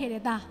ကိုတွားတက်ခဲ့တဲ့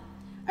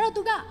သားအဲ့တော့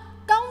သူ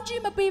ကကော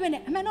င်းကြီးမ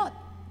ပေးဘဲနဲ့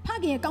အမှန်တော့ဖ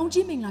ခင်ရဲ့ကောင်း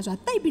ကြီးမင်္ဂလာဆိုတာ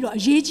တိတ်ပြီးတော့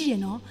အရေးကြီး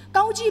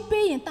တယ်နော်ကော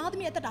င်းကြီးပေးရင်သား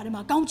သမီးအသက်တာထဲ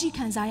မှာကော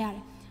င်းကြီးခံစားရတယ်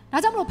ဒါ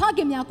ကြောင့်မလို့ဖခ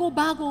င်များ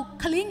ကိုဘာကို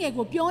ခလင်းငယ်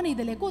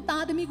ကိုပြောနေတယ်လေ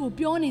ကိုသားသမီး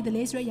ကိုပြောနေတယ်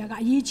လေဆိုတဲ့အရာက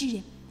အရေးကြီး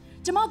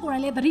တယ်ကျမကိုယ်တို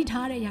င်လည်း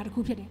သတိထားတဲ့အရာ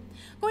တစ်ခုဖြစ်တယ်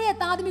ကိုယ့်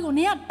ရဲ့သားသမီး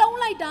ကိုနင်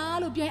ကတုံးလိုက်တာ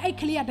လို့ပြောရင်အဲ့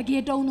ကလေးကတ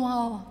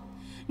ကယ်တုံးသွားအောင်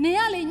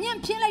နင်ကလေ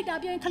ညံ့ဖျင်း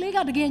လိုက်တာပြောရင်ကလေး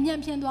ကတကယ်ညံ့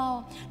ဖျင်းသွားအော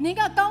င်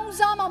နင်ကကောင်း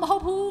စားမှမဟု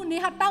တ်ဘူးန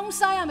င်ဟာတောင်း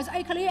စားရမယ်ဆို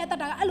အဲ့ကလေးရဲ့အသက်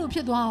တာကအဲ့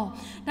လိုဖြစ်သွားအောင်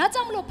ဒါ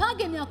ကြောင့်မလို့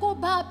ဖခင်များ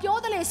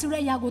ကိုဘာပြောတယ်လဲ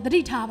ဆိုတဲ့အရာကို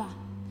သတိထားပါ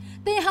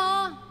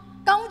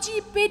သင်ဟာကော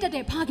င်းကြီးပေး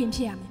တတ်တဲ့ဖခင်ဖြ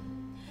စ်ရမယ်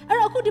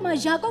အဲ့တော့အခုဒီ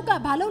မှာယာကုပ်က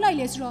ဘာလုပ်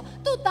လိုက်လဲဆိုတော့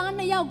သူ့သား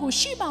2ယောက်ကို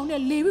ရှိပောင်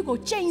နဲ့လေဝိကို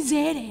ချိန်ဆ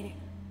တယ်တဲ့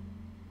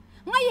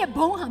ငါ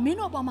ရဲ့ဘုံဟာမင်း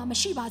တို့အပေါ်မှာ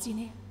မရှိပါစေ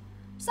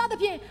နဲ့စ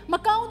သဖြင့်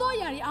မကောင်းသော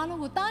ຢာတွေအားလုံး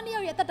ကိုသား2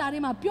ယောက်ရဲ့အသက်တာထဲ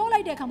မှာပြောလို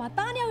က်တဲ့အခါ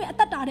မှာသား2ယောက်ရဲ့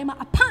အသက်တာထဲ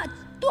မှာအ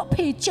ဖသူ့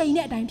အဖေချိန်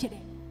တဲ့အတိုင်းဖြစ်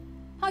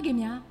တယ်ဖ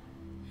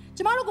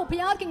ခင်များကျမတို့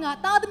ကိုဘုရားခင်က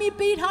သားသ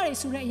မီးပေးထားတယ်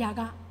ဆိုတဲ့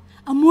အရာက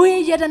အမွေ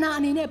ယတနာ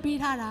အနေနဲ့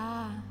ပေးထားတာ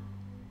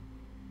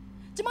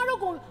ကျ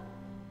မတို့ကို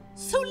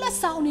ဆု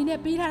လက်ဆောင်အနေနဲ့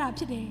ပေးထားတာ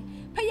ဖြစ်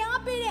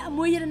တယ်ဖျားပေးတဲ့အ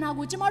မွေယ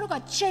တနာကိုကျမတို့က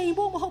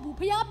ချိန်ဖို့မဟုတ်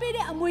ဘူးဖျားပေး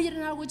တဲ့အမွေယ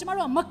တနာကိုကျ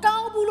မတို့ကမကော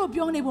င်းဘူးလို့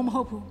ပြောနေဖို့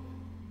မဟုတ်ဘူး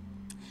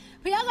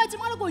ဖျား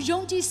ကကျမတို့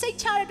ကိုယုံကြည်စိတ်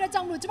ချတဲ့အတွက်ကြော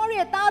င့်မလို့ကျ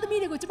မတို့ရဲ့သားသ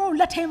မီးတွေကိုကျမတို့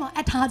လက်ထဲမှာ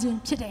အပ်ထားခြ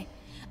င်းဖြစ်တယ်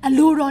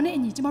အလိုတော်နဲ့အ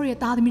ညီကျမတို့ရဲ့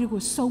သားသမီးတွေ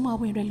ကိုဆုံးမ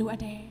ဖွင့်အတွက်လိုအပ်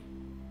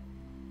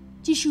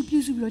တယ်ကြည်ရှု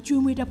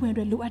ပြုစုပြီးတော့ကျွေးမွေးတတ်ဖွင့်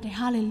အတွက်လိုအပ်တယ်ဟာ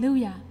လေလု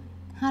ယာ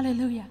ဟာလေ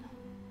လုယာ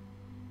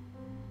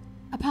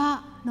အဖ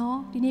နော်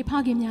ဒီနေ့ဖ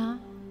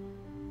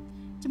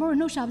ခင်များကျမတို့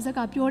နှုတ်ရှာပါဇက်က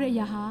ပြောတဲ့အ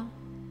ရာဟာ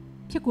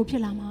ဖြစ်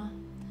ကိုဖြစ်လာမှာ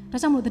ဒါ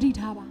ကြောင့်မလို့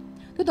သတိထားပါ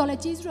သို့တော်လည်း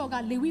ကျေးဇူးတော်က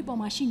လေဝိပေါ်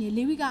မှာရှိနေ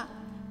လေဝိ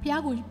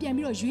ကဘုရား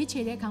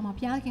ကိုပြန်ပြီးတော့ရွေးချယ်တဲ့အခါမှာ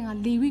ဘုရားခင်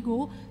ကလေဝိကို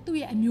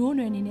သူ့ရဲ့အမျိုး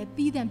အနွယ်အနေ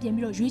နဲ့သီးသန့်ပြန်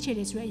ပြီးတော့ရွေးချယ်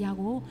တယ်ဆိုတဲ့အရာ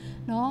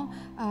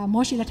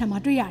ကိုနော်မောရှေလက်ထက်မှာ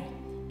တွေ့ရတယ်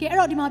ကဲ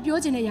အဲ့တော့ဒီမှာပြော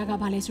ချင်တဲ့အရာ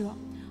ကဘာလဲဆိုတော့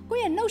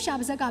ကိုယ့်ရဲ့နှုတ်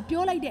ရှာပါဇက်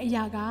ကပြောလိုက်တဲ့အရာ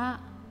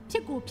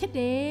ကဖြစ်ကိုဖြစ်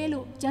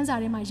တယ်လို့ကျမ်းစာ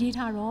ထဲမှာရေး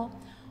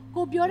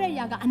ထားတော့ကိုပြောတဲ့အ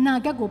ရာကအနာ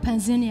ဂတ်ကို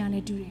ဖန်ဆင်းနေရ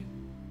တယ်တူတယ်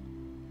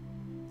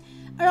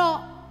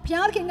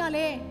အဲ့တော့ဘုရားခင်က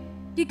လည်း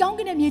ဒီကောင်း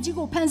ကင်ရဲ့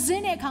မြေကြီးကိုဖန်ဆ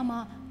င်းတဲ့အခါမှာ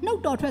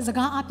နှုတ်တော်ထွက်စ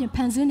ကားအပြင်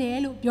ဖန်ဆင်းတယ်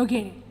လို့ပြော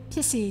ခဲ့တယ်ဖြ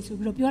စ်စေ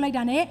ဆိုပြီးတော့ပြောလိုက်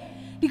တာ ਨੇ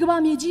ဒီ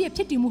ကမ္ဘာမြေကြီး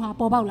ရဲ့ဖြစ်တည်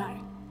မှုဟာပေါ်ပေါက်လာ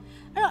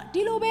တယ်အဲ့တော့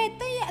ဒီ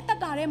လိုပဲသင်ရဲ့အ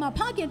သက်တာထဲမှာ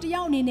ဖခင်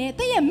တယောက်အနေနဲ့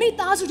သင်ရဲ့မိ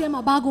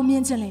သားစုထဲမှာဘာ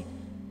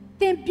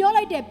ကိုမြင်ချင်လဲသင်ပြော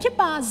လိုက်တဲ့ဖြစ်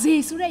ပါစေ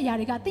ဆိုတဲ့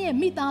အရာတွေကသင်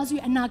ရဲ့မိသားစု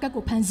ရဲ့အနာ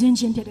ဂတ်ကိုဖန်ဆ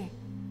င်းခြင်းဖြစ်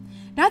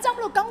တယ်ဒါကြောင့်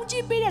မလို့ကော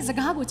င်းကြီးပေးတဲ့စ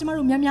ကားကိုကျ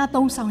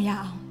မတို့များများသုံးဆောင်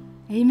ရအောင်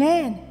အာ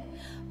မင်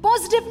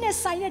positiveness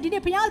ဆိုင်တဲ့ဒီ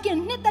နေ့ဘုရား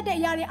ခင်နှစ်သက်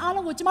တဲ့အရာတွေအား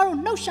လုံးကိုကျမတို့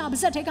နှုတ်ရှာပါ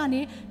ဇက်ထဲကနေ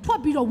ထွက်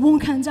ပြီးတော့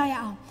ဝန်ခံကြရ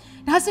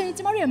အောင်ဒါဆို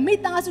ရင်ကျမတို့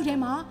ရဲ့မိသားစုထဲ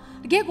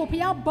မှာတကယ်ကိုဘု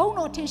ရားဘုန်း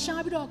တော်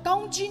ထင်ရှားပြီးတော့ကော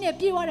င်းကြီးနဲ့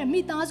ပြည့်ဝ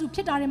တဲ့မိသားစုဖြ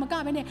စ်တာတွေမ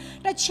ကဘဲနဲ့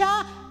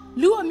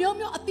တခြားလူအ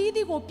မျိုးမျိုးအသီး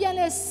သီးကိုပြန်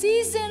လဲ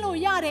စီးဆ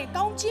င်းလို့ရ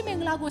တဲ့ကောင်းကြီးမ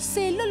င်္ဂလာ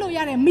ကိုဆေလွတ်လို့ရ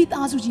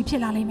တဲ့မိသားစုကြီးဖြ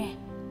စ်လာလိမ့်မယ်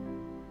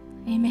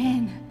အာ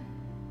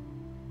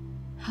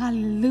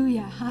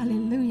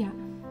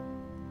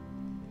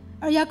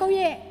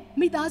မင်ဟာလေလုယာဟာလေလုယာယာကုပ်ရဲ့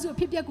မိသားစုအ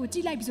ဖြစ်အပျက်ကိုကြ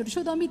ည့်လိုက်ပြီဆို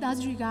တချို့သောမိသား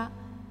စုတွေက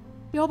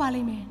ပြောပါလိ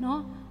မ့်မယ်နော်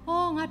။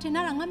အော်ငါ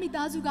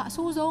ထင်တာငါမိသားစုကအ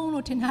ဆိုးဆုံး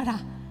လို့ထင်တာ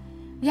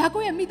။ယာကု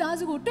ပ်ရဲ့မိသား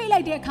စုကိုတွေ့လို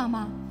က်တဲ့အခါ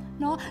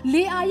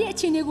မှာနော်လေအာရဲ့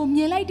အခြေအနေကိုမြ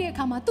င်လိုက်တဲ့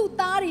အခါမှာ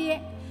သူ့သားတွေရဲ့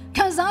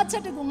ခံ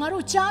စားချက်တွေ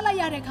ကိုငါတို့ကြားလိုက်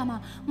ရတဲ့အခါမှာ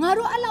ငါ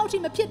တို့အဲ့လောက်ထိ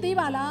မဖြစ်သေး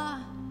ပါလား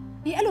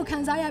။ဒီအဲ့လိုခံ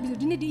စားရပြီဆို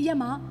ဒီနေ့ဒီရက်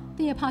မှာသ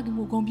င်ရဲ့ဖ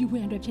ခင်ကိုဂုဏ်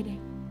ပြုဖွင့်ရတဲ့ဖြစ်တယ်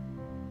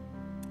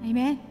။အာ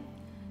မင်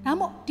။ဒါ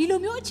မို့ဒီ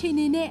လိုမျိုးအခြေ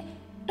အနေနဲ့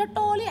တော်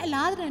တော်လေးအ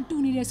လားတန်တူ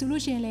နေတယ်ဆိုလို့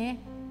ရှိရင်လေ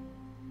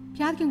ဘု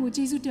ရားခင်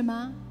ကိုကျေးဇူး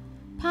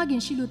တင်ပါဖ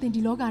ခင်ရှိလို့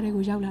သင်ဒီလော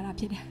ကထဲကို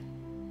ရောက်လာတာဖြစ်တယ်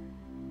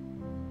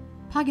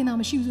ဖခင်သာ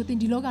မရှိဘူးဆို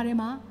သင်ဒီလော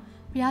ကထဲမှာ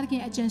ဘုရားခ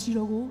င်အကြံစီ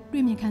တော်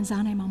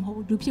ကိုတွေ့မြင်ခံစားနိုင်မှာ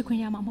မဟုတ်ဘူးလူဖြစ်ခွ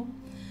င့်ရမှာမဟုတ်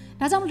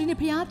ဘူးဒါကြောင့်မလို့ဒီနေ့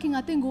ဘုရားခင်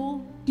ကသင်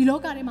ကိုဒီလော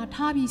ကထဲမှာ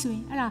ထားပြီးဆို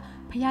ရင်အဲ့ဒါ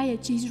ဘုရားရဲ့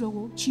ကျေး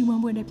ဇူးတော်ကိုချီးမွ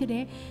မ်းပွင့်တယ်ဖြစ်တ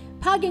ယ်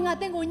ဖခင်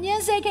ကသင်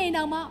ကိုညှင်းဆဲခဲ့ရင်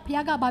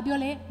တောင်မှဘုရား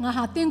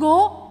ကဘာပြောလဲငါဟာသင်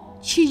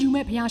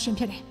ကိုချီးယူမဲ့ဘု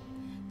ရားရှင်ဖြစ်တယ်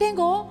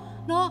သင်ကို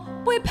နော်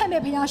ပွေ့ဖက်မဲ့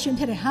ဘု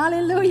ရားရှင်ဖြစ်တယ်ဟာ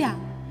လေလု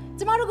ယာ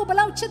ကျမတို့ကို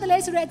ဘလောက်ချစ်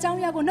တယ်လဲဆိုတဲ့အကြော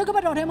င်းအရာကိုနှုတ်ကပ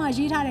တ်တော်ထဲ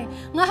မှာရေးထားတယ်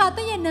ငါဟာ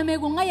သင်ရဲ့နာ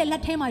မည်ကိုငါရဲ့လ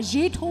က်ထဲ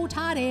မှာရေးထိုး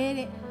ထားတယ်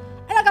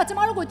တဲ့အဲ့ဒါကကျမ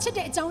တို့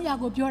ကိုချစ်တဲ့အကြောင်း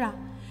အရာကိုပြောတာ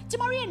ကျ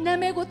မတို့ရဲ့နာ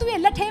မည်ကိုသူ့ရဲ့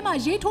လက်ထဲမှာ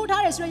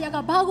ရေးထိုးထားတယ်ဆိုတဲ့အရာ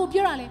ကဘာကို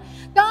ပြောတာလဲ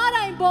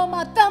ကားတို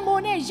င်းပေါ်မှာ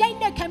တန်ဖိုးနဲ့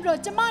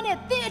ရိုက်နှက်ခံပြီးတော့ကျမ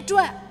နဲ့သင်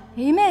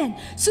အတွက်အာမင်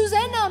ဆူ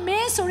ဇဲနာ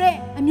မင်းဆိုတဲ့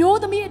အမျိုး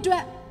သမီး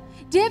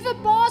အတွက်ဒေး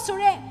ဗစ်ဘော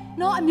ဆိုတဲ့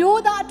နော်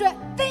အမျိုးသားအတွက်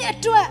သင်အ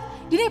တွက်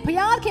ဒီ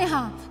နေ့ဘုရား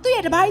ခင်ဟာသူ့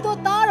ရဲ့တပါးသော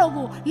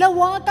သားတော်ကို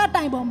လက်ဝါး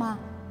ကတိုင်ပေါ်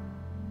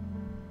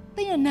မှာသ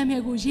င်ရဲ့နာမ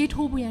ည်ကိုရေး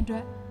ထိုးဖို့ရန်အတွ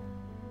က်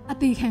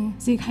အသေးခံ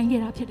စေခိုင်း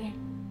ခဲ့တာဖြစ်တယ်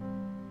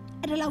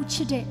။အဲ့ဒါလောက်ချ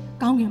စ်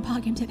တဲ့ကောင်းကင်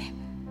ဖခင်ဖြစ်တယ်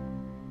။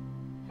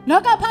 လော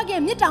ကဖခ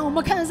င်မြတ်တာကိုမ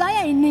ခံစားရ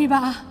ရင်နေ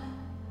ပါ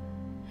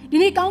ဒီ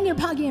နေ့ကောင်းကင်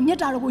ဖခင်မြတ်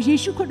တာတော်ကိုယေ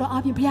ရှုခရစ်တော်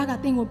အားဖြင့်ဘုရားက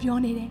သင်ကိုပြော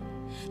နေတယ်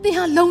သင်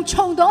ဟာလုံ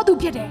ခြုံတော်သူ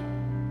ဖြစ်တယ်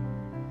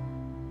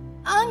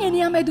အားငယ်နေ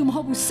ရမယ့်သူမ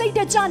ဟုတ်ဘူးစိတ်တ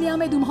ကြနေရ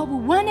မယ့်သူမဟုတ်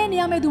ဘူးဝမ်းနေနေ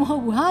ရမယ့်သူမဟု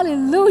တ်ဘူးဟာလေ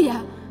လုယာ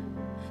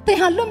သင်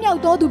ဟာလွတ်မြောက်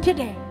တော်သူဖြစ်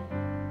တယ်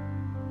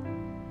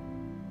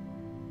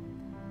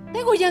သ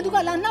င်ကိုယန်သူက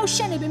လာနှောက်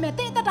ရှက်နေပေမဲ့သ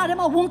င်အသက်တာထဲ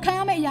မှာဝန်ခံရ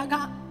မယ့်အရာက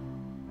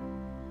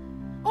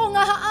အို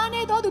ငါဟာအား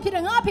နေတော်သူဖြစ်တ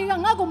ယ်ငါအဖေက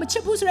ငါ့ကိုမချ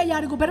စ်ဘူးဆိုတဲ့အရာ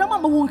တွေကိုဘယ်တော့မှ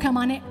မဝန်ခံ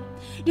ပါနဲ့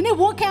ဒီနေ့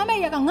ဝန်ခံရမယ့်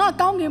အရာကငါ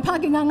ကောင်းကင်ဖ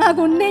ခင်ကငါ့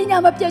ကိုနေညာ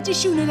မပြတ်ကြည့်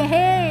ရှုနေတယ်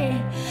ဟဲ့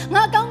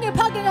ငါကောင်းကင်ဖ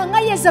ခင်ကငါ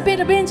ရဲ့စပယ်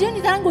တပင်ချင်း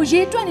ဒီတိုင်းကိုရေ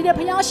တွက်နေတဲ့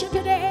ဘုရားရှင်ဖြ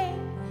စ်တယ်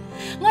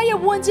ငါရဲ့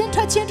ဝင်ချင်း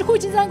ထွက်ချင်းတစ်ခု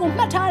ချင်းတိုင်းကို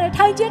မှတ်ထားတယ်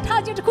ထိုင်ချင်း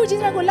ထားချင်းတစ်ခုချ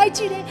င်းတိုင်းကိုလိုက်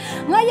ကြည့်တယ်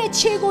ငါရဲ့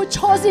ခြေကို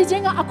ချော်စီခြ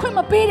င်းကအခွင့်မ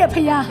ပေးတဲ့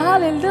ဘုရားဟာ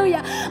လေလုယာ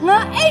ငါ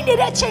အိတ်နေ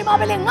တဲ့အချိန်မှာ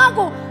ပဲလေငါ့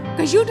ကိုဂ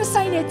ရုတ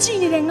စိုက်နဲ့ကြည်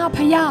နေတဲ့ငါဖ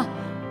ယား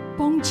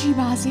ပုံကြည်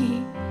ပါစေ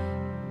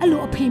အဲ့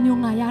လိုအဖေ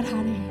မျိုးငါရ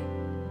ထားတယ်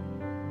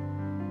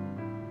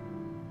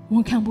ဝ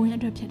န်ခံဖို့ရ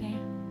အတွက်ဖြစ်တယ်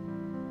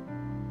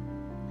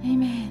အာ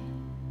မင်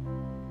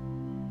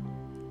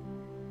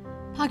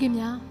ဖခင်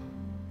များ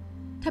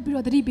ထပ်ပြီး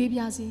တော့သတိပေးပြ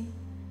စေ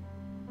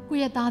ကို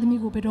ယ့်ရဲ့သားသ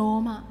မီးကိုဘယ်တော့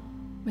မှ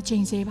မချိ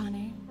န်ဆပါ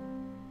နဲ့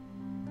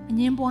အင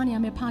င်းပွားနေရ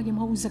မယ့်ဖခင်မ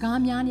ဟုတ်ဘူးစကား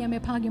များနေရမ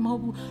ယ့်ဖခင်မဟု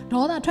တ်ဘူး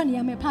ဒေါသထွက်နေရ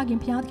မယ့်ဖခင်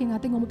ဘုရားသခင်က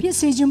သင်ကိုမဖြစ်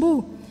စေခြင်းဘူး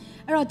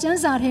အဲ့တော့ကျမ်း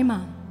စာထဲမှာ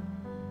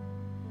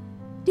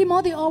တိမော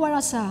သေဩဝါဒ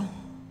စာ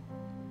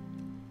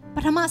ပ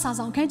ထမစာ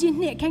ဆောင်ခန်းကြီး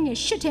2အခန်းငယ်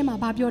8ထဲမှာ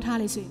ဗာပြောထား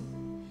လေဆိုရင်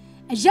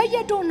အရရ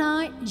တို့၌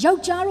ယော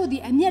က်ျားတို့သ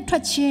ည်အမျက်ထွ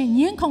က်ခြင်း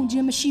ညှင်းခုန်ခြ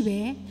င်းမရှိဘဲ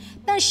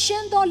တန်ရှ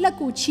င်းသောလက်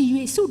ကိုချီ၍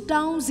ဆု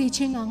တောင်းစေခြ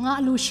င်းကငါ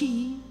အလိုရှိ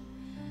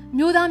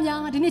မျိုးသားများ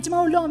ဒီနေ့ကျွန်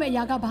တော်တို့လုပ်ရမယ့်အ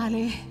ရာကဘာ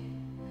လဲ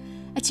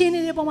အခြေအနေ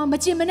တွေပေါ်မှာမ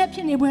ကြင်မနဲ့ဖြ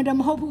စ်နေပွင့်တော့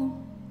မဟုတ်ဘူး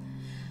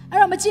အဲ့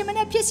တော့မကြင်မ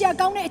နဲ့ဖြစ်เสีย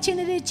ကောင်းတဲ့အခြေအ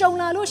နေတွေကြုံ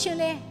လာလို့ရှင်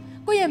လဲ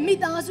ကိုယ့်ရဲ့မိ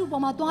သားစု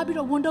ပေါ်မှာသွားပြီး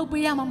တော့ဝန်ထုတ်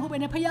ပေးရမှာမဟုတ်ဘဲ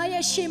နဲ့ဖခင်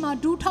ရဲ့ရှေ့မှာ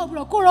ဒူးထောက်ပြီး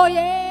တော့ကိုရော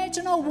ရဲ့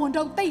ကျွန်တော်ဝန်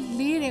ထုတ်တိတ်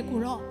လေးတယ်ကို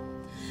ရော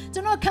ကျွ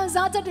န်တော်ခံ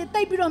စားချက်တွေ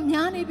တိတ်ပြီးတော့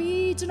များနေပြီ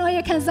ကျွန်တော်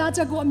ရဲ့ခံစားချ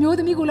က်ကိုအမျိုးသ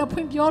မီးကိုလည်းဖွ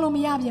င့်ပြောလို့မ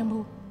ရပြန်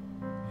ဘူး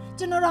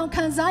ကျွန်တော်တော့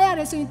ခံစားရ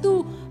တယ်ဆိုရင် तू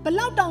ဘ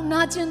လောက်တောင်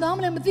နာကျင်သွားမ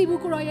လဲမသိ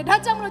ဘူးကိုရောရဲ့ဒါ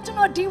ကြောင့်မလို့ကျွန်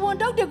တော်ဒီဝန်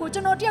ထုတ်တွေကိုကျွ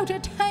န်တော်တယောက်တ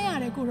ည်းထမ်းရ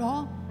တယ်ကိုရော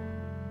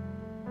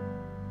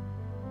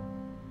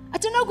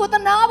ကျွန်တော်ကိုတ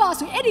နာပါ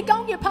ဆိုရင်အဲ့ဒီကော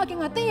င်းကင်ဖခင်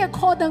ကတင့်ရဲ့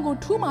ခေါ်တန်ကို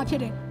ထူးမှာဖြ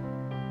စ်တယ်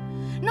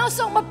နောက်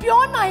ဆုံးမ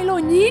ပြောနိုင်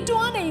လို့ညီး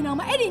တွားနေတော့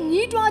မှအဲ့ဒီ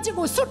ညီးတွားခြင်း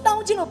ကိုဆွတ်တော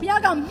င်းခြင်းကိုဘု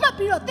ရားကမှတ်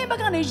ပြီးတော့သင်ဘက်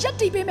ကနေရပ်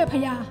တည်ပေးမယ်ဘု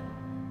ရား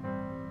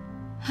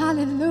ဟာ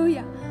လေလု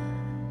ယာ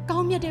ကော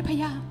င်းမြတ်တဲ့ဘု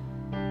ရား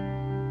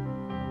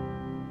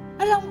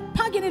အဲ့တော့ဖ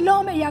ခင်နဲ့လော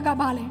မယ့်အရာက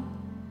ဘာလဲ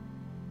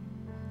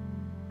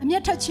အမျ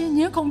က်ထက်ခြင်း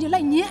ညှင်းခုန်ခြင်း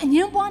လိုက်ညှင်းအင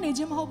င်းပွားနေ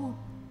ခြင်းမဟုတ်ဘူး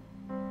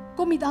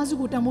ကိုမိသားစု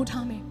ကိုတန်ဖိုး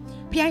ထားမယ်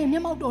ဘုရားရဲ့မျ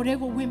က်မှောက်တော်ထဲ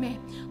ကိုဝင်မယ်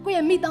ကိုယ့်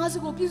ရဲ့မိသားစု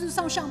ကိုပြုစု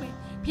စောင့်ရှောက်မယ်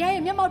ဘုရား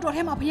ရဲ့မျက်မှောက်တော်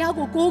ထဲမှာဘုရား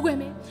ကိုကိုးကွယ်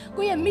မယ်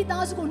ကိုယ့်ရဲ့မိ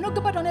သားစုကိုနှုတ်က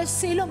ပတ်တော်နဲ့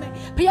ဆေလွတ်မယ်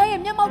ဘုရားရဲ့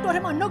မျက်မှောက်တော်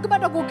ထဲမှာနှုတ်ကပ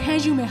တ်တော်ကိုခံ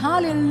ယူမယ်ဟာ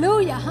လေလု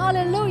ယာဟာ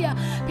လေလုယာ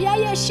ဘုရား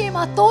ရဲ့ရှေ့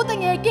မှာတိုးတ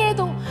ငယ်ကဲ့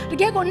သို့တ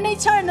ကယ်ကိုနှိမ့်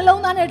ချတဲ့နှ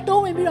လုံးသားနဲ့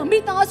တိုးဝင်ပြီးတော့မိ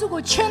သားစု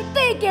ကိုချင်း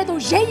တဲ့ကဲ့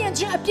သို့ရဲရင်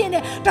ချင်းအပြည့်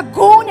နဲ့တ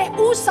ကိုးနဲ့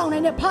ဥဆောင်နေ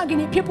တဲ့ဖခင်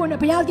နဲ့ဖြစ်ပေါ်နေ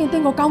ဘုရားခင်သ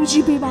င်ကိုကောင်း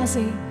ချီးပေးပါ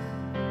စေ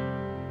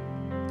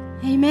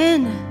အာမင်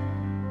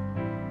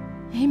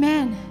အာမ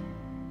င်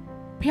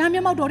ဘုရားမျ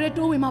က်မှောက်တော်ထဲ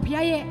တိုးဝင်မှာဘု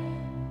ရားရဲ့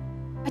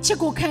အချစ်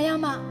ကိုခံရ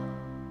မှ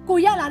ကို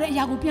ရလာတဲ့အ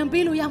ရာကိုပြန်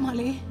ပေးလို့ရမှာ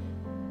လေ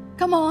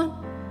Come on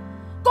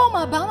ကိုမှ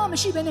ဘာမှမ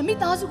ရှိဘဲနဲ့မိ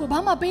သားစုကိုဘာ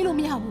မှပေးလို့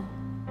မရဘူး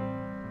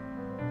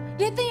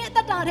ဒီသင်ရဲ့အတ္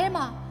တထဲ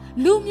မှာ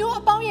လူမျိုး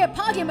အပေါင်းရဲ့ဖ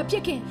ခင်မဖြ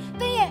စ်ခင်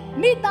သင်ရဲ့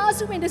မိသား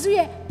စုဝင်တစု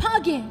ရဲ့ဖ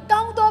ခင်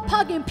ကောင်းသောဖ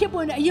ခင်ဖြစ်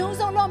ပေါ်နေအယုံ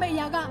ဆုံးတော့မယ့်အ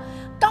ရာက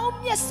ကောင်း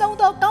မြတ်ဆုံး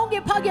သောကောင်းက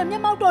င်ဖခင်မျ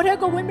က်မှောက်တော်ထဲ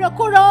ကိုဝင်ပြီးတော့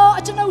ကိုရော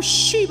အကျွန်ုပ်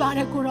ရှိပါတ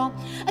ယ်ကိုရော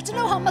အကျွ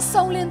န်ုပ်ဟာမ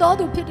စုံလင်သော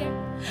သူဖြစ်တယ်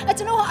အ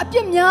ကျွန်ုပ်ဟာအပြ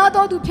စ်များ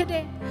သောသူဖြစ်တ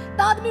ယ်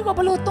သားသမီးကို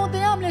ဘလို့တုံတ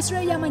င်ရမလဲဆို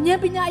တဲ့အရာမှာဉာဏ်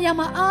ပညာအရာ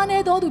မှာအားန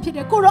ည်းသောသူဖြစ်တ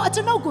ယ်ကိုရောအ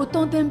ကျွန်ုပ်ကို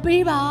တုံတင်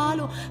ပေးပါ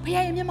လို့ဘု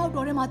ရားရဲ့မျက်မှောက်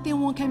တော်ထဲမှာသင်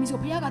ဝန်ခံပြီးဆို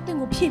ဘုရားကသင်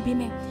ကိုဖြည့်ပေး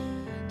မယ်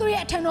သူ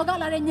ရဲ့အထံတော်က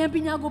လာတဲ့ဉာဏ်ပ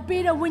ညာကို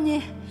ပေးတဲ့ဝိညာ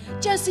ဉ်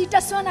ကျင့်စီတ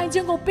က်ဆွမ်းနိုင်ခြ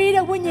င်းကိုပေး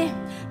တဲ့ဝိညာဉ်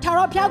ထာဝ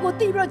ရဘုရားကို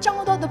သိပြီးတော့ကြောင်း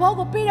သောသဘော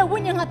ကိုပေးတဲ့ဝိ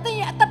ညာဉ်ဟာသင်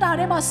ရဲ့အတ္တ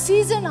ထဲမှာ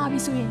စီးဆင်းလာပြီ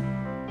ဆိုရင်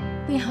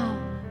သင်ဟာ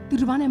သူ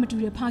တစ်ပါးနဲ့မတူ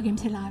တဲ့ဖခင်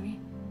ဖြစ်လာပြီ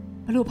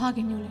ဘလို့ဖခ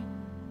င်မျိုးလဲ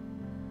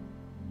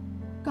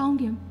ကောင်း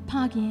ကင်ဖ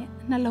ခင်ရဲ့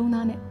နှလုံး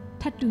သားနဲ့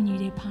ထပ်တူညီ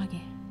တဲ့ဖခ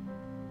င်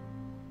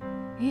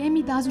အဲ့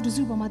မိသားစုတ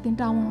စုပေါ်မှာသင်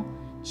တာဝန်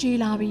ကျေ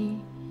လာပြီ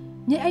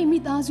ညအဲ့မိ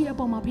သားစုရဲ့အ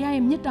ပေါ်မှာဘုရား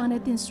ရဲ့မေတ္တာ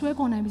နဲ့သင်ဆွဲ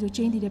ခေါ်နိုင်ပြီဆိုကျ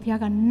င်းတည်တယ်ဘု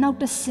ရားကနောက်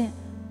တစ်ဆင့်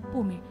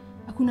ပို့မယ်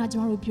အခုနကျွ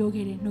န်တော်တို့ပြော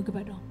ခဲ့တဲ့နှုတ်ကပ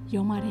တ်တော်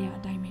ယောမထဲက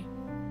အတိုင်းပဲ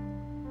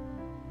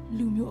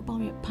လူမျိုးအပေါ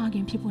င်းရဲ့ဖခ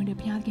င်ဖြစ်ပွင့်တဲ့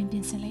ဘုရားခင်ပြ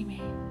င်ဆင်လိုက်မ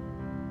ယ်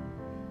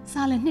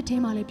စာလနှစ်ထဲ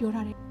မှာလည်းပြော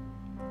ထားတယ်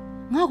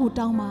ငါ့ကို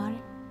တောင်းပါ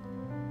တဲ့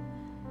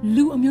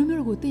လူအမျိုးမျိုး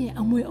တို့ကိုသင်ရဲ့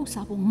အမွေဥစ္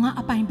စာပေါ်ငါ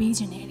အပိုင်ပေး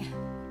ခြင်းနဲ့တဲ့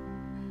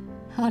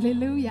ဟာလေ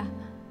လုယာ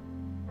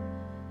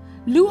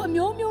လူအ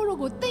မျိုးမျိုးတို့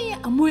ကိုသင်ရဲ့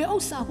အမွေဥ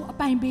စ္စာကိုအ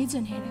ပိုင်ပေးခြ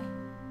င်းနဲ့တဲ့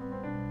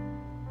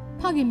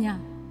ဖခင်များ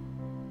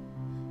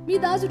မိ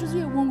သားစုတို့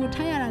ရဲ့ဝန်ကို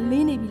ထိုင်းရတာလ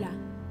င်းနေပြီလား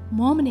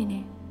မောမနေ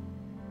နဲ့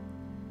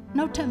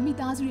နောက်ထပ်မိ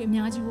သားစုတွေအ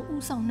များကြီးကိုဥ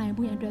ဆောင်နိုင်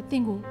ဖို့အတွက်သ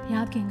င်ကိုဘု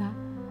ရားခင်က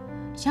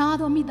ရှား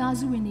သောမိသား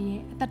စုဝင်တွေ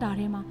ရဲ့အတ္တ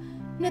ထဲမှာ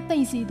နှစ်သိ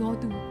မ့်စေတော်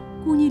သူ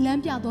ကုညီလ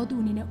မ်းပြတော်သူ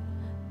အနေနဲ့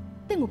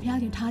သင်ကိုဘုရား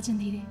ခင်ထားခြင်း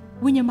သေးတယ်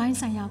ဝိညာဉ်ပိုင်း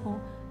ဆိုင်ရာကို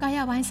ကာ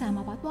ယပို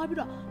င်းဆံမှာပါသွားပြီး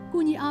တော့ကု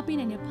ညီအားပေး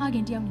နေတဲ့ဖ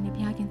ခင်တယောက်အနေ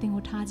နဲ့ဘုရားခင်သင်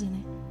ကိုထားခြ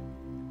င်းနဲ့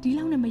ဒီ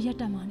လောက်နဲ့မရက်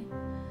တတ်ပါနဲ့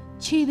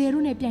ခြေသေး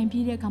တို့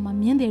နဲ့ပြိုင်ပြေးတဲ့အခါမှာ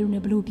မြင်းသေးတို့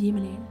နဲ့ဘလို့ပြေး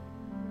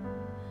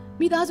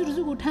မလဲမိသားစု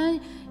တစုကိုထမ်း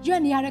ရွ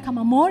က်နေရတဲ့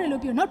အခါမှာမောတယ်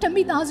လို့ပြောနောက်ထပ်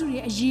မိသားစုတွေ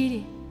အရေး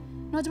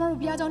တွေနော်ကျမတို့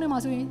ဘုရားကျောင်းထဲ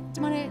မှာဆို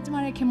ရင်ကျမ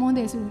နဲ့ခင်မွန်းတ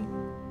ယ်ဆိုရင်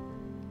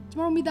ကျ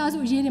မတို့မိသားစု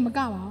အရေးတွေမ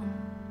ကပါဘူး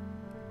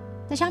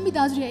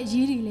တခြားမိသားစုတွေအ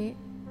ရေးတွေလည်း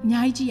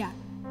အများကြီးကြည့်ရတယ်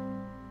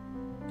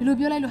ဒီ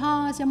လိုပြောလိုက်လို့ဟာ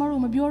ဆရာမ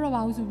တို့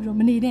မပြောတော့ပါဘူး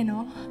ဆိုပြီးတော့မနေ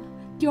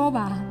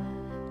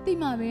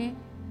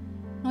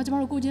နဲ့နော်ပြောပါသိမှပဲနော်ကျမ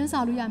တို့ကိုချင်းစာ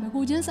လို့ရမယ်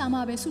ကိုချင်းစာမှ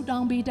ပဲဆူ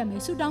တောင်းပေးတတ်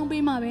မယ်ဆူတော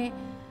င်းပေးမှပဲ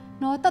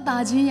နော်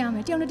တတ်တာချင်းရမ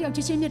ယ်တယောက်နဲ့တ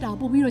ယောက်ချစ်ချင်းမြတ်တာ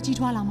ပို့ပြီးတော့ကြီး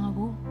ထွားလာ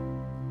မှာကို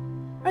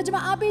အဲ့တော့ကျမ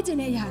အားပေးခြ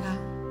င်းတဲ့အရာက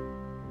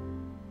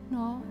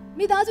နော်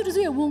မိသားစုတစု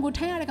ရဲ့ဝန်ကိုထ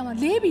မ်းရတဲ့အခါ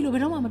မှာလေးပြီလို့ဘ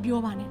ယ်တော့မှ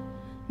မပြောပါနဲ့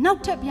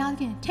နောက်ထပ်ဘု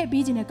ရားခင်ထည့်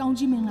ပေးခြင်းနဲ့ကော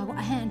င်းကြီးမင်္ဂလာ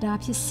ကိုအဟံအတား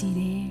ဖြစ်စေ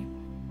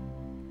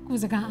တယ်ကို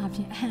စကား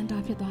အဖြစ်အဟံ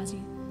အတားဖြစ်သွားစေ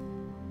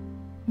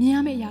မြင်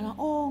ရမယ့်အရာ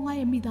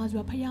ကအော်ငါရဲ့မိ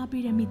သားစုကဖျား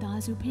ပေးတဲ့မိ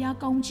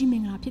သားစုဖျားကောင်းကြီးမ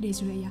င်္ဂလာဖြစ်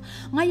တယ်ဆိုတဲ့အရာ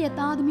ငါ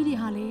ရဲ့သားသမီး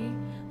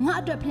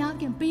တွေဟာလေငါအတွက်ဖျား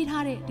ခင်ပေး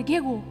ထားတဲ့တက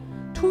ယ်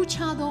ကိုထူး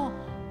ခြား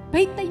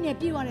သောဘိတ်သိမ့်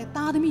နဲ့ပြည့်ဝတဲ့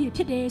သားသမီးတွေ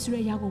ဖြစ်တယ်ဆို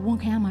တဲ့အရာကိုဝန်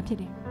ခံရမှာဖြစ်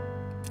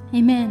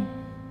တယ်အာမင်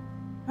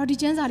တော့ဒီ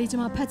ကျမ်းစာလေး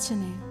ကျွန်မ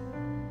ဖတ်ချင်တယ်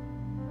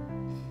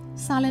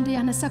စာလံ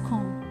120ခု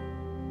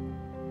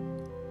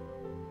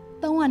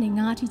3ကနေ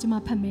5အထိကျွန်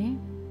မဖတ်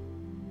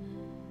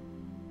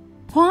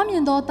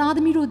မယ်ဖွားမြင်သောသားသ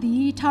မီးတို့သ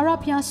ည်ထာဝရ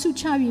ဘု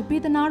ရားဆုချ၍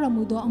ပေးသနာတော်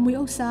မူသောအ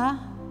မွေဥစ္စာ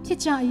ဖြစ်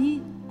ကြ၏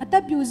အသ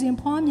က်ပြို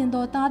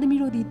စဉ်ဖွားမြင်သောသားသ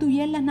မီးတို့သည်သူ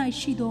ရဲ့လက်၌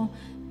ရှိသော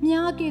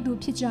မြား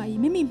ကဲ့သို့ဖြစ်ကြ၏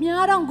မိမိ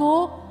မြားတော်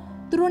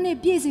ကိုသူတို့နှင့်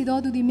ပြည့်စေသော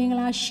သူသည်မင်္ဂ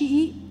လာရှိ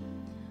၏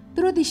သူ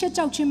တို့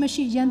သည်ရှက်ကြောက်ခြင်း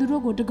မရှိ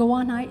ရန်သူတို့ကိုတကဝါ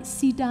၌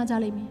စီးတားကြ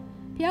လိမ့်မည်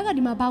ဘုရားက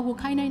ဒီမှာဘာကို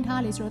ခိုင်းနှို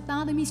င်းထားလဲ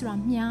ဆိုတော့သားသမီး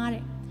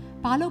ဆိုတာမြားတဲ့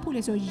ဘာလို့ဖို့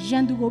လဲဆိုရ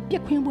န်သူ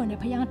ကိုပြစ်ခွင်းပွင့်တယ်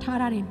ဘုရားထား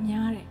ထားတယ်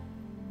မြား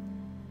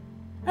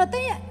တဲ့အဲ့တော့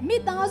တင်း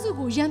ရဲ့မိသားစု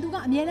ကိုရန်သူကအ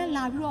မြဲတ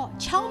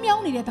မ်းလာပြီးတော့ချောင်းမြော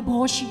င်းနေတဲ့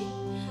သဘောရှိတယ်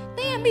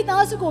တင်း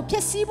ရဲ့မိသားစု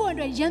ကိုဖျက်ဆီးဖို့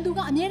အတွက်ရန်သူကအ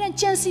မြဲတ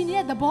မ်းကြံစီနေ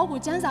တဲ့သဘောကို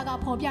ကျမ်းစာက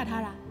ဖော်ပြ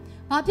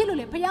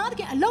ထားတာဘာဖြစ်လို့လဲဘုရား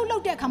သခင်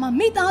အလုတ်လုတ်တဲ့အခါမှာ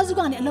မိ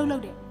သားစုကနေ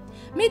အလုတ်လုတ်တယ်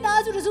မိ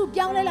သားစုတစု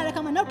ပြောင်းလဲလာတဲ့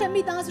အခါမှာနောက်ထပ်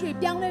မိသားစုတွေ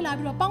ပြော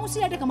င်းလဲလာပြီးတော့ပေါင်းစ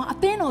ည်းလိုက်တဲ့အခါမှာအ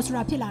သင်းတော်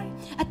ဆိုတာဖြစ်လာတယ်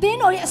အသ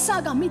င်းတော်ရဲ့အစ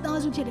ကမိသား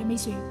စုဖြစ်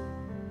တယ်မိတ်ဆွေ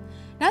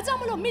ဒါကြော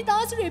င့်မလို့မိ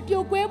သားစုတွေ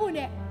ပြို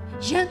ကွဲဖို့နဲ့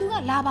ရန်သူက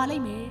လာပါလိ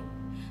မ့်မယ်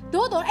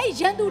သို့တော့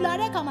အဲ့ရန်သူလာ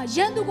တဲ့အခါမှာရ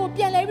န်သူ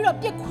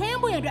ကိုပြန်လဲပြီးတော့ပြစ်ခွင်း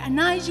ဖို့ရတဲ့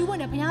အနိုင်ယူဖို့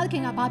နဲ့ဘုရားသခ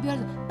င်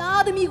ကဘာပြောလဲဆို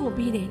သားသမီးကို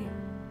ပေးတယ်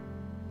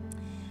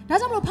ဒါ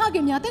ကြောင့်မလို့ဖခ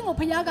င်များတင့်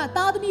ကိုဘုရား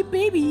ကသားသမီး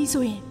ပေးပြီ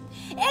ဆိုရင်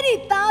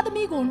အဲ့ဒီသား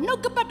သမီးကိုနှုတ်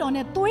ကပတ်တော်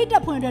နဲ့သွေးတ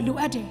က်ဖွင့်အတွက်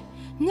လိုအပ်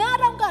တယ်ည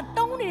တော့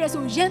ကတုံးနေတယ်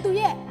ဆိုရန်သူ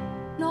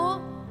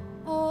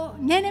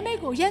ရဲ့နော်နယ်နိမိတ်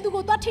ကိုရန်သူ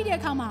ကိုသွားထိတဲ့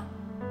အခါမှာ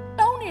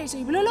တုံးနေ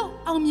ဆိုရင်ဘယ်လိုလုပ်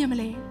အောင်မြင်မ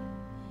လဲ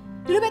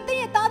ဒီလိုပဲတ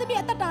င်းရဲ့သားသ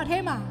မီးအ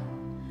သက်တာထဲမှာ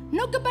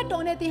နှုတ်က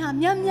ပတ်တော်နဲ့တင်းဟာ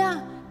များ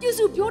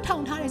ပြုစုပြောထော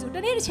င်ထားတယ်ဆိုတ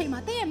နေ့တစ်ချိန်မှာ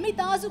တင်း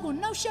ရဲ့မိသားစု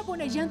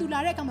ကိုနှောက်ယှက်ဖို့နဲ့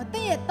ရန်သူလာတဲ့အခါမှာ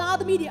တင်းရဲ့သား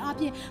သမီးတွေအ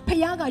ပြင်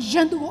ဖခင်ကရ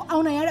န်သူကိုအော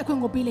င်နိုင်ရတဲ့အခွ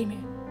င့်ကိုပေးလိမ့်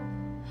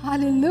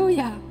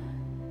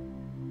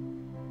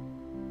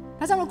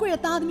မယ်ဟာလေလုယာဒါကြောင့်ကိုယ့်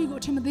ရဲ့သားသမီး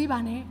ကိုအထင်မ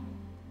သေးပါနဲ့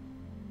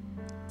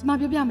ကျွန်မ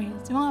ပြောပြ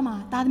မယ်ကျွန်မကမှ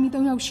သားသမီး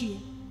3ယောက်ရှိ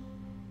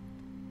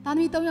တယ်သား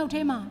သမီး3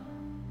ယောက်ထဲမှာ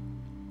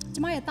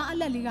ကျွန်မရဲ့သား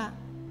အလက်လေးက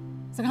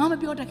စကား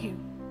မပြောတတ်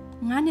ခဲ့ဘူး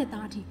9နှစ်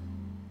သားအထိ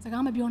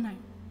စကားမပြောနိုင်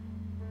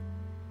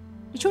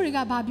တချို့တွေက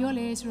ဘာပြော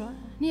လဲ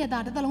ဆိုတော့နေ့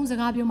ရက်သားတစ်သက်လုံး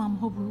စကားပြောမှ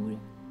မဟုတ်ဘူး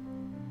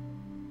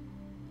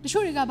တဲ့တ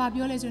ချို့တွေ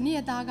ကဘာပြောလဲဆိုတော့နေ့ရ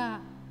က်သားက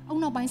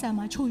အုံနောက်ပိုင်း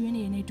ဆိုင်မှာချို့ယွင်း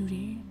နေနေတူ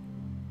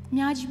တယ်အ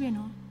များကြီးပဲ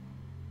နော်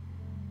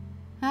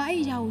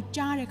အဲ့ဒီအရာ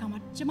ကိုကြားတဲ့အခါမှာ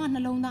ကျ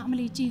မနှလုံးသားအမ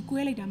လီကြည်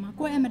ကွဲလိုက်တာ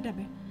မှာကွဲအမ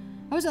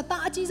တက်ပဲဘာလို့ဆိုတော့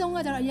သားအကြီးဆုံး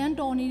ကကျတော့အ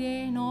ရန်တော်နေတယ်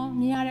နော်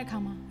မြင်ရတဲ့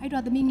အခါမှာ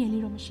အဲ့တော့သမီးငယ်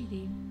လေးတော့မ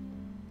ရှိသေး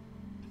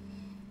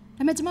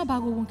ဘူးဒါပေမဲ့ကျ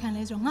မဘာကို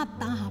ဝန်ခံလဲဆိုတော့ငါ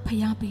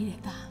သားဟာဖျားပေး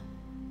တဲ့သား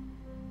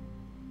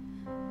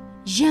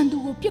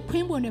ရန်သူကိုပြစ်ခွ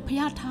င်းပွင့်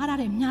နဲ့ဖျားထား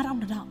တဲ့မြားတော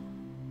င်းတော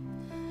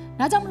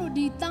င်းဒါကြောင့်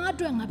မလို့ဒီသား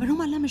အတွက်ငါဘယ်တော့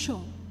မှလက်မ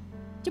လျှော့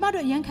ကျ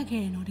မတို့အရန်ခက်ခဲ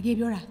တယ်နော်တ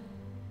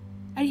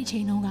ကယ်ပြောတာအဲ့ဒီအချိ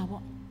န်တုန်းက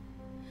ပေါ့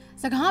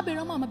စကား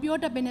ဘယ်တော့မှမပြော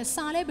တတ်ပဲနဲ့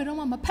စာလည်း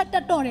ဘယ်တော့မှမဖတ်တ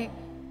တ်တော့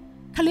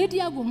တဲ့ခလေးတ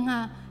ယောက်ကိုငါ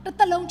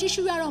တစ်သက်လုံးကြ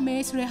ည့်ရှုရတော့မယ်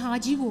ဆိုတဲ့ဟာ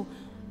ကြီး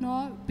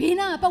ကိုနော်ဘေး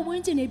နားပတ်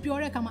ဝန်းကျင်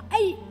တွေပြောတဲ့အခါမှာ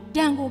အဲ့ဒ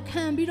ဏ်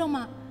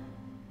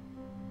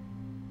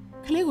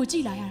ကိုခံပြီးတော့မှခလေးကိုကြည်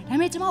လာရတယ်ဒါပေ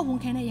မဲ့ကျမ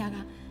ဝန်ခံတဲ့အရာက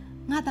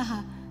ငါ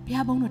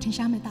သားဟာဘုရားဘုန်းတော်ထင်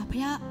ရှားမဲ့သားဘု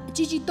ရားအ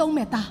ကြီးကြီးသုံး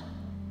မဲ့သား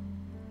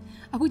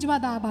အခုကျမ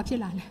သားကဘာဖြစ်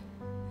လာလဲ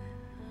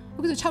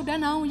အခုဆို6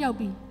တန်းအောင်ရောက်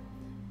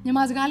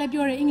ပြီမြန်မာစကားလ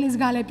ည်းပြောတယ်အင်္ဂလိပ်စ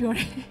ကားလည်းပြောတ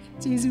ယ်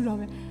ကျေး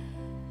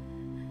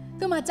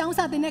ဇူးတော်ပဲသူမှចော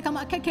င်းစာတင်တဲ့အခါ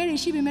မှာအခက်အခဲ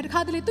တွေရှိပေမဲ့တခါ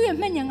တလေသူ့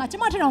ရဲ့မှတ်ဉာဏ်ကကျ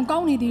မထက်တောင်ကော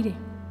င်းနေသေး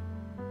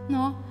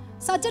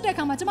တယ်နော်စာကြည့်တဲ့အ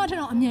ခါမှာကျမ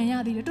ထက်တောင်အမြန်ရ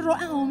သေးတယ်တော်တော်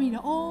အံ့ဩမိ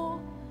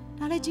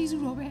တယ်အိုးဒါလ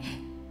ည်းကျေးဇူးတော်ပဲ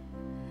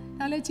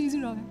ဒါလည်းကျေး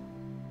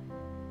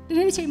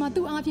ဇူးတော်ပဲဒီနေ့ဒီချိန်မှာ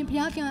သူ့အားဖြ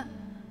င့်ဘုရား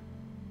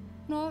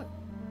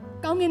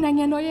ခင်နော်ကောင်းကင်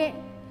နိုင်ငံတော်ရဲ့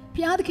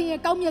ဘုရားသခင်ရဲ့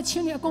ကောင်းမြတ်ခြ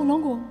င်းတွေ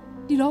အကုန်လုံးကို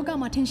ဒီလောက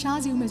မှာထင်ရှား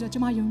စေဦးမယ်ဆိုတော့ကျ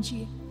မယုံကြည်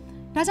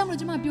တယ်ဒါကြောင့်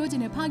မလို့ကျမပြောချင်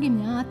တယ်ဖ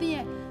ခင်များတ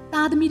င့်ရဲ့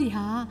သားသမီးတွေ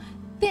ဟာ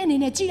တင့်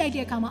အနေနဲ့ကြည့်လိုက်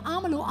တဲ့အခါမှာအား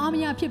မလို့အား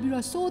မရဖြစ်ပြီး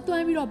တော့စိုးသွ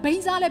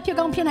မ်းပြီးတော့ဘိန်းစားလ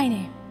ည်းဖြစ်ကောင်းဖြစ်နိုင်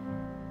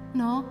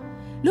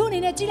တယ်နော်လူအနေ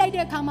နဲ့ကြည့်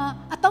လိုက်တဲ့အခါမှာ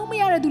အသုံးမ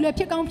ရတဲ့သူလည်း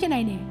ဖြစ်ကောင်းဖြစ်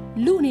နိုင်တယ်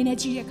လူအနေနဲ့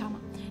ကြည့်တဲ့အခါမှာ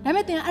ဒါပေ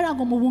မဲ့တင်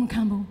အဲ့ဒါကိုမဝန်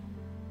ခံ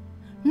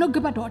ဘူးနှုတ်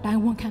ကပတ်တော်အတို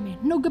င်းဝန်ခံ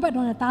မယ်နှုတ်ကပတ်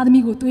တော်နဲ့သား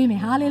သမီးကိုသွေးမယ်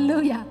ဟာလေလု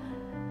ယာ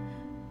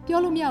ပြော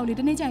လို့မရဘူးလေ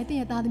တနေ့ကျရင်တင့်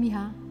ရဲ့သားသမီး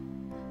ဟာ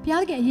ဘု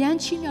ရားသခင်အရန်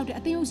ချီးမြှောက်တဲ့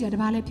အသင်းဥစရာတ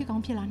စ်ပါးလည်းဖြစ်ကော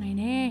င်းဖြစ်လာနိုင်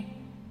တယ်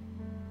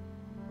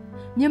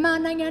မြန်မာ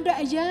နိုင်ငံအတွက်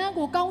အရန်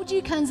ကိုကောင်း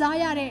ကြီးခံစား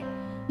ရတဲ့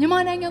မြန်မာ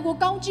နိုင်ငံကို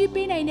ကောင်းကြီး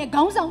ပေးနိုင်တဲ့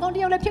ခေါင်းဆောင်ကောင်းတ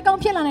စ်ယောက်လည်းဖြစ်ကော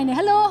င်းဖြစ်လာနိုင်တယ်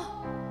ဟယ်လို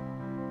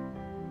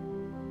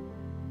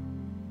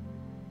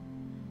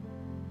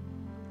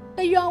တ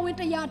ရားဝင်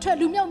တရားထွက်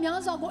လူမျိုးများ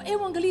စွာကိုဧ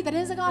ဝံဂေလိသတ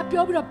င်းစကား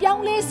ပြောပြီးတော့ပြော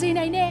င်းလဲစေ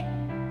နိုင်တဲ့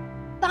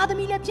သားသ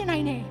မီးလည်းဖြစ်နို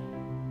င်တယ်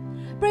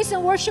Praise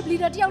and Worship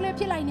Leader တယောက်လည်း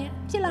ဖြစ်လာ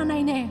နို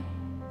င်တယ်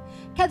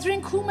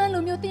Catherine Kuhlman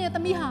လိုမျိုးတင်ရဲ့သ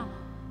မီးဟာ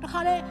တခါ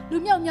လေလူ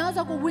မျိုးများ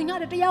စွာကိုဝင်ရ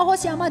တဲ့တရားဟော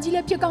ဆရာမကြီးလ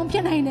ည်းဖြစ်ကောင်းဖြ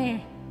စ်နိုင်တယ်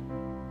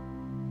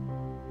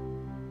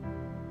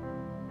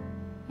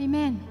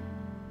Amen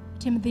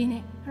ထင်မသေး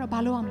နဲ့အဲ့တော့ဘာ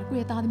လို့ရမလဲကို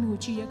ယ့်ရဲ့သားသမီးကို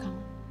ကြည့်တဲ့အခါ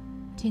မှာ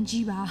ထင်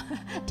ကြီးပါ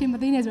ထင်မ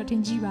သေးနဲ့ဆိုတော့ထ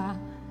င်ကြီးပါ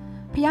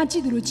ဖခင်ကြ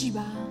ည့်သူလိုကြည့်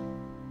ပါ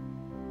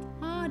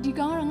ဒီ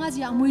ကောင်ကတော့ငါစီ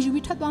ကအမွေယူ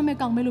ပြီးထပ်သွားမဲ့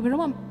ကောင်ပဲလို့ဘယ်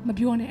တော့မှမ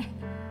ပြောနဲ့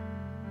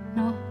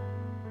နော်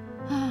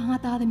ငါ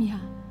သားသမီး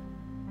ဟာ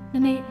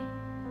နေ့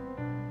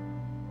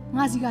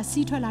ငါစီက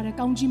စီးထွက်လာတဲ့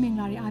ကောင်းကြီးမင်္ဂ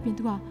လာတွေအပြင်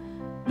သူက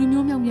လူ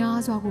မျိုးမြောက်များ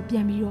စွာကိုပြ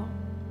န်ပြီးတော့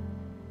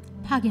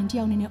ဖခင်တ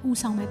ယောက်အနေနဲ့ဥ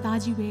ဆောင်မဲ့သား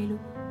ကြီးပဲ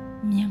လို့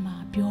မြင်ပါ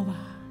ပြောပါ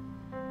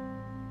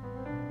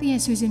သင်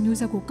ရဲ့ဆွေစဉ်မျိုး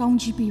ဆက်ကိုကောင်း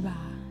ကြီးပေးပါ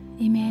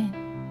အာမင်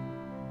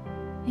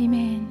အာမ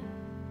င်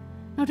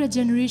နောက်တဲ့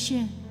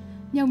generation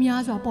မြောက်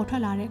များစွာပေါ်ထွ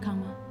က်လာတဲ့အခါ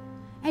မှာ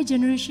အဲ့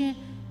generation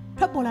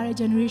ထွက်ပေါ်လာတဲ့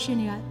generation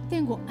တွေကတ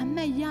င့်ကိုအ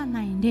မှတ်ရ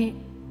နိုင်တဲ့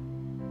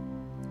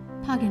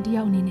ဖခင်တ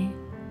ယောက်အနေနဲ့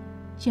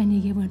ရန်နေ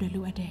ခဲ့ဖို့အတွက်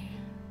လိုအပ်တယ်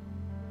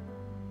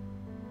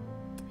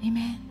အာမ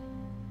င်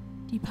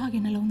ဒီဖခ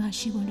င်နှလုံးသား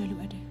ရှိဖို့အတွက်လို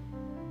အပ်တယ်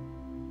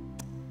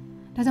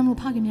ဒါကြောင့်မို့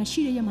ဖခင်များရှိ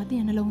တဲ့ရက်မှာတင့်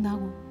ရဲ့နှလုံးသား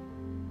ကို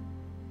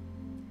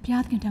ဘု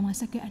ရားသခင်ထံမှာ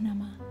စက္ကန့်အနံ့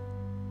မှာ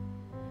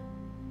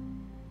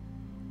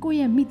ကိုယ့်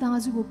ရဲ့မိသား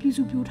စုကိုပြု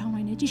စုပြောင်းထောင်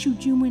နိုင်တယ်ကြည့်ရှု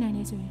ကျွေးမွေးနိုင်တ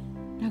ယ်ဆိုရင်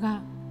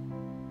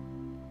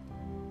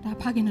ဒါ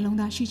ဖခင်နှလုံး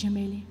သားရှိခြင်း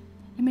ပဲလေဒါ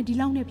ပေမဲ့ဒီ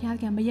လောက်နဲ့ဘုရားသ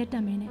ခင်မရက်တ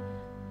က်မင်းနဲ့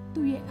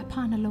သူ့ရဲ့အဖ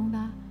နှလုံး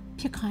သား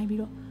ဖြစ်ခိုင်းပြီး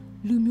တော့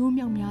လူမျိုး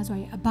မြောက်များစွာ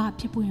ရဲ့အဘ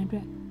ဖြစ်ဖို့ရန်အတွ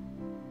က်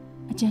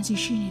အကြံစီ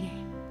ရှိနေတယ်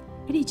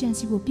အဲ့ဒီအကြံ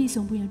စီကိုပြည့်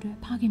စုံဖို့ရန်အတွက်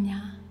ဖခင်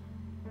များ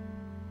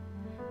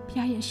ဘု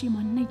ရားရဲ့အရှိမ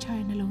နှိတ်ချ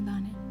တဲ့နှလုံး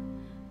သားနဲ့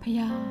ဘု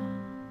ရား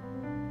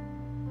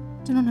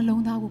ကျွန်တော်နှ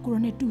လုံးသားကိုကို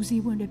ရိုနဲ့တူစေ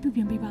ဖို့အတွက်ပြုပြ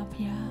င်ပေးပါဘု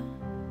ရား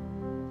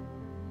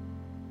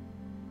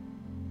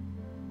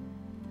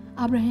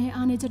အာဗြဟံ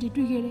အားနည်းချက်တွေ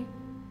တွေ့ခဲ့တယ်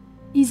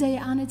ဣဇာ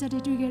ရဲ့အားနည်းချက်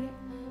တွေတွေ့ခဲ့တယ်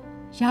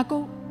ယာကု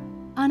ပ်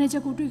အားနည်းချ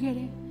က်ကိုတွေ့ခဲ့တ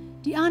ယ်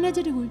ဒီအားနည်းချ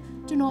က်တွေကို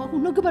ကျွန်တော်အခု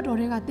နှုတ်ကပတ်တော်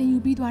တွေကသင်ယူ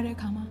ပြီးသွားတဲ့အ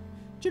ခါမှာ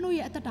ကျွန်တော်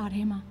ရဲ့အသက်တာ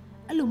ထဲမှာ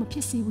အဲ့လိုမဖြ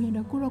စ်စေဘူးရင်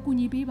တော့ကိုရောကူ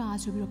ညီပေးပါ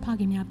ဆိုပြီးတော့ဖ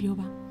ခင်များပြော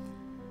ပါ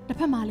တစ်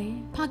ဖက်မှာလည်း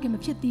ဖခင်မ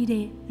ဖြစ်သေး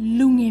တဲ့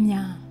လူငယ်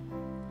များ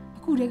အ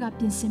ခုတည်းက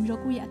ပြင်ဆင်ပြီး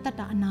တော့ကိုယ့်ရဲ့အသက်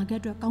တာအနာဂတ်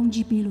အတွက်ကောင်း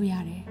ကြီးပေးလို့ရ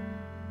တယ်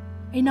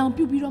အိမ်အောင်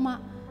ပြုတ်ပြီးတော့မှ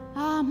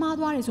မှား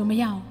သွားတယ်ဆိုမ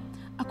ရအောင်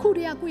အခုတ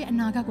ည်းကကိုယ့်ရဲ့အ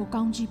နာဂတ်ကို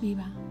ကောင်းကြီးပေး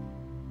ပါ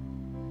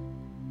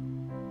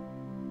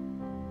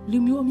လူ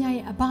မျိုးအများ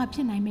ရဲ့အဘဖြ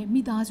စ်နိုင်မဲ့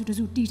မိသားစုတ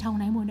စုတည်ထောင်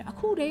နိုင်ဖို့နဲ့အ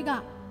ခုတည်းက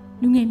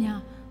လူငယ်များ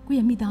ကိုယ့်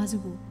ရဲ့မိသားစု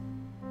ကို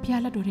ဘု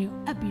ရားလက်တော်ထဲကို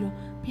အပ်ပြီးတော့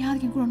ဘုရားသ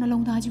ခင်ကိုယ်တော်နှ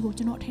လုံးသားကြီးကို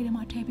ကျွန်တော်အထဲထဲ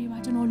မှာထည့်ပေးပါ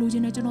ကျွန်တော်လိုချ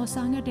င်တယ်ကျွန်တော်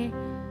စာငတ်တယ်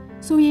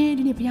ဆိုရင်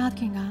ဒီနေ့ဘုရားသ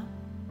ခင်က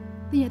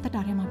သင်ရဲ့အသက်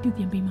တာထဲမှာပြု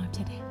ပြင်ပေးမှာဖြ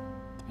စ်တယ်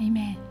အာမ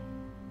င်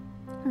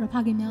အဲ့တော့ဖ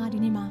ခင်များဒီ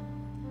နေ့မှာ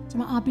ကျွ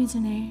န်မအားပေးခြ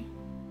င်းနဲ့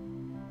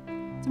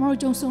ကျွန်တော်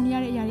တို့ကြုံဆုံနေရ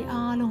တဲ့အရာတွေ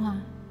အားလုံးဟာ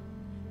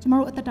ကျွန်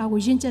တော်တို့အသက်တာကို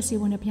ရင့်ကျက်စေ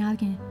ဖို့နဲ့ဘုရားသ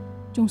ခင်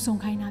ကြုံဆုံ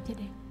ခိုင်းတာဖြစ်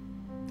တယ်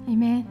အာ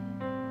မင်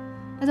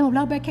ဒါကြောင့်ဘ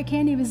လောက်ပဲခက်ခဲ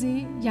နေပါစေ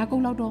ယာကု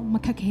ပ်လောက်တော့မ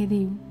ခက်ခဲ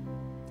သေးဘူး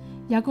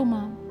ယာကုပ်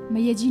မှာမ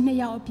ယေကြီး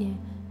2ယောက်အပြင်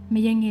မ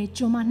ယေငယ်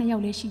ကျွန်မ2ယော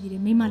က်လည်းရှိသေးတ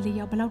ယ်မိမ4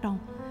ယောက်ဘလောက်တောင်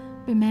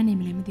ပင်ပန်းနေ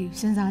မလဲမသိဘူး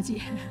စဉ်းစားကြ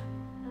ည့်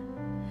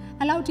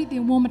အဲ့လောက်ထိတ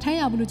င်ဝန်မထမ်း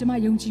ရဘူးလို့ကျွန်မ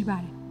ယုံကြည်ပါ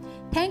တယ်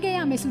ထမ်းခဲ့ရ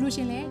မယ်ဆိုလို့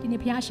ရှင်လေဒီနေ့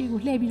ဘုရားရှိ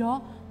ခိုးလှည့်ပြီးတော့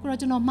ကိုတော့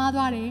ကျွန်တော်မှား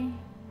သွားတယ်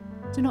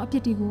ကျွန်တော်အပြ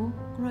စ်တွေကို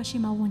ကိုတော့ရှ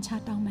င်မဝန်ချ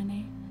တောင်းပန်တ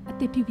ယ်အ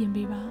သစ်ပြုပြင်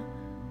ပေးပါ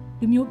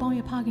လူမျိုးပေါင်း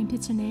ရဲ့ဖခင်ဖြ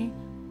စ်ခြင်းနဲ့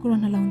ကို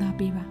တော့နှလုံးသား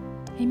ပေးပါ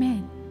အာမင်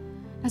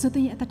ဒါဆိုသ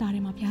င်ရဲ့အသက်တာထဲ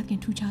မှာဘုရားသခင်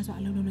ထူခြားစွာ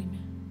အလုပ်လုပ်လိမ့်မ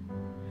ယ်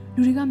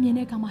လူတွေကမြင်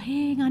တဲ့အခါမှာ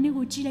ဟေးငါနေ့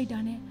ကိုကြည့်လိုက်တာ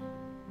နဲ့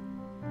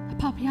အ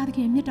ဖဘုရားသခ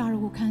င်မြတ်တာ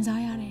တော်ကိုခံ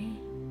စားရတယ်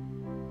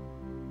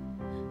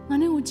ငါ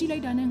နေ့ကိုကြည့်လို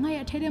က်တာနဲ့ငါ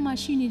ရဲ့အထဲထဲမှာ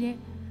ရှိနေတဲ့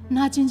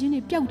နာကျင်ခြင်း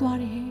တွေပျောက်သွား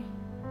တယ်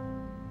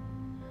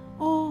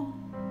အော်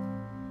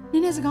န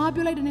င်းနဲ့စကား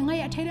ပြောလိုက်တဲ့နဲ့ငါ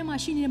ရဲ့အထဲထဲမှာ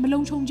ရှိနေတဲ့မ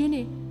လုံခြုံခြင်း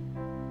တွေ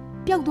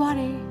ပျောက်သွား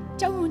တယ်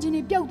ကြောက်ရွံ့ခြင်း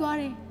တွေပျောက်သွား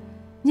တယ်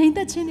ငြိမ်သ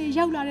က်ခြင်းတွေ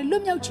ရောက်လာတယ်လွ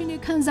တ်မြောက်ခြင်းတွေ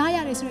ခံစားရ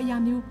တယ်ဆိုတဲ့အရာ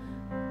မျိုး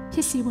ဖြ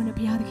စ်စေဖို့နဲ့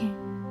ဘုရားသခင်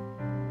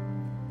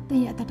သ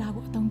င်ရဲ့အတ္တ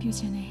ကိုအသုံးပြု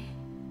ခြင်းနဲ့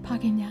ဖ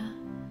ခင်များ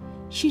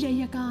ရှိတဲ့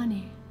ရက်က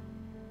နေ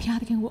ဘုရား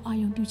သခင်ကိုအာ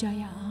ရုံပြုကြ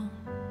ရအောင်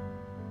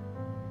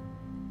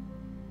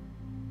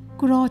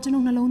ကိုရောကျွန်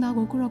တော်နှလုံးသား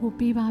ကိုကိုရောကို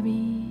ပေးပါပြီ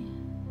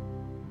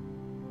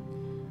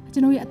ကျွ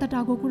န်တော်ရဲ့အတ္တ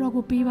ကိုကိုရော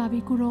ကိုပေးပါပြီ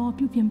ကိုရော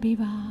ပြုပြင်ပေး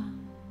ပါ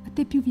အသ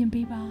စ်ပြုပြင်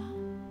ပေးပါ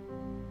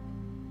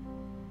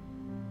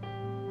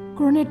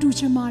ကိုရောနဲ့တူ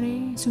ချင်ပါတ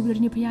ယ်ဆိုပြီးတော့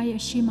ဒီနေ့ဘုရားရဲ့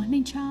အရှိန်မှာနှိ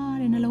မ်ချ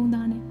တဲ့နှလုံး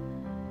သားနဲ့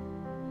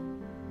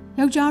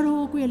ယောက်ျား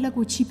တို့ကိုယ့်ရဲ့လက်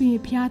ကိုချီးပြီး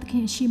ဘုရားသခ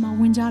င်အရှိန်မှာ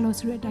ဝင်ကြလို့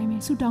ဆိုတဲ့အတိုင်းပဲ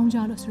ဆုတောင်းကြ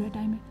လို့ဆိုတဲ့အ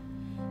တိုင်းပဲ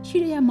ရှိ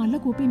တဲ့ရမှာလ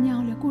က်ကိုပေးမြော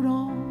င်းလေကို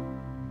ရော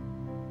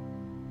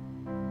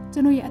ကျွ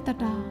န်တော်ရဲ့အတ္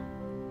တ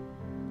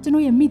ကျွန်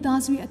တော်ရဲ့မိ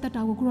သားစုရဲ့အတ္တ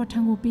ကိုကိုရောထံ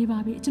ကိုပေးပါ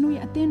ပြီကျွန်တော်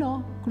ရဲ့အသင်းတော်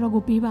ကိုရော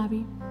ကိုပေးပါ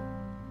ပြီ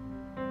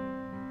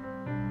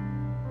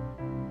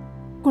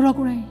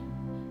Korokurai.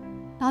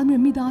 Dalmi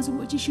midazu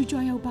jishu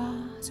joyoba,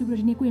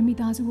 subrini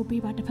midazu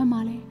beba the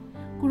famale.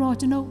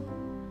 Kurojano,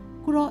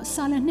 Kuro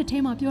silent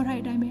nitema pure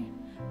high dime.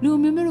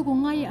 Lumimuru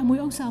gongai and we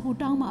also put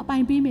down my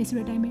pine beames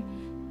red dime.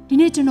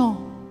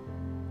 Dinetano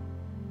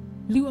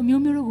Lu a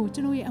mumuru,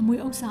 Genoe and we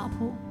also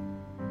po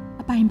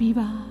a pine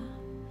beaver.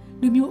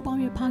 Lumu upon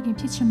your parking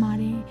pitcher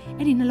mare,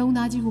 and in a long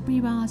daji will be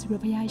bars,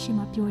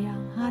 Rapayashima Pioya.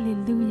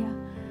 Hallelujah.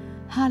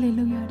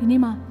 Hallelujah.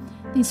 Dinema,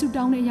 they sit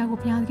down at Yago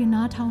Piakin,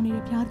 not town in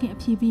a Piakin, a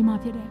PB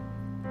mafia.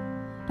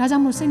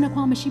 Rajam sing the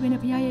Kwama Shib and a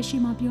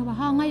Piashima Pioba,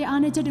 hang I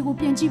energetic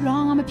PNG,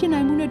 wrong, I'm a pin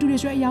I moon to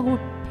this Yago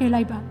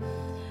Pelaiba.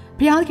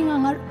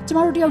 Piakin,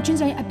 tomorrow day of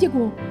Chinsa, a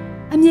pico.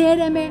 And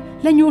yet, I may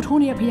lend you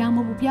Tony a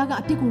piano, Piaga,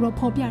 a pico or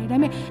popia. I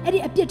may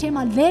Eddie appear to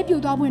my lab you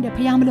double in the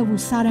piano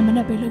with Sarah and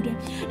a belude.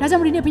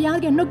 Rajam in a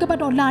Piagan, no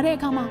about or Lare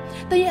Kama.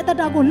 The yet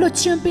that I go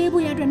Luchan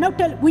baby and not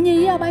tell when you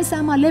hear my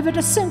son, I live at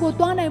a single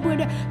one. I would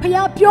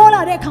Pia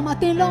Piola Rekama,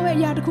 they low at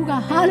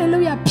Yadakuga,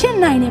 hallelujah, pin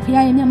nine if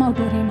I am your mouth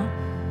to him.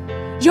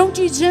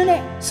 Yonji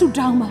Jene,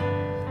 Sudama.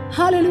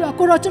 Hallelujah,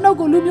 Corotano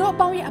go Lumio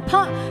Bowie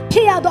apart,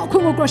 Pia dot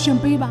Kungo Groshan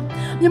Biba.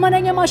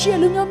 Yamananga Mashi,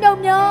 Lumio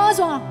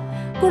Miazwa,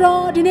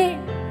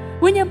 Corodine.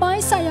 When you buy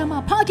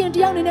Sayama, parking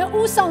down in a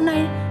Usau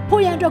night,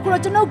 Poya and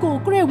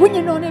Corotanogo, Korea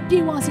winning on a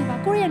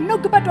Piwaziva, Korean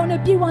Nokabat on a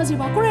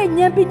Piwaziva, Korean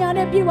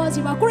Yampinan a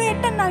Piwaziva, Korean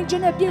the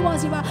Nigen a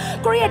Piwaziva,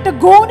 Korean the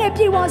Gone a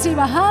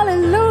Piwaziva,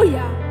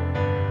 hallelujah.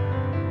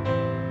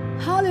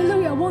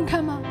 Hallelujah, won't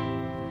come out.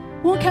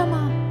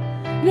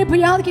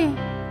 Nipialke,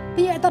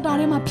 the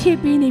Etadarema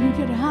Pipi,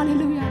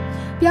 hallelujah.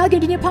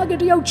 Piaget in a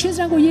pocket of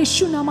Chisango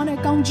Yeshuna Mana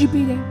Ganji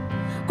Bide.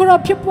 Kura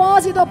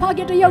Pipuazi the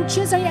pocket of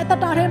Chisa at the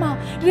Darema,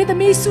 read the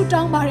Misu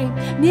Dambari,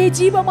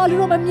 Nijiba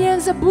Maluma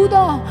Miens a Buddha,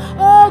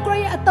 oh,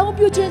 great at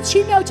Tompuchin,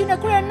 Chino China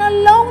Grand, a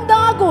long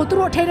dago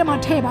through a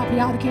Tedema Teba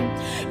Piarkin.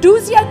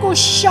 Duziago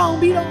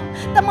Shambiro,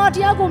 the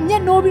Matiago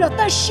Mianobilo,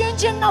 the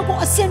Shenchen Nago,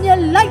 a senior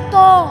light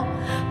door.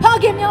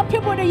 Pagamia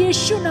people the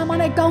Yeshuna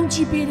Mana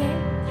Ganji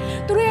Bide.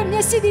 Three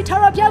Messidi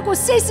Tarapiago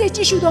says it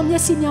issued on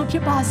Yessinia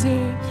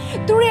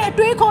Pipazi. Three a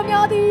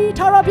Duicomia the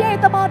Tarapia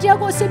the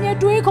Matiago Senior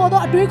Duico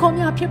the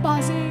Duicomia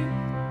Pipazi.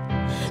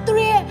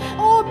 Three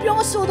oh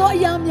Bioso the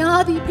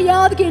Yamiadi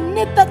Piadki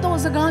Nita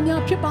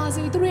Dozagamia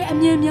Pipazi. Three a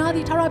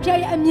Miamiadi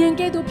Tarapia and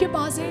Miangedo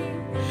Pipazi.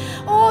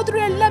 Oh, three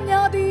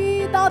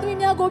Lamiadi,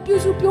 Dadwina go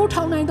Busu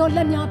Butown and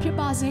Lamia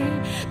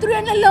Pipazi. Three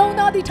and alone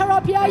the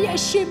Tarapia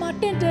Yeshima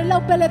Tinte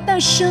Lopele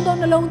Tension on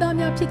the Long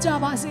Damia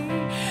Pijabazi.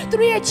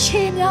 Three a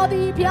Chimia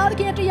the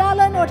Piadki at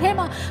Yalan or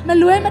Tema,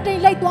 Meluema de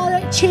Lake Water,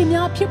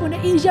 Chimia people in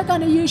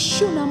Ijakan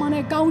Yeshuna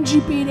Mana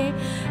Gaunji Pide.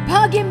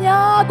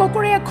 Pagimia go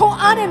Korea ko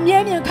Anam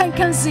Yemian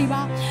can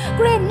Ziba.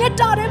 Great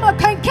Netarema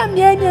can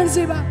Yemian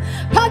Ziba.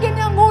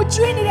 Pagimia go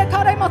Trini de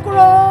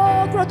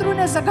Karamakuro,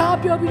 Grotruna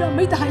Zagapio,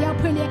 Mitahaya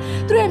Pele.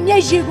 Through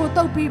Mejigo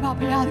to Pipa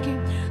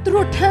Pialki,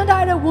 through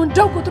Tanda won't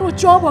go through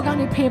job or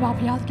any paper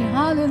Pialki.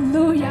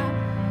 Hallelujah.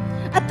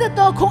 At the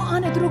dog who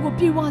on a drugo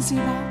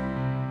Piwansiva.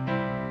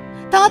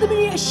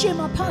 Tadmi a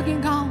shema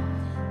parking gown.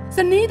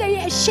 The need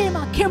a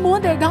shema came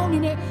on the gown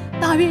in it.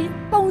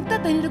 Davi bound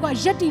that the little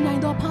jetty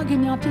nine door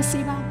parking up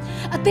Pisiva.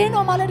 At the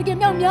no malady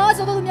game young yas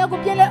of the Miago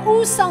Piele,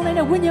 who sound and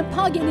a winning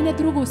parking in a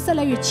drugo,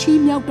 selling a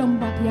cheap milk down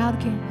by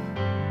Pialki.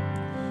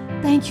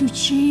 Thank you,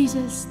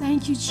 Jesus.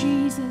 Thank you,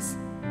 Jesus.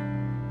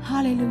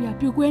 Hallelujah.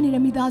 Piuqueni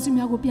Midazum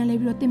Yago Pian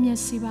Lebro Timia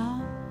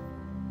Siva.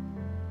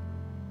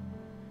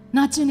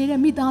 Nachine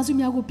Midazum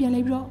Yago Pian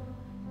Lebro,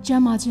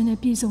 Jamajin a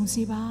piece on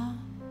Siva.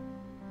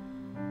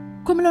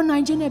 Kumelo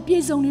Nine a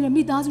piece only a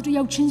Midazu to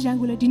Yau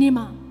Chinjangula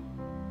Dinima.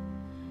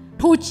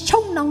 To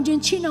Chong Nanjin,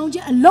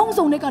 Chinanjin, and long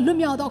zone like a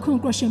Lumia dog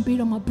crushing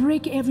Bidoma,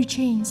 break every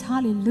chains.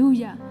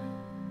 Hallelujah.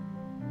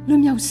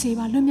 Lumia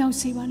Siva, Lumia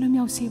Siva,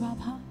 Lumia Siva.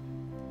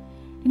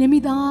 In a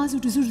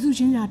Midazu to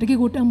Zuzujina, the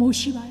Gigota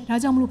Moshiva,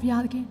 Rajam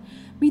Lupiaki.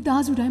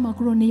 Midazu Dima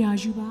Gronia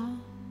Juba.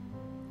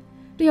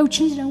 They have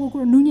changed and walk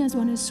on Nunias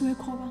on a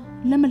swecover,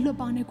 lemon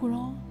lopane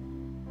coro.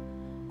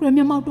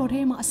 Grammy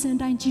Mount.hema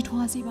ascend in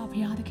Chitwaziba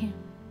Piadake.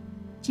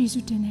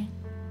 Jesus Dene.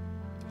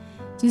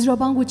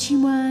 Jizrabango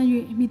Chima,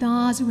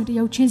 Midazu with the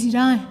Yau Chinzi.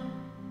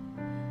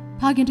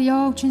 Pagin the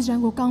Yau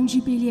Chinzango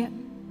Ganji Billiet.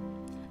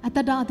 At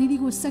the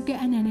Dadigo Seke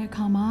and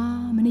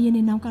Kama, many in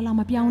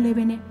Namkalama Pian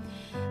Levene.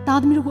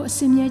 Dadmigo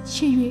Semia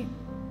Chiwi.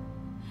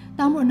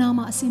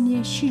 Damronama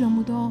Semia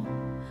Shiramudo.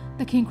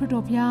 The King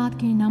Crito Piat,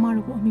 King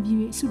Namarugo,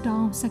 maybe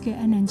Sudan, Sake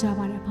and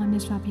Java,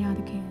 Pamisra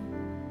Piatake.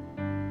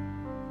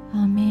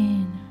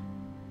 Amen.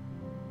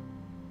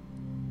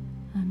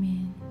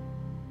 Amen.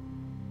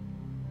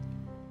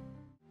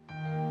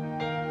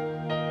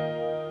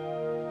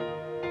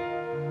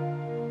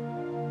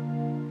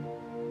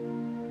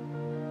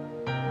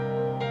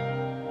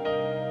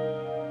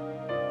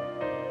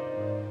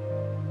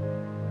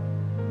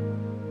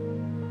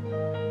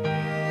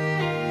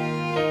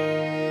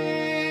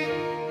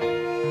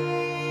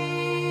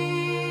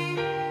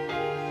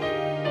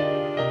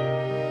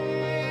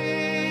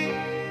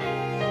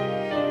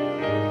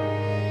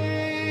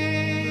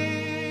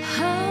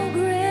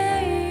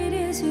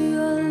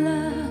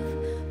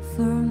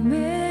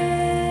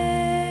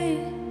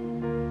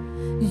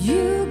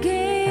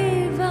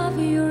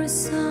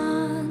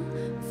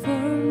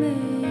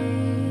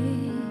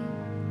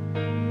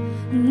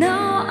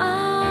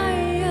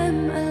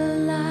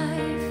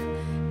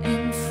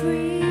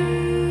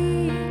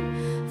 free.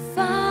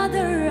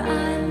 Father,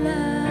 I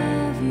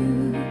love you.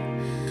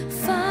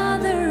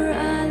 Father,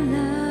 I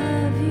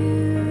love you.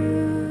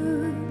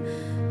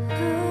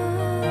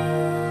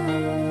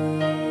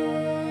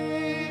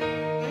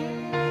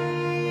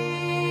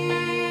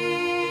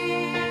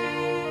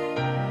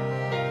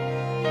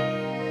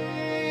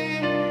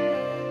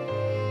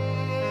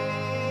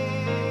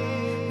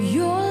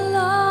 Your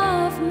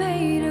love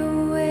made a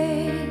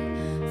way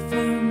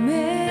for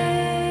me,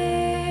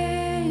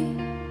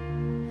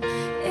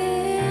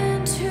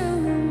 into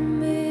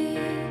me,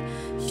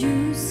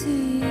 you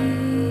see.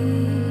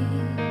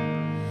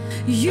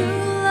 You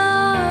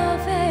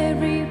love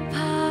every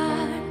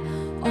part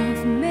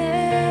of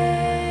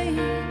me.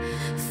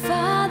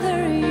 Father,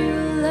 you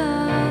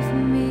love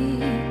me.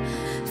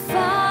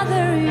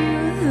 Father, you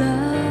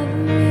love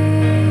me.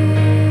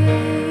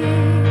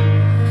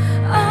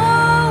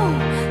 Oh,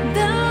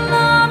 the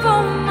love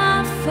of my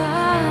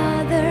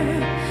Father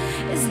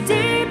is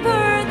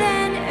deeper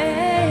than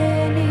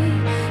any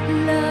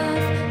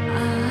love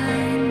I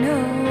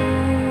know.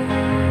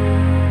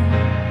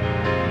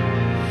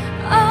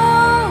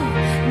 Oh,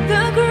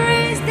 the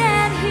grace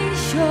that He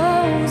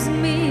shows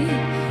me,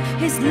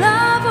 His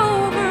love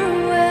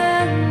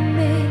overwhelmed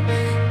me.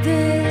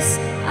 This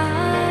I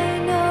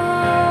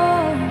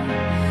know,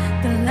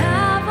 the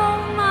love of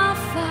my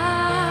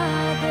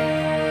Father.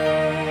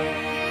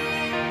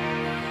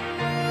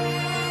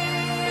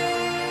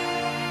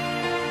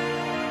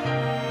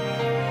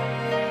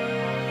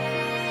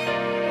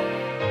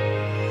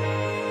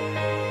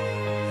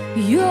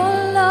 Your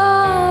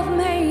love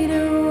made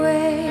a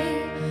way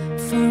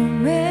for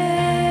me,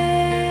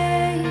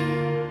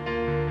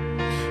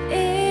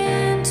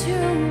 into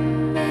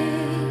me,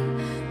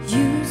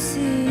 you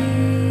see.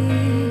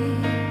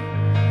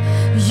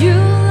 You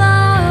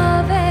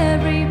love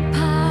every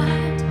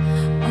part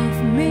of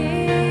me.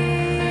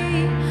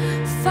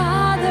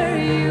 Father,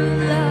 you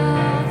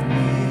love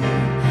me.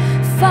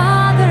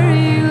 Father,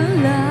 you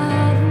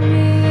love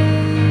me.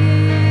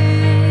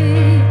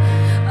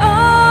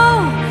 Oh,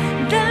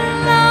 the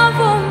love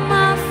of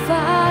my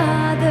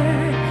Father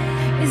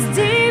is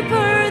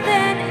deeper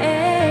than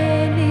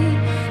any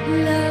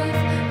love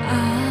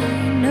I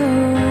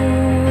know.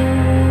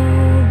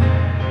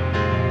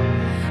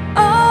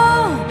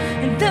 Oh,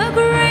 the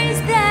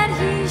grace that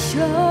He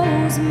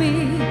shows me,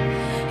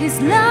 His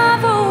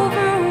love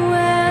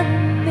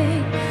overwhelmed me.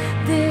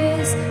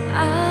 This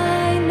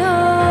I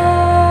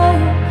know,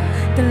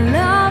 the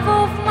love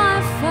of my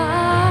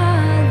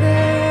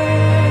Father.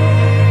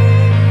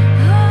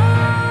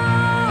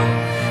 Oh,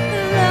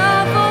 the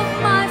love of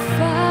my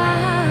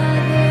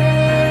Father.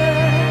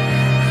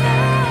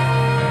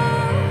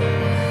 Oh,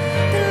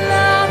 the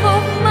love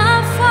of my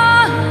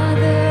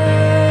Father.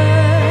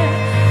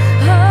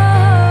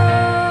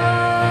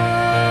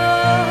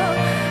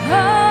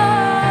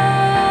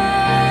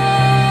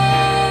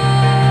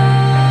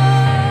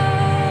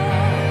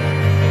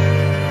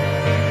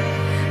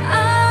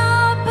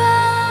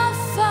 Abba,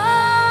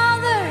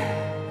 Father,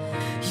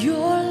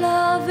 your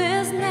love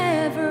is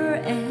never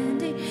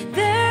ending.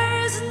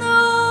 There's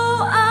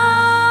no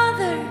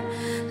other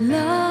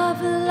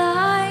love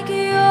like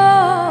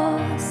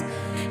yours.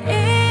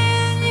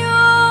 In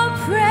your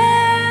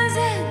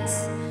presence,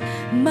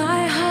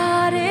 my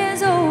heart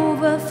is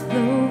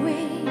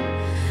overflowing.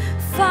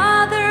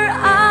 Father,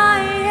 I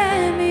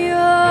am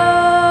yours.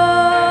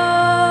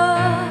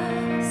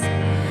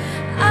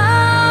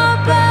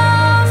 Abba,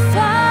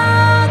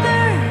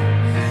 Father,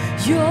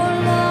 your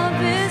love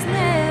is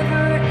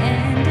never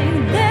ending.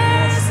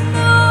 There's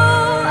no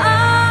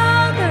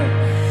other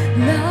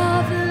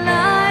love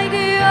like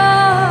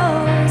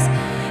yours.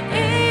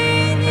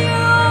 In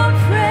your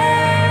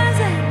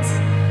presence,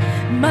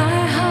 my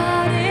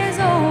heart is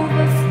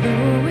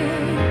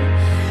overflowing.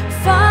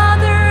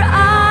 Father,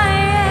 I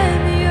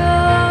am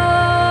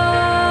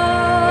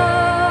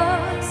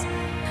yours.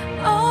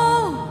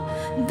 Oh,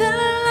 the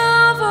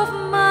love of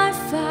my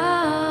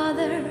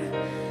Father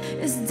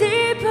is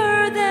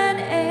deeper than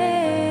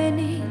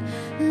any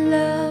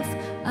love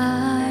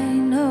I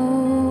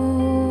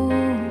know.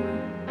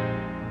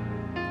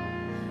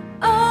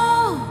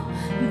 Oh,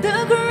 the